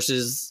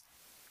universes.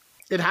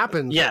 It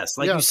happens. Yes.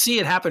 Like you see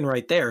it happen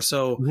right there.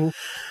 So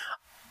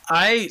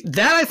I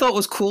thought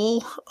was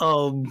cool.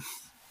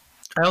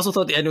 I also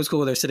thought the end was cool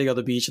when they're sitting on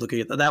the beach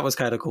looking at that. Was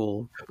kind of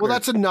cool. Well,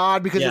 that's a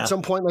nod because at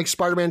some point, like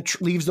Spider-Man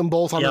leaves them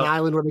both on an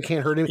island where they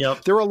can't hurt him.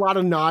 Yep. There were a lot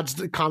of nods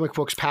that comic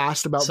books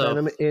passed about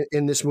Venom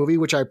in this movie,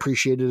 which I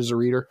appreciated as a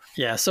reader.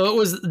 Yeah, so it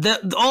was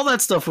that all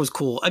that stuff was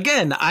cool.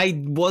 Again, I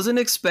wasn't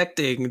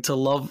expecting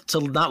to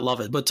not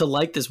love it, but to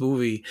like this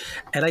movie,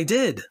 and I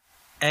did.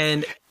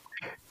 And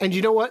And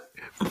you know what?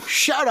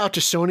 Shout out to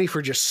Sony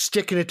for just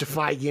sticking it to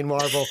Feige and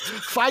Marvel.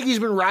 Feige's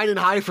been riding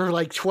high for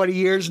like 20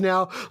 years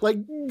now. Like,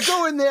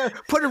 go in there,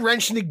 put a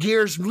wrench in the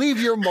gears, leave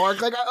your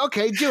mark. Like,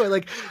 okay, do it.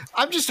 Like,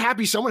 I'm just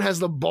happy someone has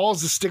the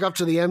balls to stick up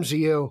to the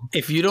MCU.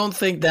 If you don't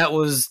think that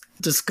was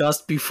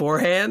discussed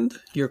beforehand,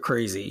 you're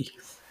crazy.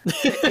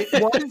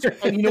 It was,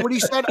 and you know what he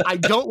said? I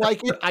don't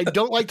like it. I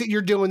don't like that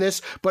you're doing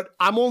this, but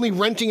I'm only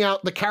renting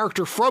out the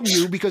character from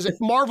you because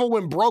if Marvel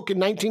went broke in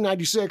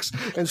 1996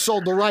 and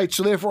sold the rights,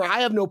 so therefore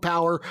I have no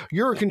power.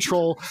 You're in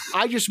control.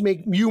 I just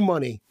make you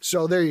money.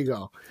 So there you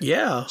go.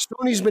 Yeah.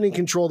 Sony's been in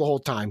control the whole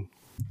time.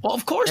 Well,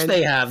 of course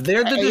they have.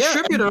 They're the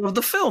distributor of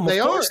the film. Of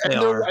course they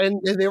are.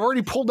 And they've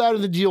already pulled out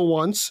of the deal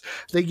once.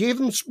 They gave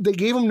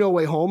them No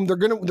Way Home.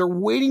 They're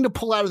waiting to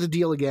pull out of the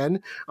deal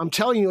again. I'm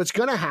telling you, it's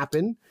going to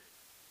happen.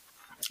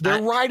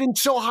 They're riding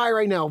so high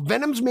right now.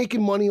 Venom's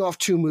making money off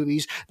 2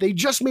 movies. They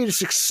just made a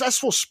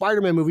successful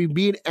Spider-Man movie,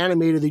 being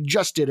animated. They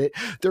just did it.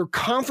 They're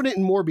confident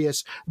in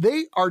Morbius.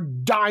 They are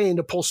dying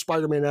to pull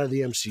Spider-Man out of the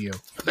MCU.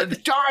 They're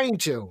dying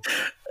to.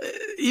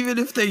 Even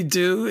if they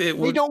do,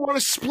 they don't want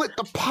to split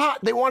the pot.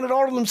 They want it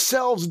all to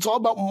themselves. It's all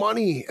about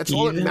money. That's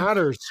all that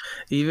matters.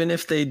 Even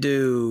if they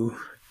do,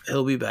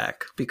 he'll be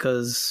back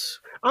because...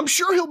 I'm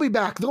sure he'll be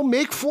back. They'll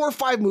make 4 or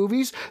 5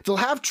 movies. They'll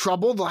have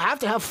trouble. They'll have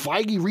to have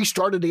Feige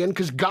restarted again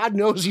because God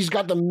knows he's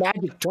got the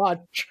magic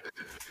touch.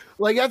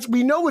 Like,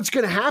 we know what's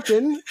going to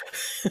happen.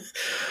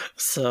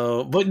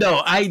 So, but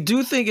no, I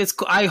do think it's.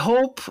 I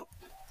hope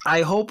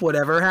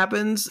whatever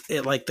happens,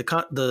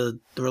 the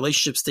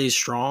relationship stays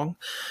strong,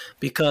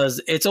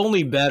 because it's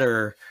only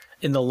better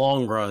in the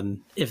long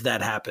run if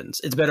that happens.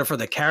 It's better for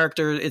the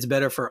character. It's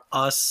better for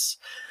us.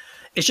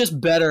 It's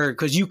just better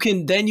because you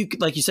can,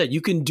 like you said,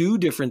 you can do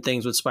different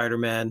things with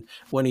Spider-Man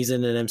when he's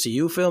in an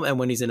MCU film and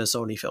when he's in a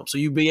Sony film. So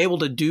you'll be able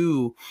to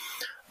do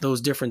those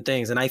different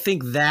things. And I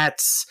think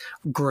that's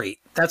great.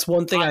 That's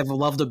one thing I've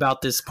loved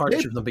about this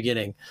partnership from the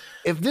beginning.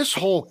 If this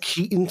whole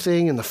Keaton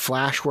thing and the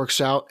Flash works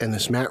out and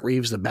this Matt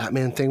Reeves, the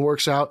Batman thing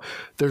works out,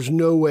 there's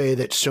no way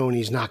that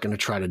Sony's not going to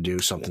try to do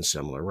something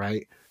similar,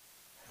 right?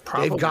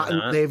 They've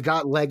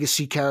got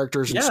legacy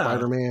characters in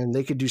Spider-Man.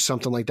 They could do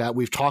something like that.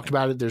 We've talked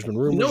about it. There's been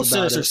rumors about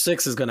Sinister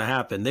Six is going to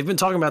happen. They've been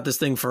talking about this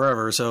thing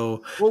forever.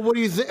 So, well, what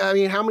do you think? I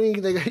mean, how many?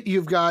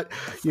 You've got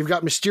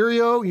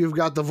Mysterio. You've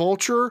got the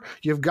Vulture.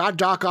 You've got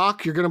Doc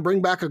Ock. You're going to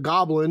bring back a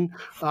Goblin.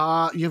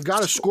 You've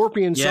got a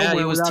Scorpion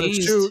somewhere without a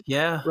suit.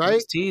 Yeah, right. He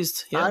was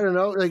teased. Yeah. I don't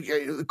know. Like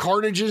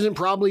Carnage isn't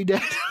probably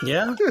dead.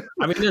 Yeah,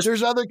 I mean,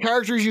 there's other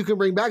characters you can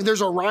bring back.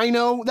 There's a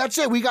Rhino. That's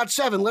it. We got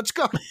 7. Let's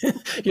go.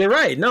 You're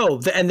right.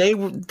 No, and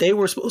they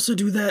were supposed to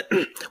do that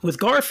with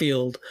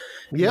Garfield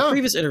in the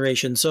previous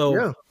iteration.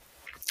 So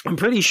I'm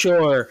pretty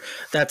sure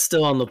that's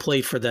still on the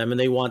plate for them, and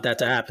they want that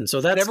to happen.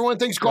 So that's everyone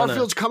thinks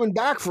Garfield's coming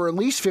back for at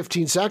least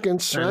 15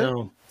 seconds. Right? I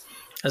know.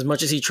 As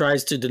much as he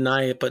tries to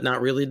deny it, but not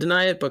really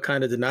deny it, but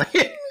kind of deny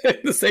it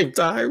at the same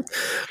time.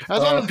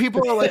 That's why when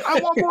people are like, I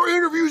want more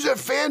interviews at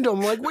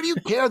Fandom. Like, what do you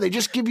care? They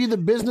just give you the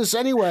business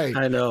anyway.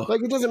 I know.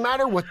 Like, it doesn't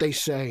matter what they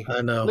say.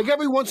 I know. Like,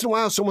 every once in a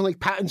while, someone like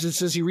Pattinson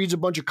says he reads a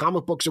bunch of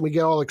comic books and we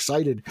get all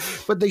excited.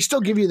 But they still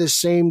give you the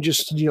same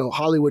just,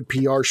 Hollywood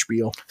PR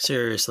spiel.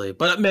 Seriously.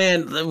 But,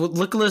 man,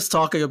 look at us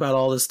talking about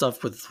all this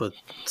stuff with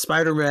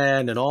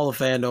Spider-Man and all the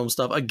fandom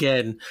stuff.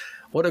 Again,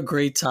 what a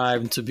great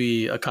time to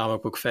be a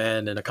comic book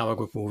fan and a comic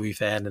book movie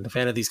fan and a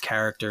fan of these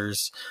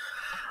characters.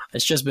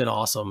 It's just been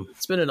awesome.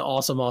 It's been an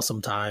awesome,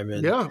 awesome time.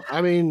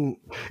 And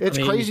it's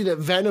crazy that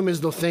Venom is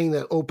the thing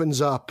that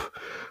opens up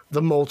the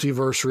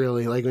multiverse,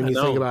 really. Like when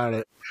you think about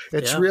it,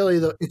 it's really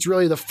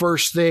the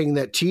first thing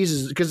that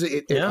teases, because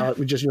it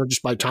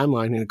just by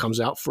timeline, and it comes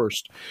out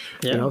first.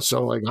 Yeah.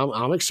 So like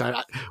I'm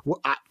excited. It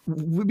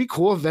would be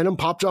cool if Venom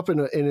popped up in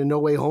a No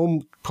Way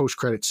Home post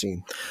credit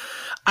scene.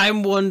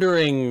 I'm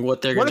wondering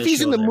what they're going to show. What if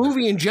he's in the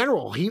movie in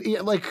general?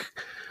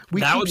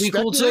 That would be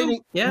cool too.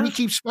 Yeah. We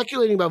keep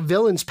speculating about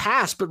villains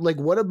past, but like,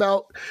 what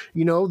about,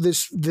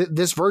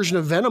 this version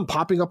of Venom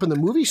popping up in the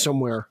movie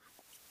somewhere?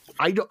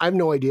 I have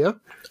no idea.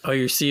 Oh,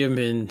 you see him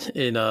in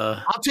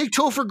I'll take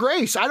Topher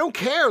Grace. I don't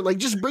care. Like,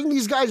 just bring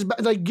these guys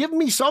back. Like, give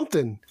me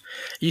something.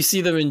 You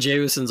see them in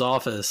Jameson's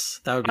office.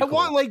 That would be cool.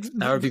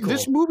 That would be cool.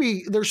 This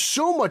movie, there's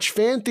so much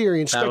fan theory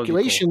and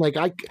speculation. Cool.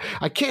 Like,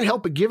 I can't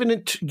help but give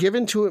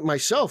into it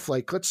myself.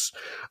 Like,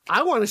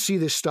 I want to see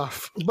this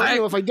stuff. But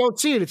if I don't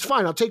see it, it's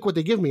fine. I'll take what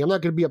they give me. I'm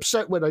not going to be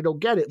upset when I don't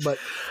get it. But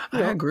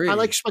I agree. I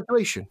like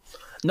speculation.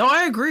 No,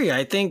 I agree.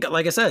 I think,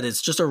 like I said,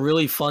 it's just a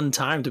really fun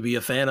time to be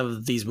a fan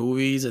of these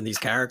movies and these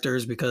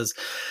characters because,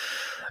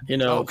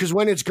 because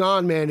when it's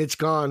gone, man, it's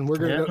gone. We're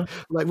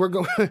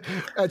going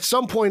at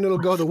some point it'll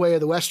go the way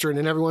of the Western,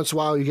 and every once in a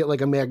while you get like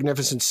a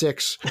Magnificent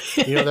Six,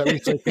 that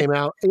recently came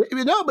out.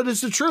 No, but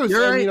it's the truth.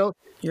 You're right.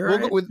 You're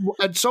right.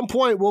 At some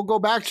point we'll go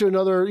back to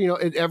another.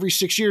 Every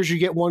 6 years you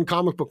get one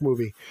comic book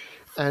movie.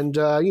 And,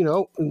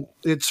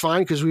 it's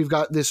fine because we've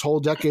got this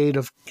whole decade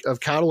of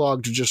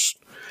catalog to just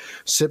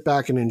sit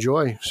back and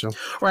enjoy. So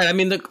right. I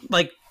mean,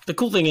 the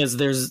cool thing is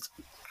there's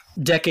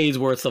decades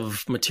worth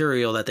of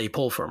material that they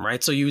pull from,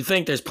 right? So you would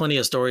think there's plenty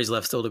of stories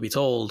left still to be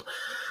told.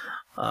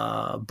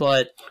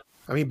 But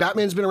I mean,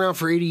 Batman's been around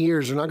for 80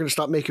 years. They're not going to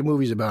stop making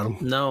movies about him.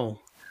 No,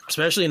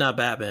 especially not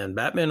Batman.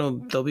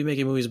 They'll be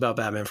making movies about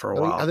Batman for a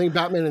while. I think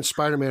Batman and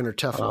Spider-Man are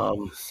tough.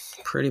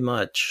 Pretty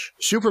much.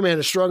 Superman,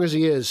 as strong as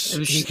he is.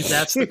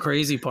 That's the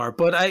crazy part.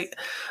 But I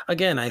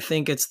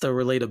think it's the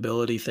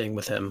relatability thing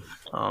with him.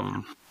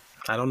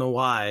 I don't know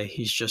why.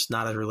 He's just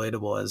not as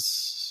relatable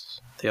as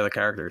the other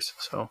characters.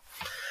 So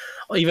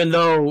even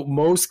though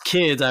most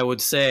kids, I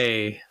would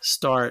say,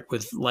 start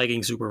with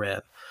liking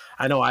Superman.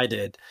 I know I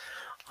did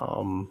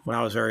when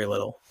I was very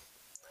little.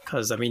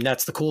 Because, I mean,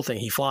 that's the cool thing.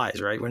 He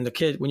flies, right? When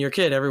you're a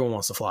kid, everyone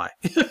wants to fly.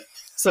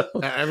 So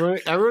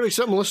everybody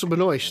except Melissa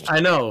Benoist.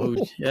 I know.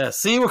 Yeah.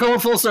 See, we're going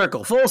full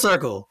circle. Full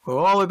circle. We're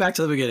all the way back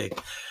to the beginning.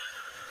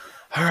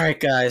 All right,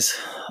 guys.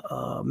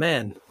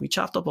 Man, we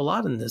chopped up a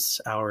lot in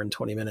this hour and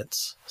 20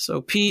 minutes.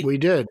 So, Pete. We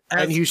did.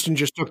 And Houston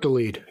just took the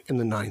lead in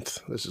the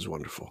 9th. This is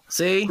wonderful.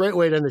 See? Great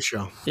way to end the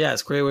show.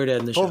 Yes, great way to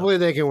end the show. Hopefully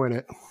they can win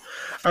it.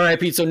 All right,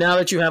 Pete. So now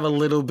that you have a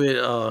little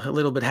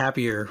bit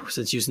happier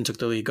since Houston took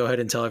the lead, go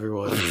ahead and tell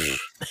everyone.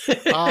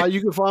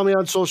 You can follow me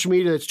on social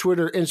media. It's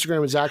Twitter,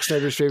 Instagram, and Zack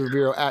Snyder's Favorite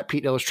Bureau at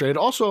Pete Illustrated.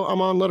 Also,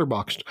 I'm on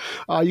Letterboxd.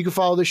 You can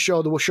follow this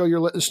show, the show you're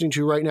listening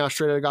to right now,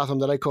 Straight Outta Gotham,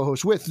 that I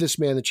co-host with this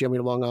man, the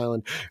champion of Long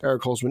Island,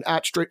 Eric Holzman,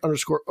 at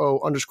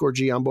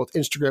straight_O_G on both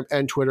Instagram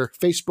and Twitter,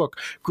 Facebook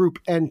group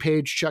and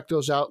page. Check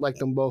those out. Like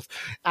them both.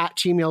 At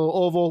Team Yellow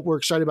Oval. We're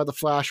excited about The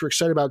Flash. We're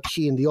excited about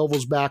Keane. The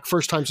Oval's back.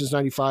 First time since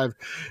 95.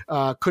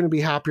 Couldn't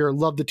be happier.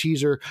 Love the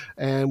teaser.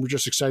 And we're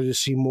just excited to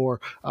see more.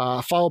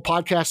 Follow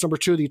podcast number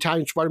 2, the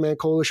Italian Spider-Man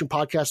Coalition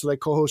podcast that I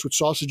co-host with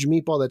Sausage and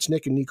Meatball. That's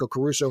Nick and Nico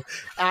Caruso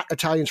at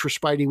Italians for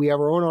Spidey. We have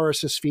our own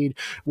RSS feed.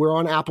 We're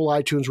on Apple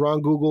iTunes. We're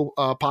on Google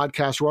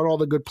Podcasts. We're on all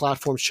the good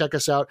platforms. Check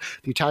us out.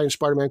 The Italian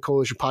Spider-Man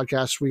Coalition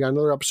podcast. We got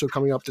another episode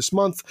coming up this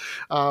month.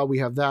 We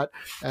have that.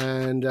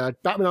 And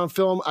Batman on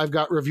Film, I've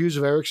got reviews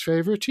of Eric's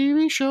favorite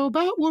TV show,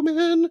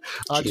 Batwoman.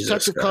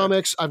 Detective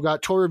Comics, I've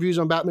got tour reviews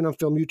on Batman on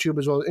Film YouTube,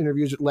 as well as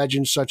interviews with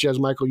legends such as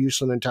Michael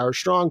Uslan and Tara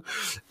Strong.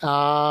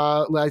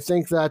 I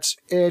think that's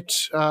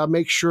it.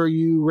 Make sure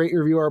you rate and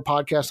review our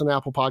podcast on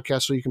Apple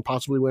Podcasts so you can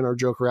possibly win our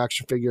Joker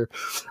action figure.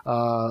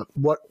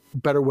 What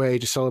better way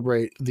to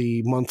celebrate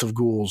the month of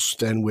ghouls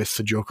than with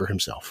the Joker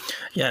himself?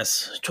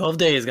 Yes, 12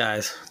 days,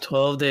 guys.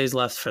 12 days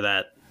left for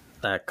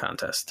that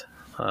contest.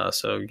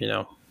 So,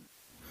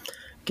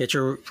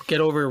 get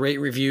over, rate,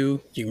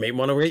 review. You may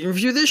want to rate and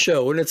review this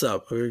show when it's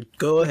up.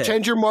 Go ahead.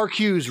 Attend your Mark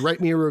Hughes.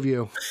 Write me a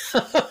review.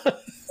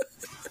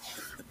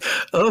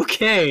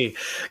 Okay,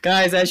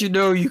 guys, as you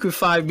know, you can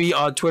find me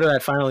on Twitter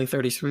at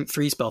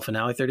Finally33, spell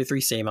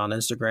Finale33, same on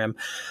Instagram.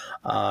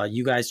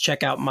 You guys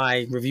check out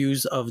my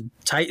reviews of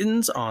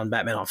Titans on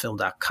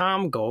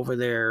BatmanOnFilm.com. Go over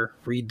there,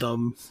 read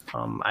them.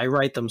 I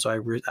write them, so I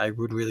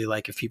would really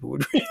like if people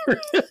would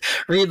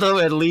read them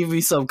and leave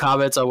me some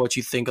comments on what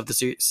you think of the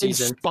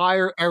season.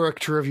 Inspire Eric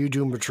to review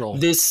Doom Patrol.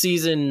 This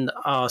season,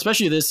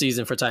 especially this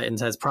season for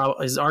Titans, is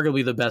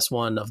arguably the best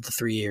one of the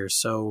 3 years.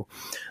 So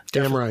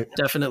damn right.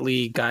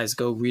 Definitely, guys,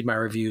 go read my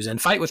reviews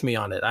and fight with me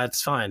on it.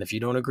 That's fine. If you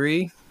don't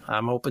agree,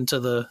 I'm open to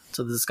the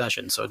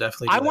discussion. So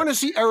definitely. I want to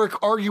see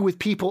Eric argue with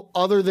people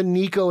other than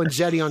Nico and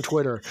Zeddy on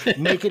Twitter.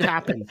 Make it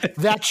happen.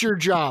 That's your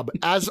job.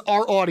 As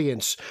our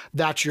audience,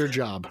 that's your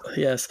job.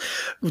 Yes.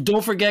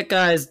 Don't forget,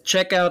 guys,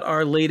 check out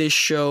our latest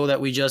show that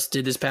we just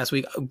did this past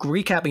week,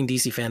 recapping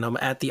DC fandom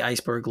at the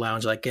Iceberg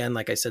Lounge. Again,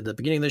 like I said at the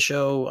beginning of the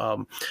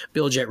show,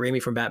 Bill Jet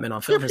Ramey from Batman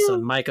on Film, his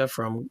son Micah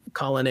from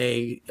Colin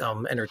A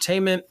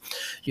Entertainment.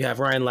 You have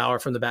Ryan Lauer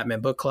from the Batman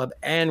Book Club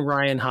and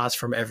Ryan Haas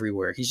from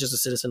Everywhere. He's just a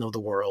citizen of the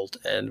world,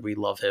 and we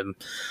love him.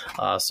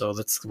 So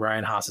that's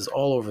Ryan Haas is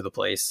all over the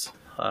place.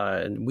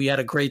 And we had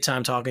a great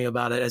time talking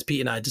about it, as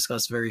Pete and I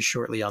discussed very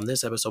shortly on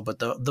this episode, but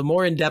the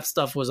more in-depth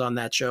stuff was on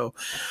that show.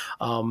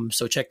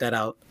 So check that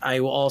out. I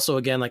will also,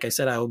 again, like I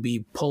said, I will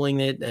be pulling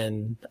it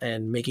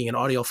and making an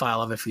audio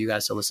file of it for you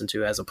guys to listen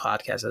to as a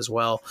podcast as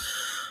well.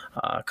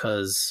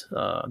 Because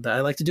I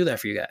like to do that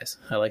for you guys.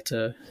 I like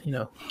to,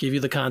 give you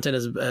the content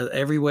as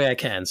every way I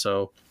can.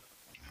 So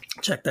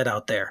check that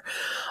out there.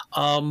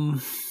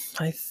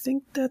 I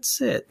think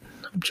that's it.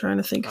 I'm trying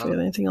to think if we have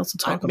anything else to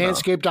talk about.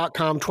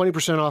 Manscaped.com,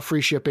 20% off,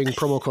 free shipping,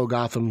 promo code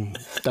Gotham.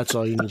 That's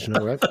all you need to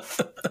know, right?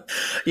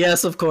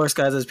 Yes, of course,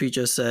 guys. As Pete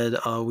just said,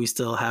 we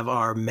still have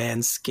our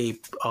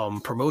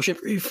Manscaped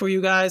promotion for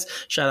you guys.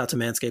 Shout out to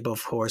Manscaped,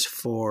 of course,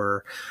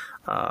 for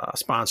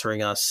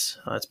sponsoring us.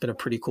 It's been a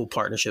pretty cool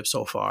partnership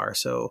so far.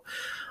 So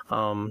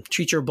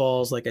treat your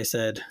balls, like I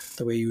said,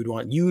 the way you'd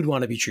want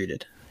to be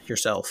treated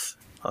yourself.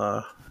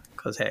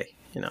 Because, hey,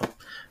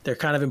 they're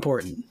kind of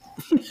important.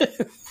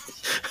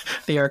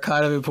 They are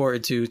kind of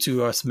important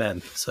to us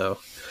men. So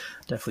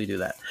definitely do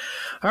that.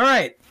 All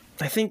right.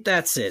 I think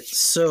that's it.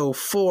 So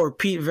for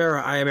Pete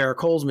Vera, I am Eric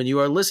Holzman. You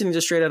are listening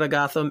to Straight Outta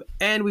Gotham,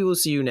 and we will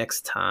see you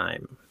next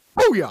time.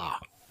 Booyah!